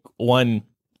think one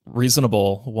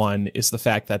reasonable one is the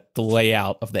fact that the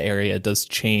layout of the area does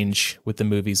change with the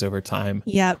movies over time.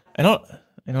 Yep. I don't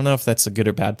know if that's a good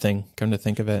or bad thing, come to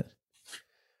think of it.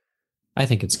 I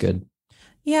think it's good.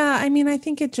 Yeah, I mean, I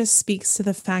think it just speaks to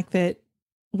the fact that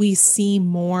we see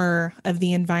more of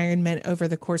the environment over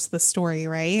the course of the story,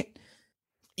 right?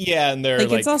 Yeah, and they're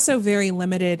like it's also very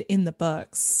limited in the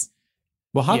books.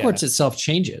 Well, Hogwarts itself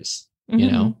changes,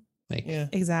 you know? Like,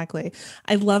 exactly.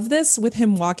 I love this with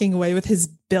him walking away with his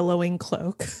billowing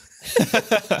cloak.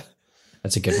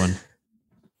 That's a good one.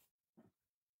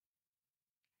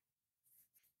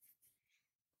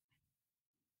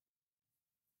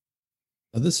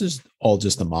 This is all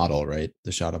just a model, right?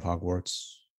 The shot of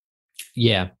Hogwarts.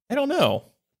 Yeah. I don't know.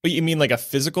 But you mean like a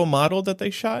physical model that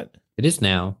they shot? It is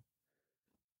now.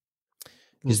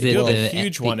 Is they built a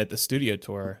huge one at the studio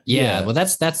tour. Yeah, well,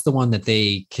 that's the one that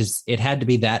because it had to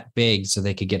be that big so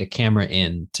they could get a camera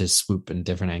in to swoop in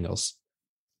different angles.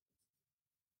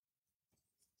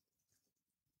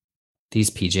 These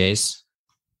PJs.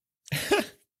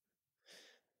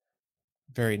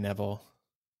 Very Neville.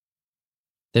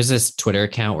 There's this Twitter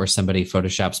account where somebody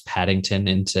photoshops Paddington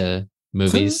into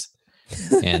movies,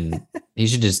 and he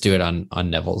should just do it on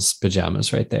Neville's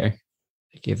pajamas right there.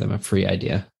 I gave them a free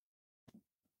idea.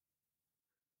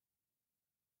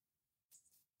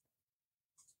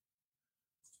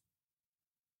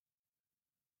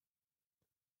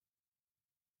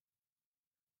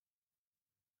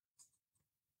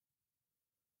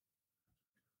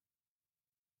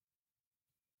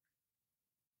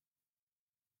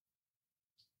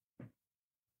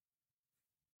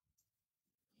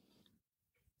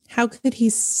 How could he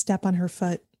step on her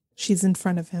foot? She's in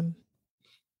front of him.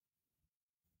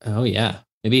 Oh yeah,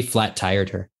 maybe he flat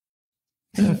tired her.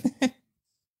 I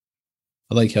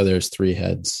like how there's 3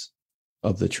 heads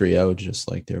of the trio, just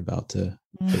like they're about to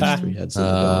face 3 heads of the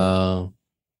dog.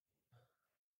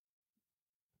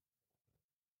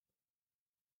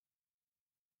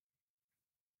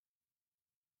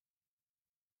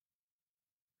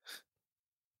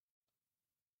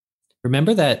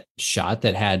 Remember that shot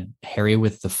that had Harry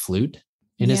with the flute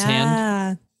in his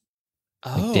hand?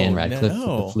 Like Dan Radcliffe with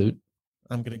the flute.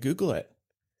 I'm going to Google it.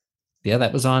 Yeah,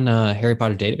 that was on Harry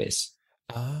Potter database.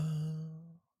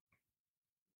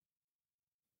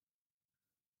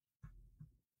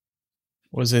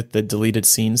 Was it the deleted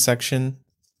scene section?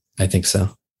 I think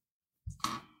so.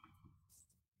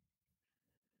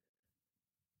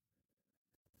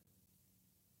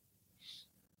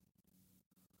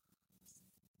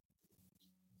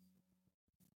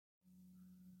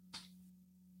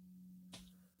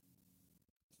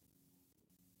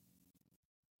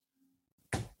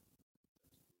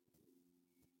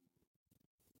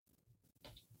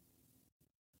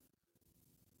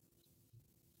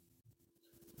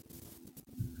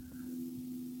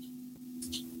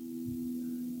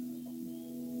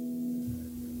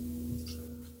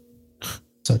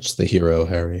 Such the hero,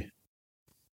 Harry.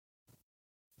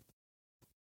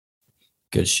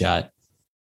 Good shot.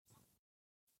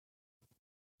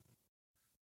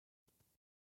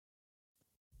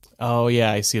 Oh,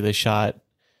 yeah, I see the shot.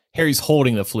 Harry's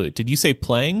holding the flute. Did you say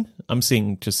playing? I'm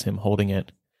seeing just him holding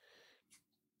it.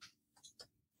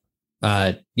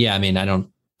 Yeah, I mean,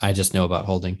 I just know about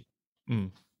holding.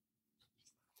 Mm.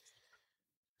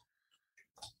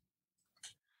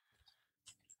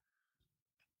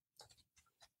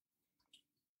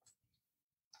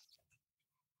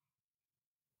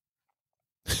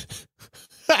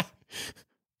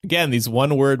 Again, these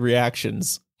one-word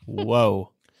reactions.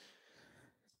 Whoa.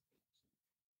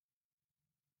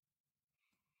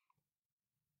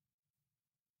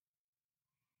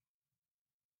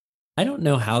 I don't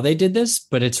know how they did this,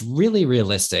 but it's really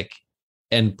realistic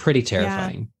and pretty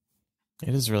terrifying. Yeah.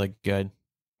 It is really good.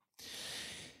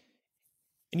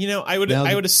 And I would Now,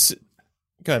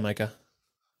 go ahead, Micah.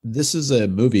 This is a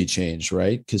movie change,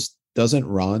 right? Because doesn't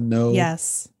Ron know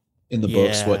Yes. in the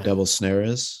books what Devil's Snare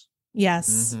is?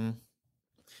 Yes. Mm-hmm.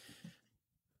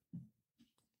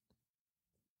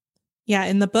 Yeah,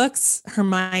 in the books,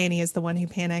 Hermione is the one who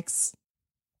panics.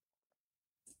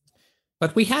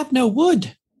 But we have no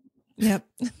wood. Yep.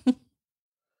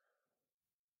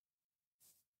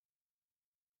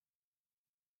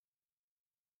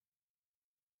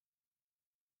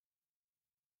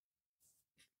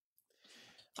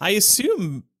 I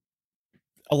assume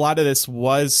a lot of this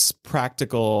was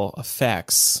practical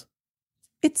effects.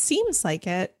 It seems like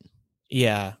it.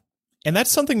 Yeah. And that's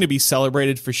something to be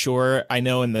celebrated for sure. I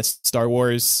know in the Star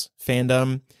Wars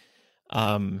fandom,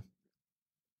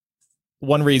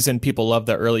 one reason people love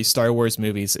the early Star Wars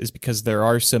movies is because there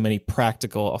are so many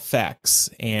practical effects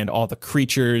and all the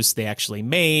creatures they actually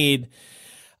made.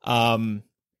 And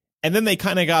then they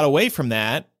kind of got away from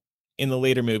that in the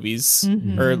later movies,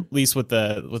 or at least with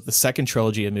the second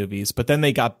trilogy of movies. But then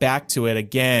they got back to it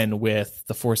again with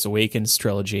the Force Awakens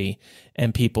trilogy,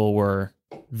 and people were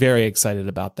very excited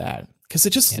about that because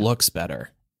it just looks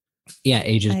better. Yeah,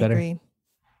 ages better. Agree.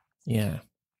 Yeah.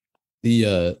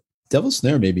 The Devil's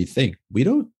Snare made me think, we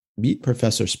don't meet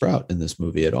Professor Sprout in this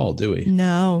movie at all, do we?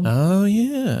 No. Oh,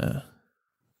 yeah.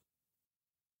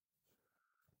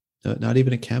 No, not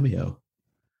even a cameo.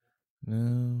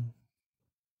 No.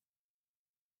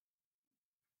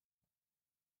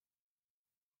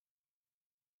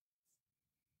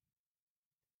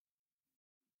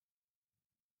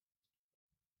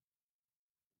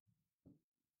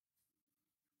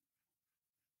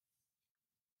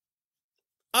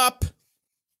 Up.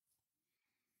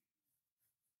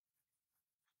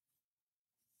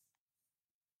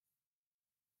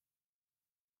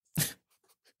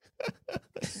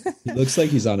 He looks like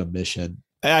he's on a mission.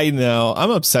 I know.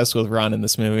 I'm obsessed with Ron in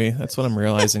this movie. That's what I'm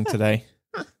realizing today.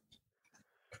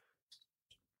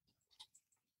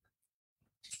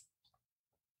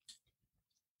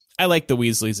 I like the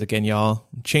Weasleys again, y'all.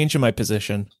 I'm changing my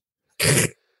position.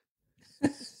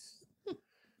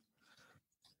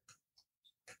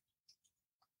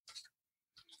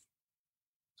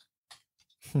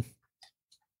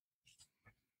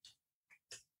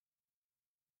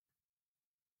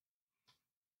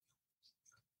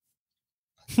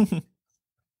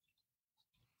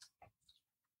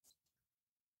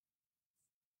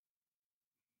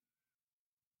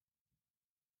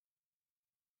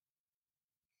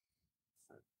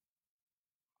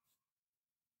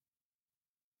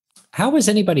 How was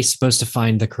anybody supposed to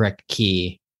find the correct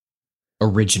key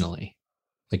originally?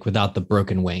 Like without the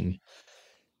broken wing?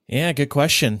 Yeah, good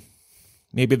question.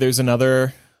 Maybe there's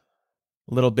another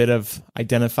little bit of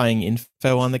identifying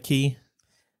info on the key.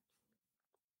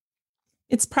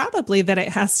 It's probably that it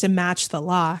has to match the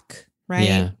lock, right?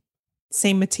 Yeah.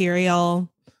 Same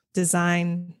material,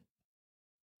 design.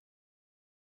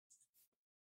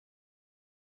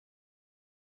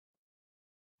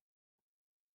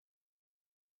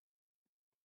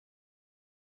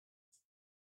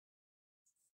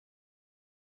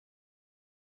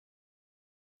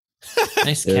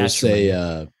 Nice There's catch. Remain.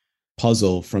 a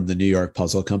puzzle from the New York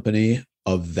Puzzle Company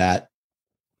of that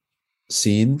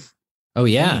scene Oh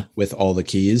yeah. with all the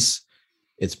keys.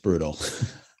 It's brutal.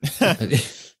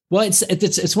 Well,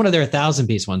 it's one of their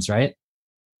 1,000-piece ones, right?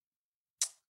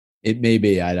 It may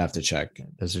be. I'd have to check.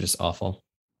 Those are just awful.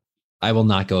 I will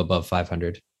not go above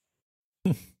 500.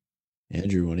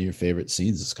 Andrew, one of your favorite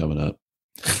scenes is coming up.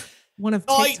 One of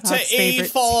Knight to TikTok's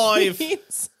favorite E5.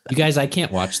 scenes. You guys, I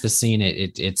can't watch the scene.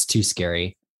 It's too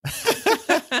scary.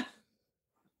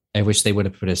 I wish they would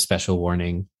have put a special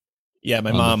warning. Yeah,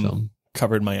 my on the mom film.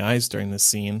 covered my eyes during this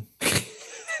scene.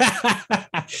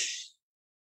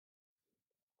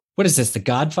 What is this? The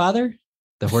Godfather?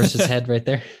 The horse's head right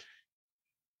there.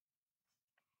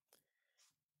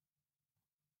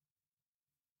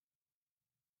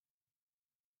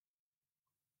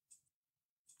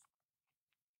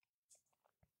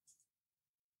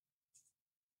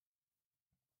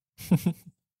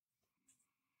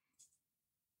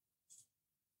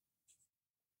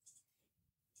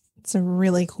 It's a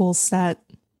really cool set.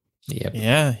 Yep.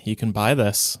 Yeah, you can buy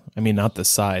this. I mean, not this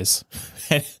size.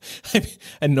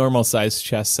 A normal size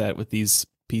chess set with these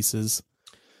pieces.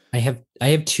 I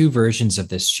have two versions of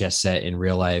this chess set in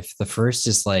real life. The first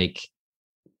is like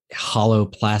hollow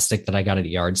plastic that I got at a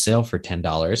yard sale for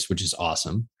 $10, which is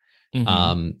awesome.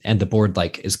 Mm-hmm. And the board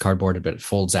like is cardboarded, but it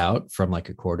folds out from like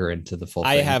a quarter into the full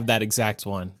I thing. have that exact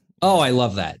one. Oh, I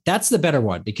love that. That's the better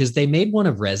one because they made one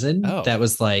of resin that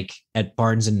was like at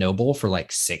Barnes and Noble for like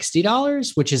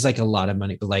 $60, which is like a lot of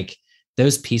money. But like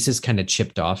those pieces kind of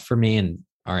chipped off for me and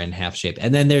are in half shape.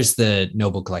 And then there's the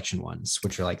Noble Collection ones,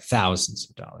 which are like thousands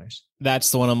of dollars.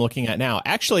 That's the one I'm looking at now.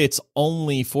 Actually, it's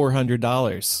only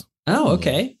 $400. Oh,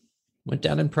 okay. Went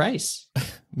down in price.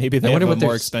 Maybe they have a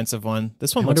more expensive one.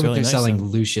 This one looks really nice. I wonder what they're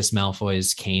selling Lucius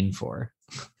Malfoy's cane for.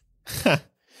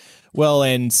 Well,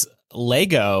 and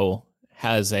Lego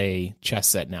has a chess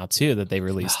set now too that they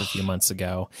released a few months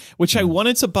ago, which I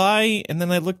wanted to buy, and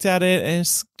then I looked at it and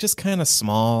it's just kind of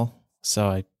small, so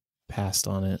I passed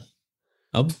on it.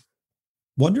 I'm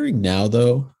wondering now,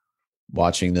 though,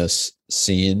 watching this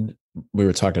scene, we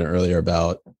were talking earlier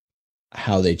about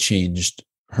how they changed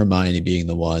Hermione being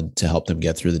the one to help them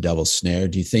get through the Devil's Snare.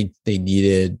 Do you think they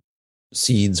needed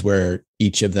scenes where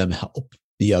each of them help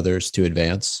the others to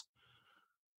advance?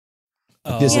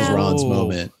 This is Ron's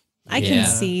moment. I can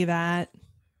see that.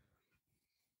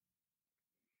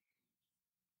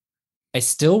 I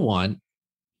still want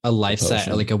a life-size,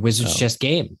 like a Wizard's Chess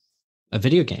game, a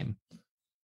video game.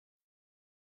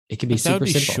 It could be super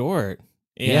simple. Short.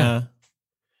 Yeah.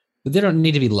 But they don't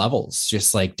need to be levels,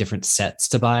 just like different sets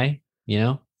to buy, you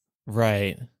know?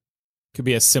 Right. Could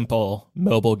be a simple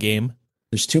mobile game.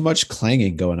 There's too much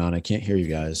clanging going on. I can't hear you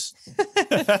guys.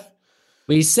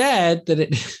 We said that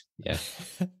it... Yeah.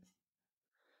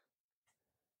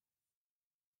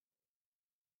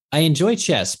 I enjoy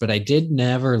chess, but I did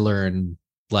never learn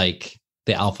like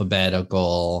the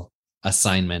alphabetical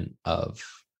assignment of.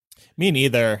 Me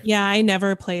neither. Yeah, I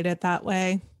never played it that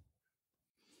way.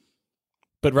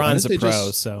 But Ron's a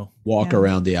pro, so walk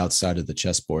around the outside of the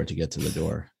chessboard to get to the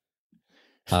door.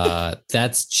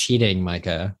 That's cheating,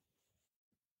 Micah.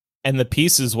 And the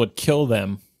pieces would kill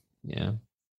them. Yeah.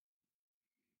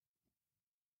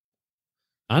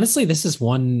 Honestly, this is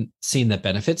one scene that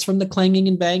benefits from the clanging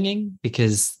and banging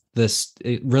because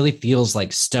it really feels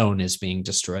like stone is being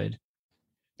destroyed.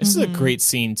 This is a great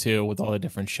scene too, with all the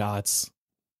different shots.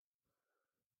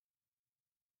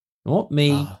 Not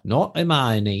me, not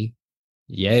Hermione.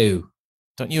 You.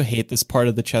 Don't you hate this part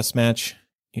of the chess match?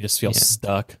 You just feel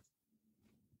stuck.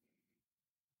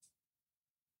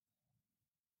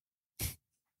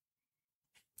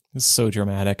 It's so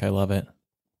dramatic. I love it.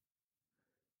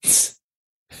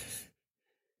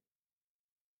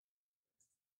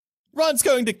 Ron's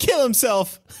going to kill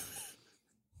himself.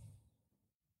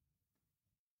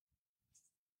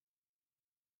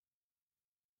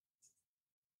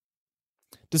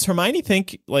 Does Hermione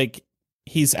think like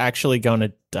he's actually going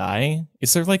to die?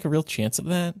 Is there like a real chance of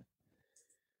that?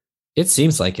 It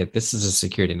seems like it. This is a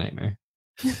security nightmare.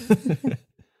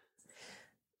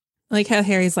 Like how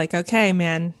Harry's like, okay,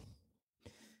 man,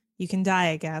 you can die,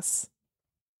 I guess.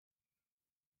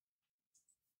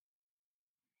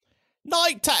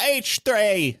 Night to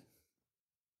H3.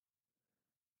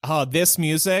 Oh, this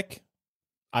music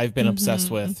I've been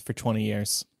obsessed with for 20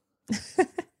 years.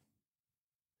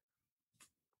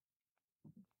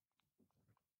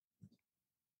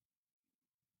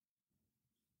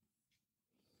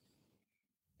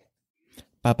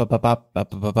 Bop, bop, bop, bop, bop,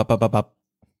 bop, bop, bop, bop.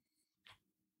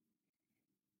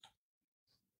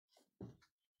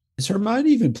 Is Hermione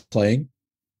even playing?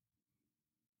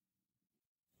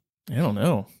 I don't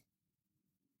know.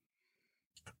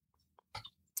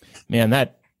 Man,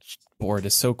 that board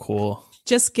is so cool.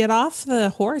 Just get off the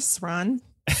horse, Ron.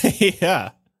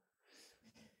 Yeah.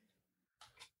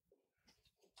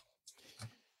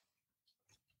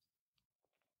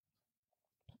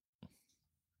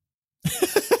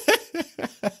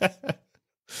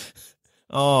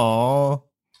 Oh.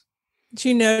 Did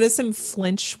you notice him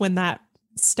flinch when that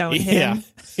stone hit him?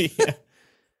 Yeah.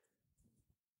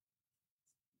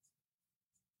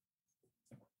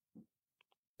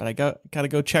 But I gotta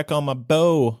go check on my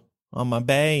bow, on my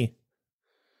bay.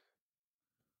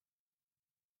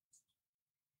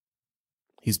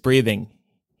 He's breathing.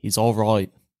 He's all right.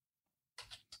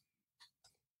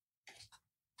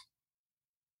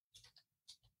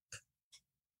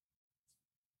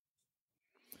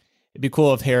 It'd be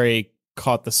cool if Harry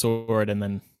caught the sword and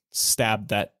then stabbed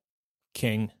that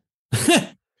king.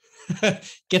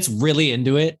 Gets really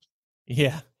into it.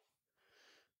 Yeah.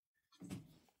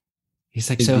 He's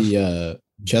like, Did so the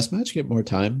chess match get more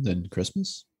time than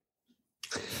Christmas?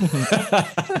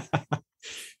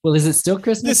 well, is it still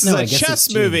Christmas? This is No, I a guess chess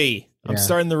it's June. movie. Yeah. I'm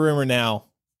starting the rumor now.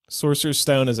 Sorcerer's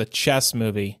Stone is a chess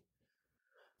movie.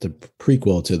 The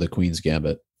prequel to the Queen's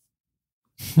Gambit.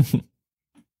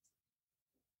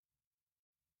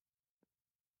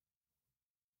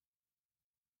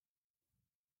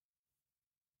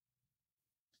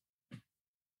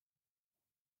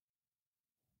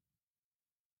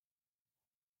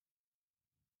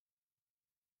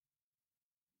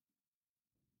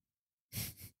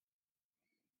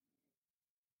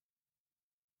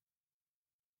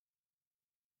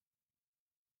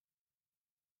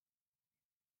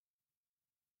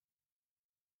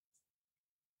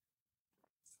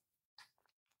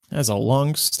 That's a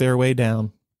long stairway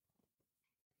down.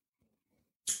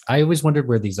 I always wondered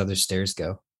where these other stairs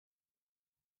go.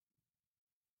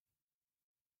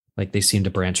 Like they seem to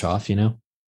branch off, you know?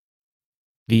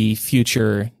 The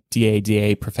future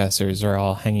DADA professors are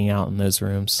all hanging out in those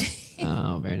rooms.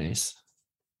 Oh, very nice.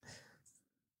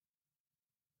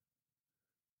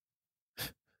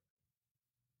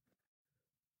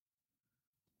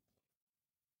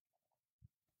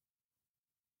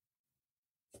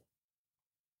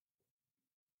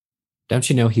 Don't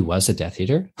you know he was a Death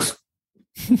Eater?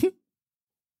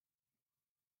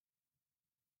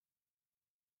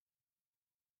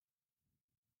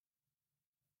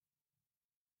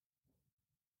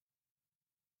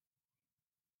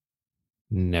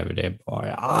 Never did,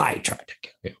 boy. I tried to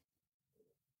kill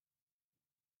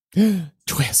you.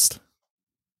 Twist.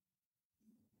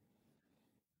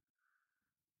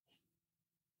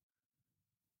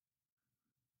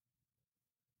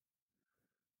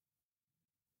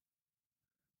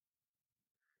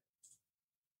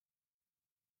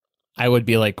 I would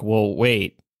be like, well,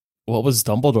 wait, what was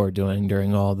Dumbledore doing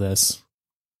during all this?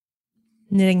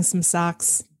 Knitting some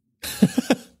socks.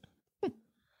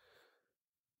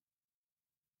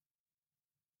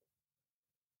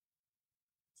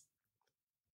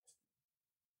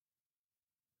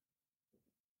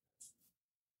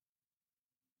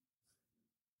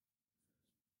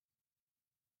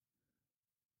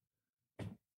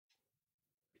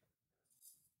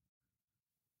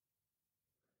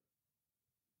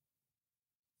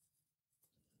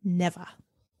 Never.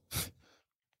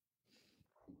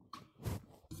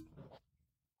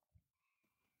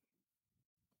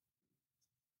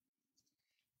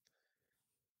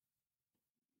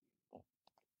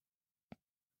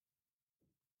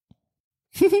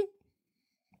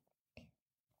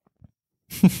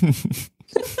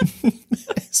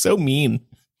 So mean.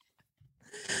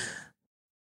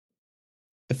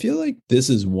 I feel like this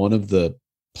is one of the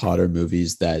Potter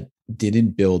movies that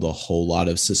didn't build a whole lot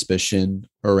of suspicion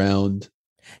around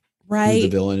who the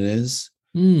Right. villain is.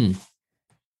 Hmm.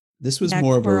 This was Yeah,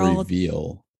 more of a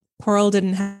reveal. Quirrell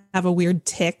didn't have a weird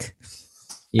tick.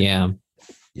 Yeah.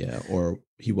 Yeah, or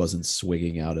he wasn't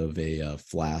swigging out of a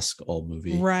flask all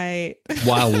movie. Right.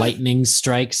 While lightning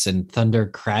strikes and thunder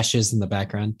crashes in the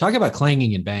background. Talk about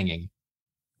clanging and banging.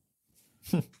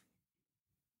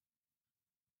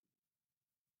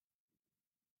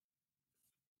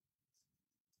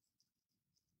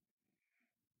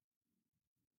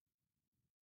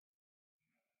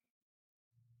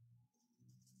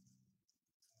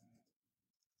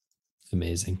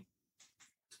 Amazing.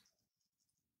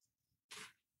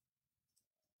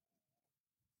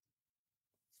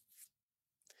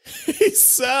 He's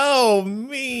so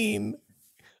mean.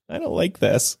 I don't like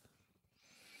this.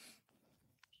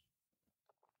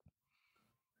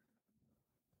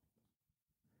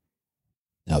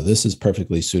 Now, this is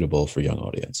perfectly suitable for young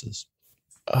audiences.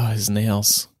 Oh, his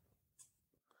nails.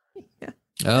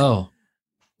 Oh,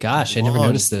 gosh. I never Long.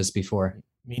 noticed those before.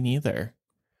 Me neither.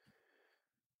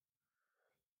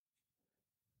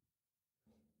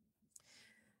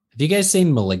 Have you guys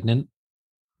seen Malignant?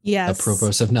 Yes.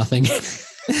 Apropos of nothing.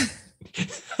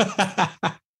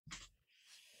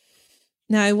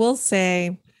 Now, I will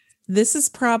say this is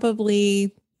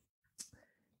probably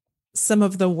some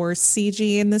of the worst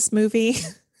CG in this movie.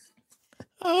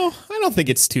 Oh, I don't think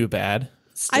it's too bad.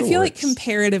 I feel like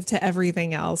comparative to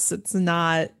everything else, it's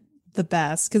not the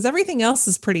best because everything else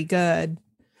is pretty good.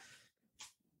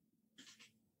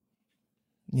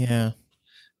 Yeah.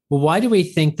 Well, why do we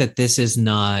think that this is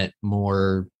not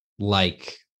more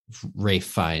like Rafe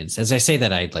Fiennes? As I say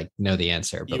that, I like know the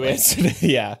answer, but You answered it.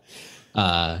 Yeah.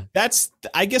 I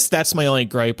guess that's my only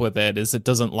gripe with it is it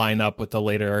doesn't line up with the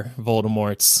later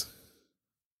Voldemorts.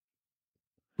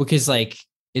 Because like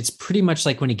it's pretty much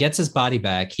like when he gets his body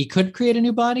back, he could create a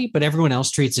new body, but everyone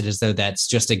else treats it as though that's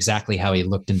just exactly how he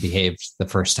looked and behaved the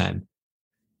first time.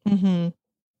 Mm-hmm.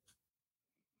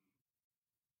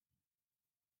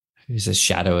 He's a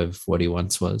shadow of what he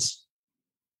once was.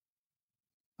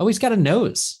 Oh, he's got a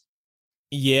nose.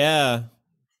 Yeah.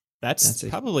 That's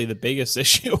probably the biggest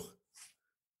issue.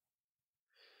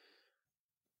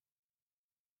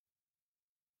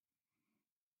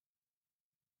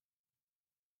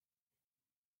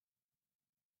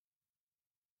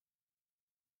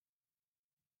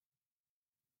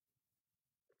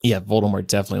 Yeah, Voldemort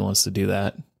definitely wants to do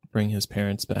that. Bring his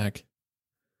parents back.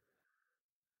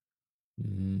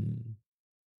 Mm.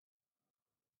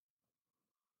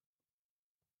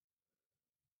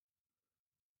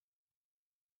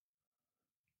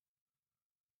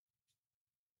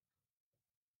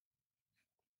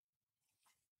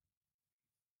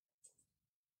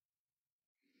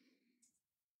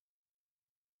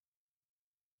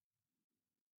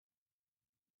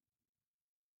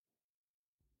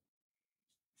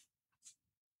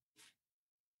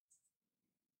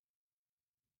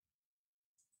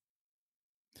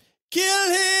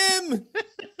 Kill him!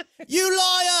 You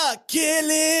liar! Kill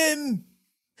him!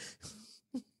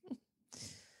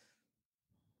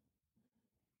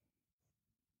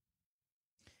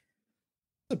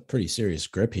 A pretty serious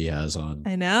grip he has on.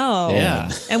 I know.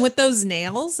 Yeah. And with those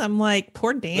nails, I'm like,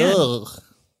 poor Dan. Ugh.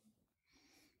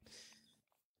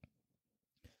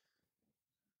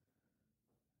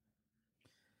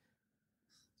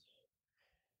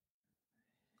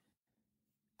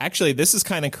 Actually, this is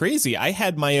kind of crazy. I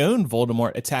had my own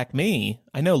Voldemort attack me.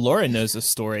 I know Laura knows this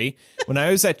story. When I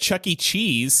was at Chuck E.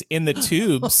 Cheese in the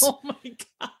tubes, Oh my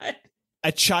God.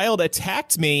 a child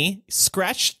attacked me,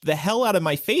 scratched the hell out of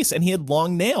my face, and he had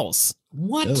long nails.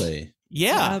 What? Really?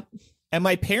 Yeah. Yep. And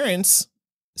my parents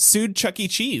sued Chuck E.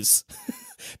 Cheese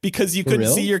because you For couldn't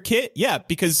real? see your kid. Yeah,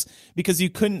 because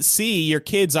you couldn't see your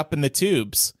kids up in the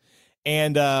tubes.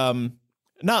 And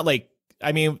not like,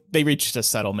 I mean, they reached a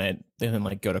settlement. They didn't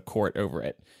like go to court over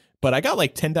it. But I got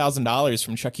like $10,000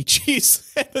 from Chuck E.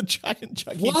 Cheese at the giant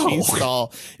Chuck E. Whoa. Cheese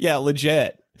stall. Yeah,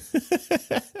 legit.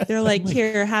 They're like,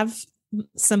 here, have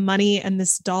some money and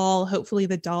this doll. Hopefully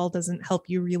the doll doesn't help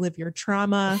you relive your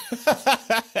trauma.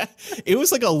 It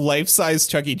was like a life-size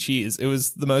Chuck E. Cheese. It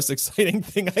was the most exciting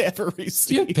thing I ever received.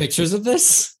 Do you have pictures of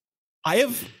this? I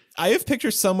have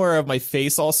pictures somewhere of my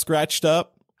face all scratched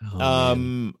up. Oh,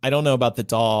 man. I don't know about the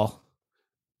doll,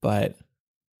 but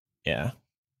yeah.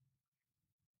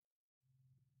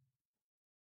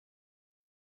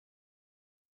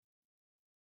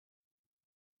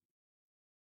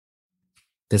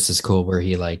 This is cool where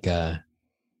he like yeah.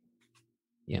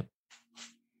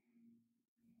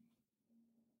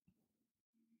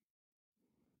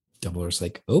 Dumbledore's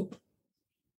like, oh.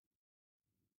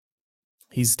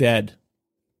 He's dead.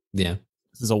 Yeah.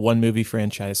 This is a one movie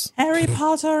franchise. Harry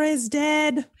Potter is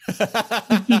dead.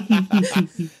 I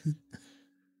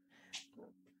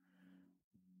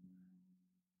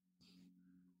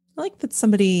like that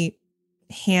somebody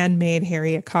handmade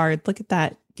Harry a card. Look at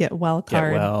that get well Get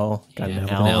card. well. Got Yeah, an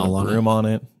with an owl and owl a on broom on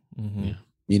it. Mm-hmm. Yeah.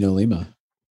 Mino Lima.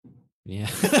 Yeah.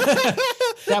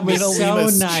 That was Mina so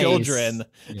Lima's nice. children.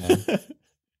 Yeah.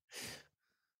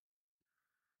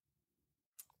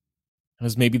 It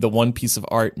was maybe the one piece of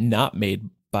art not made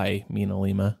by Mina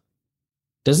Lima.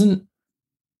 Doesn't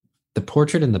the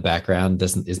portrait in the background,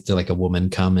 is there like a woman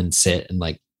come and sit and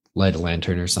like light a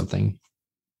lantern or something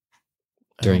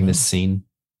during this scene?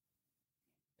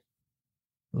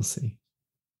 We'll see.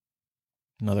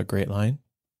 Another great line.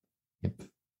 Yep.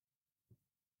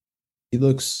 He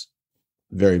looks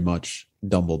very much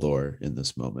Dumbledore in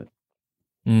this moment.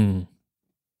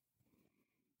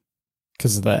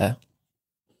 Because of the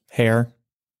hair.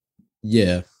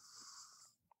 Yeah.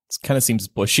 It kind of seems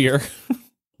bushier.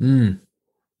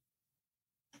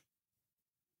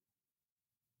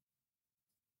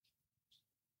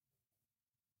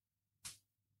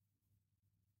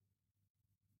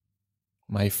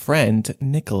 My friend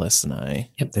Nicholas and I.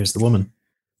 Yep, there's the woman.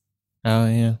 Oh,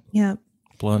 yeah. Yeah.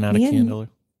 Blowing out a candle.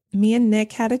 Me and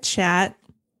Nick had a chat.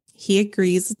 He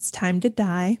agrees it's time to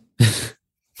die.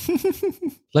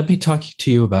 Let me talk to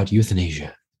you about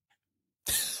euthanasia.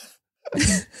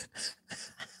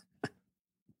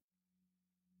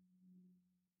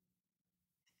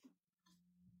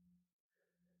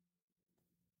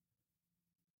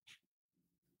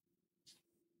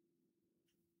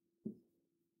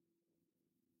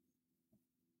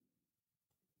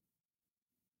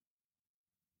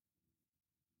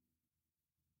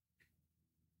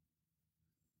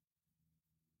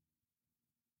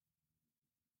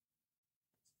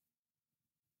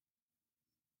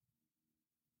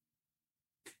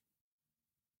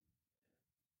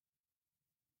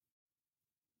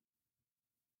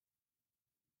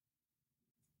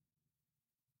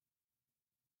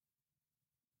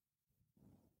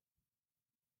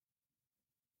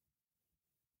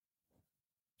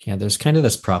 Yeah, there's kind of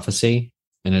this prophecy,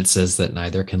 and it says that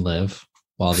neither can live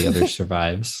while the other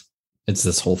survives. It's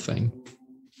this whole thing.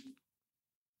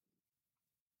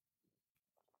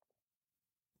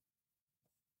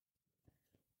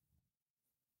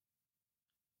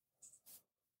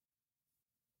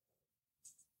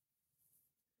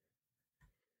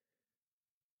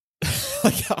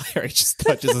 Like how Harry just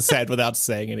touches his head without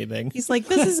saying anything. He's like,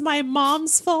 this is my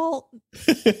mom's fault.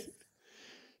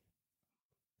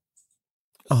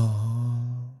 Oh.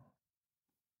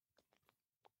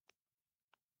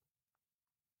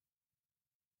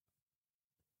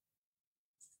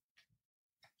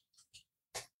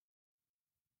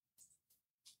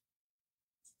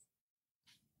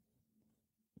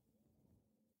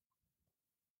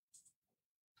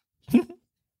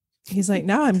 He's like,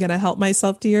 now I'm going to help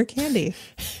myself to your candy.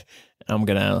 I'm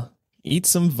going to eat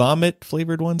some vomit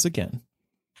flavored ones again.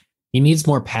 He needs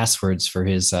more passwords for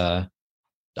his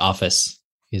office.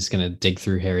 He's going to dig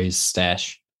through Harry's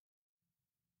stash.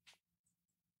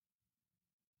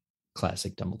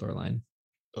 Classic Dumbledore line.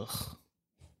 Ugh.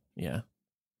 Yeah.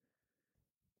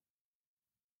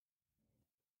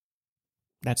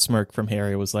 That smirk from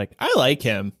Harry was like, I like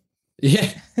him.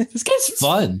 Yeah, this guy's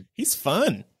fun. He's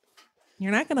fun.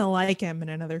 You're not going to like him in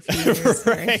another few years.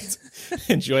 Right.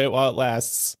 Enjoy it while it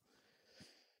lasts.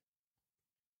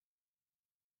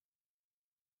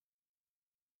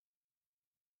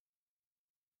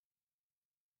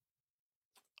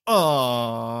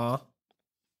 Aww.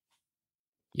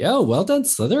 Yo, well done,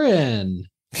 Slytherin.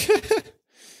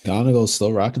 McGonagall's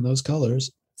still rocking those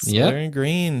colors. Slytherin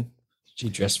green. She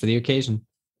dressed for the occasion.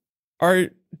 Are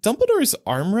Dumbledore's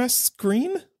armrests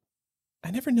green? I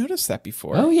never noticed that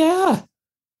before. Oh, yeah.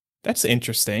 That's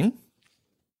interesting. Is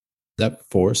that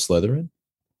for Slytherin?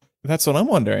 That's what I'm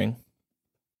wondering.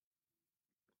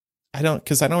 I don't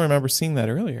remember seeing that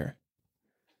earlier.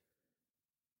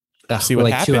 See what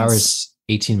like happens. 2 hours,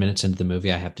 18 minutes into the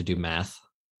movie, I have to do math.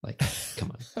 Like,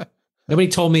 come on. Nobody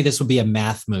told me this would be a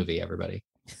math movie, everybody.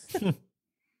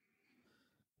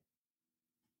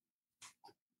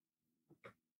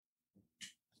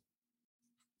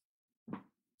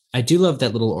 I do love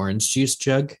that little orange juice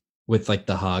jug with like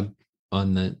the hog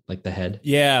on the head.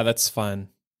 Yeah, that's fun.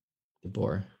 The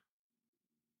boar.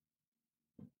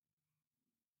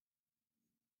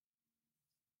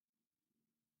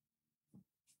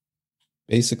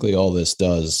 Basically, all this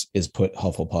does is put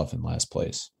Hufflepuff in last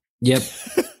place. Yep.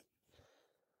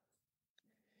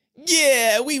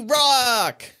 Yeah, we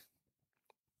rock.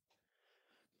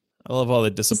 I love all the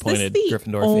Is this disappointed the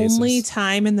Gryffindor only faces.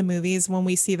 time in the movies when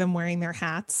we see them wearing their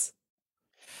hats?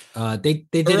 They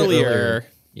did it earlier.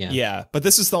 Yeah. Yeah, but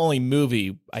this is the only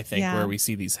movie I think Yeah. where we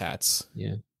see these hats.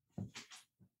 Yeah.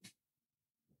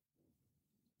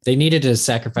 They needed to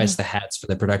sacrifice the hats for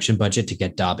the production budget to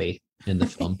get Dobby in the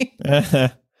film.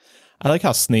 I like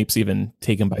how Snape's even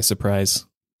taken by surprise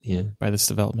Yeah. by this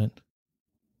development.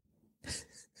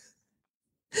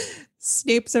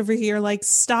 Snape's over here like,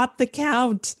 stop the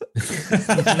count.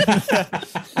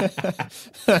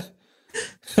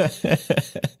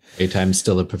 If I'm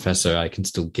still a professor, I can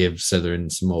still give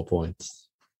Slytherin some more points.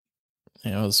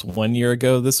 It was 1 year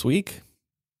ago this week.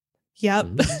 Yep.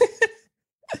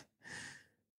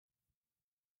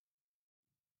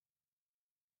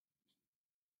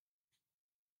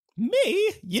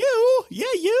 Me? You? Yeah,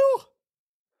 you.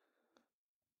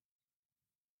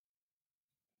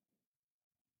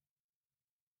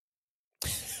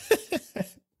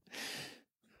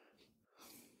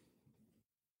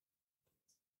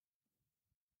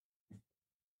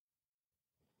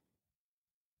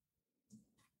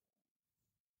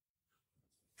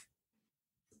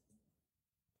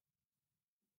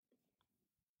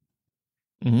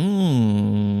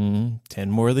 Mm,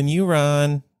 10 more than you,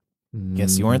 Ron.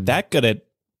 Guess you aren't that good at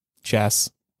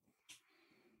chess.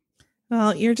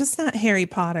 Well, you're just not Harry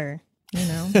Potter, you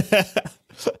know.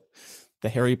 The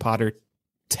Harry Potter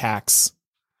tax.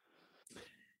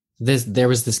 There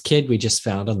was this kid we just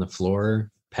found on the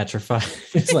floor, petrified.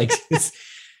 It's like,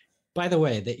 by the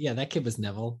way, that kid was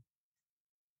Neville.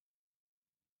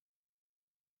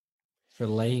 For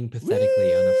laying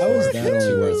pathetically on a How floor. is that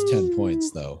only worth 10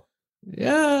 points, though?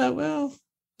 Yeah, well.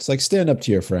 It's like stand up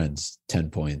to your friends, 10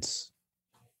 points.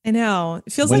 I know.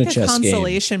 It feels Win like a a chess game,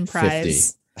 consolation 50.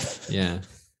 prize. Yeah.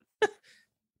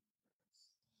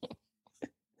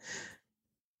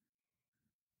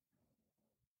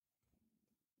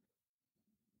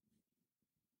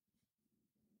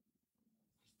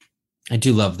 I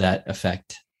do love that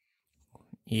effect.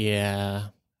 Yeah.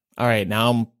 All right.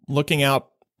 Now I'm looking out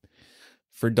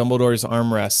for Dumbledore's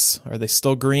armrests. Are they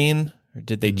still green or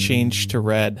did they change to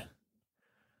red?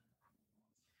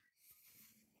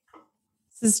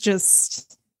 This is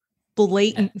just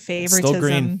blatant green.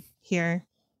 favoritism here.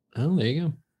 Oh, there you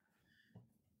go.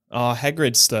 Oh,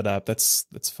 Hagrid stood up. That's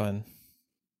fun.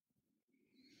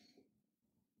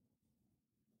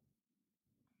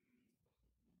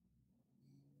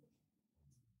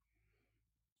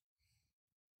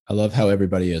 I love how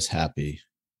everybody is happy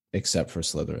except for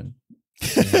Slytherin.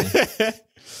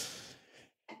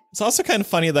 It's also kind of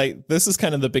funny, like, this is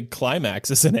kind of the big climax,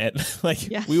 isn't it? Like,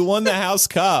 Yeah. we won the House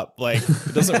Cup. Like,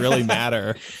 it doesn't really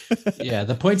matter. Yeah,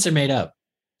 the points are made up.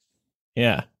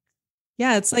 Yeah,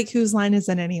 Yeah, it's like whose line is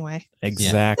it anyway?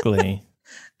 exactly.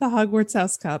 The Hogwarts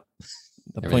House Cup.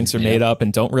 The points are made up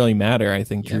and don't really matter, I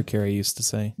think Drew Carey used to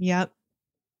say. Yep.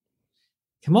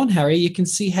 Come on, Harry, you can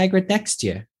see Hagrid next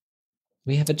year.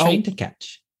 We have a train to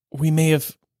catch. We may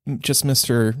have just missed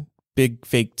her big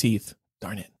fake teeth.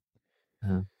 Darn it.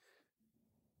 Uh-huh.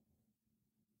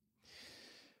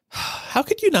 How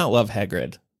could you not love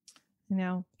Hagrid?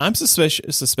 No. I'm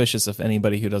suspicious of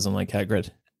anybody who doesn't like Hagrid.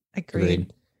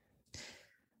 Agreed.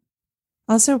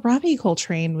 Also, Robbie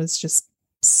Coltrane was just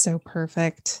so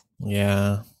perfect.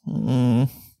 Yeah.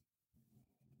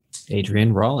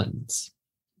 Adrian Rollins.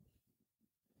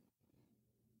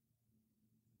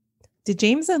 Did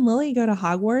James and Lily go to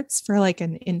Hogwarts for like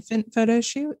an infant photo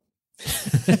shoot?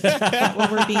 Is that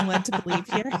what we're being led to believe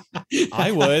here?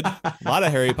 I would. A lot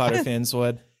of Harry Potter fans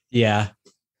would. Yeah.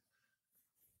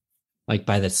 Like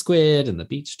by the squid and the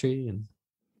beech tree and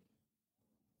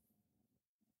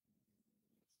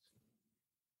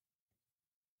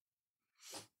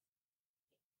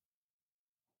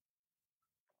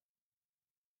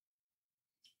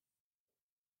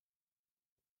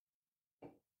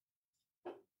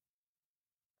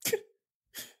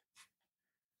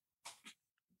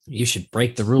you should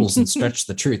break the rules and stretch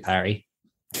the truth, Harry.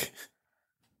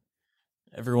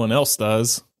 Everyone else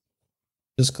does.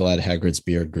 Just glad Hagrid's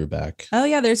beard grew back. Oh,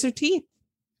 yeah, there's her teeth.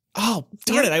 Oh,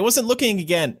 darn it. I wasn't looking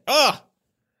again. Ugh.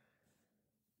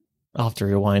 I'll have to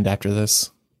rewind after this.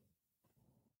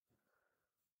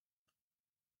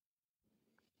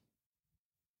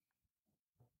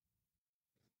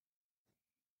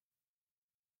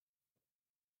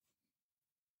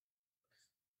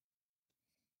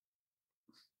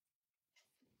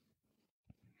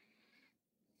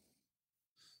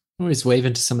 Always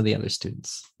waving to some of the other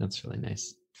students. That's really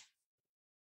nice.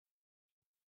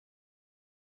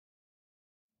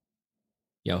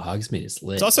 Yo, Hogsmeade is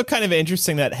lit. It's also kind of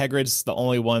interesting that Hagrid's the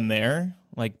only one there.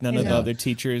 Like none I of the know. other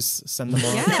teachers send them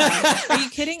on. Yeah. Are you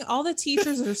kidding? All the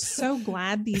teachers are so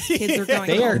glad these kids are going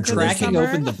They home are for the cracking summer.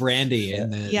 open the brandy in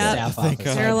the Yeah. staff Thank office.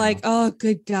 God. They're right like, now. oh,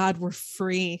 good God, we're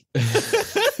free.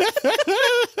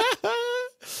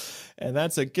 And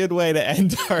that's a good way to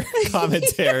end our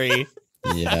commentary.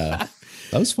 Yeah.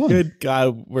 That was fun. Good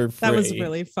God, we're free. That was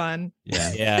really fun.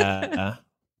 Yeah. Yeah.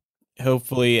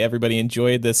 Hopefully everybody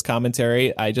enjoyed this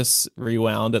commentary. I just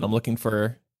rewound and I'm looking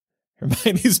for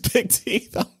Hermione's big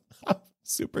teeth. I'm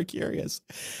super curious.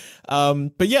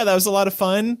 But yeah, that was a lot of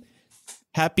fun.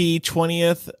 Happy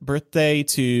 20th birthday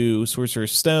to Sorcerer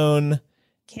Stone.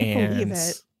 Can't believe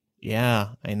it. Yeah,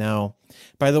 I know.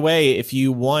 By the way, if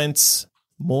you want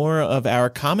more of our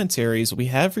commentaries, we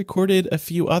have recorded a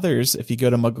few others. If you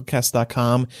go to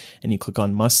mugglecast.com and you click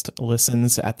on Must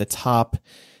Listens at the top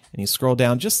and you scroll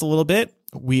down just a little bit,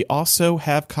 we also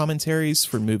have commentaries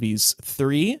for movies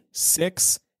 3,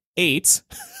 6, 8.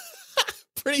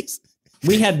 Pretty.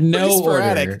 We had no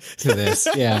sporadic. order to this.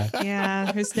 Yeah.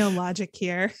 Yeah, there's no logic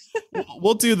here.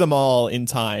 We'll do them all in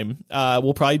time.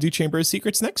 We'll probably do Chamber of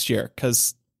Secrets next year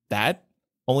because that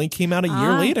only came out a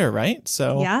year later, right?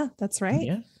 So Yeah, that's right.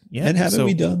 Yeah. And haven't So-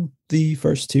 we done the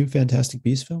first 2 Fantastic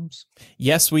Beasts films?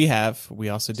 Yes, we have. We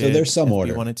also did. So there's some if we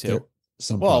order. wanted to. There-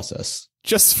 some Well, process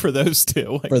just for those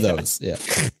two. I for guess. those.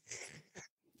 Yeah.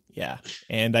 Yeah.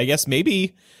 And I guess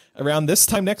maybe around this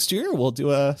time next year, we'll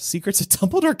do a Secrets of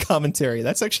Dumbledore commentary.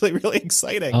 That's actually really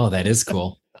exciting. Oh, that is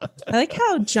cool. I like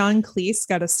how John Cleese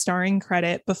got a starring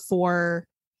credit before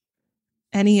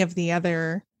any of the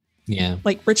other, Yeah.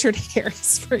 like Richard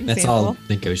Harris, for example. That's all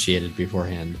negotiated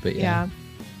beforehand. But yeah. Yeah.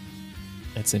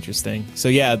 That's interesting. So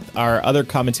yeah, our other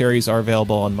commentaries are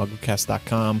available on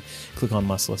mugglecast.com. Click on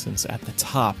Must Listens at the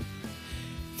top.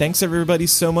 Thanks everybody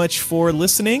so much for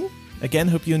listening. Again,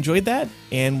 hope you enjoyed that,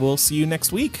 and we'll see you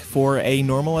next week for a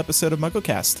normal episode of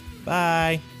MuggleCast.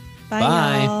 Bye. Bye,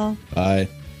 Bye. y'all.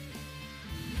 Bye.